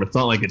form. It's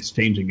not like it's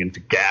changing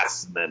into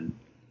gas and then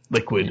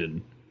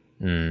liquid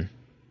and...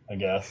 I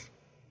guess.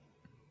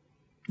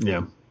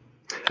 Yeah.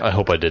 I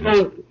hope I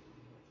didn't.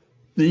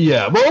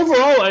 Yeah. Well,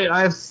 overall,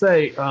 I have to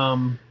say,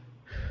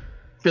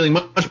 feeling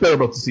much better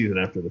about the season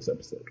after this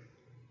episode.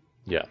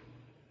 Yeah.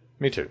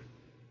 Me too.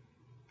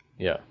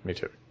 Yeah, me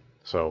too.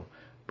 So,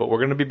 but we're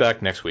going to be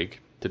back next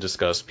week to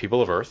discuss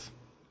People of Earth.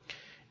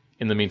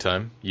 In the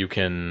meantime, you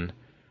can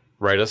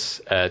write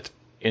us at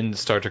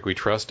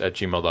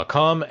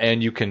instartrekwetrust@gmail.com,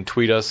 and you can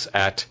tweet us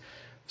at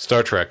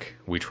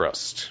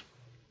StarTrekWeTrust.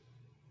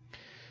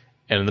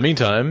 And in the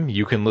meantime,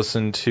 you can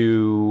listen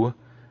to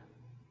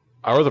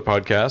our other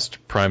podcast,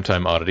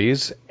 Primetime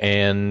Oddities,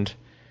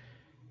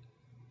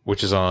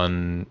 which is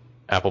on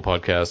Apple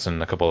Podcasts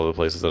and a couple other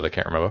places that I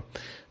can't remember,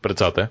 but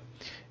it's out there.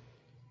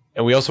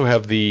 And we also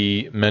have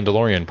the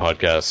Mandalorian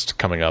podcast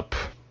coming up.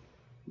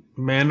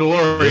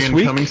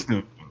 Mandalorian coming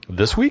soon.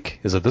 This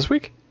week? Is it this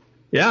week?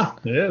 Yeah,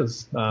 it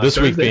is. This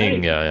week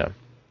being, yeah.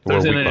 We're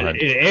a week behind.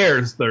 It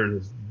airs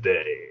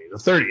Thursday the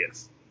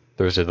 30th.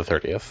 Thursday the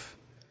 30th.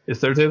 Is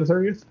Thursday the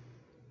 30th?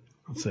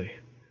 Let's see.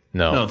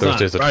 No,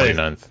 Thursday's the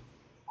 29th.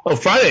 Oh,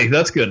 Friday.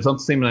 That's good. It's not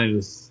the same night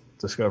as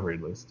Discovery,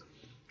 at least.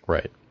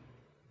 Right.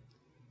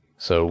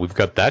 So we've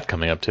got that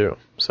coming up, too.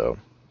 So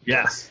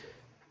yes.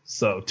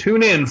 So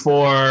tune in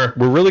for...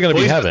 We're really going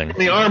to be having...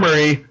 The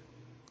Armory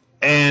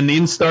and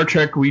in Star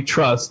Trek We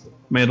Trust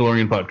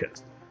Mandalorian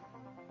podcast.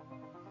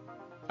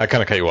 I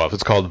kind of cut you off.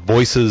 It's called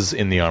Voices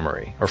in the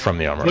Armory, or From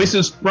the Armory.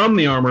 Voices from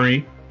the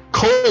Armory,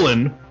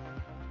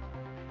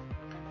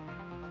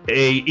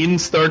 a in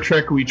Star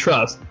Trek We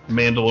Trust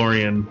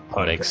Mandalorian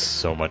podcast. Makes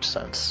so much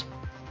sense.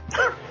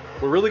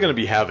 We're really going to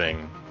be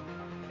having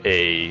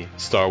a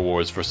Star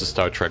Wars versus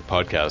Star Trek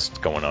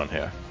podcast going on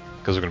here,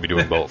 because we're going to be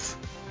doing both.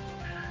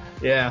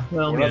 Yeah,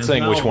 well, we're not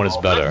saying which one is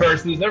better.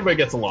 Everybody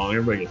gets along.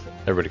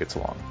 Everybody gets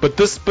along. But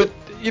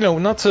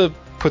not to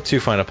put too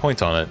fine a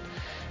point on it,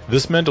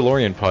 this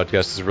Mandalorian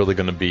podcast is really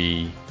going to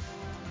be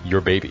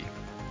your baby.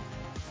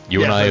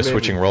 You and I are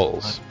switching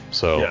roles.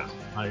 So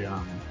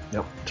yeah,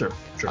 yep, true.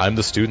 I'm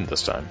the student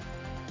this time.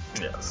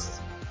 Yes.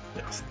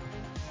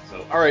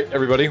 So, all right,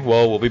 everybody.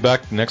 Well, we'll be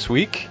back next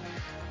week,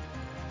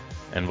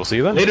 and we'll see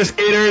you then. Later,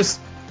 skaters.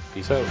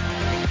 Peace out.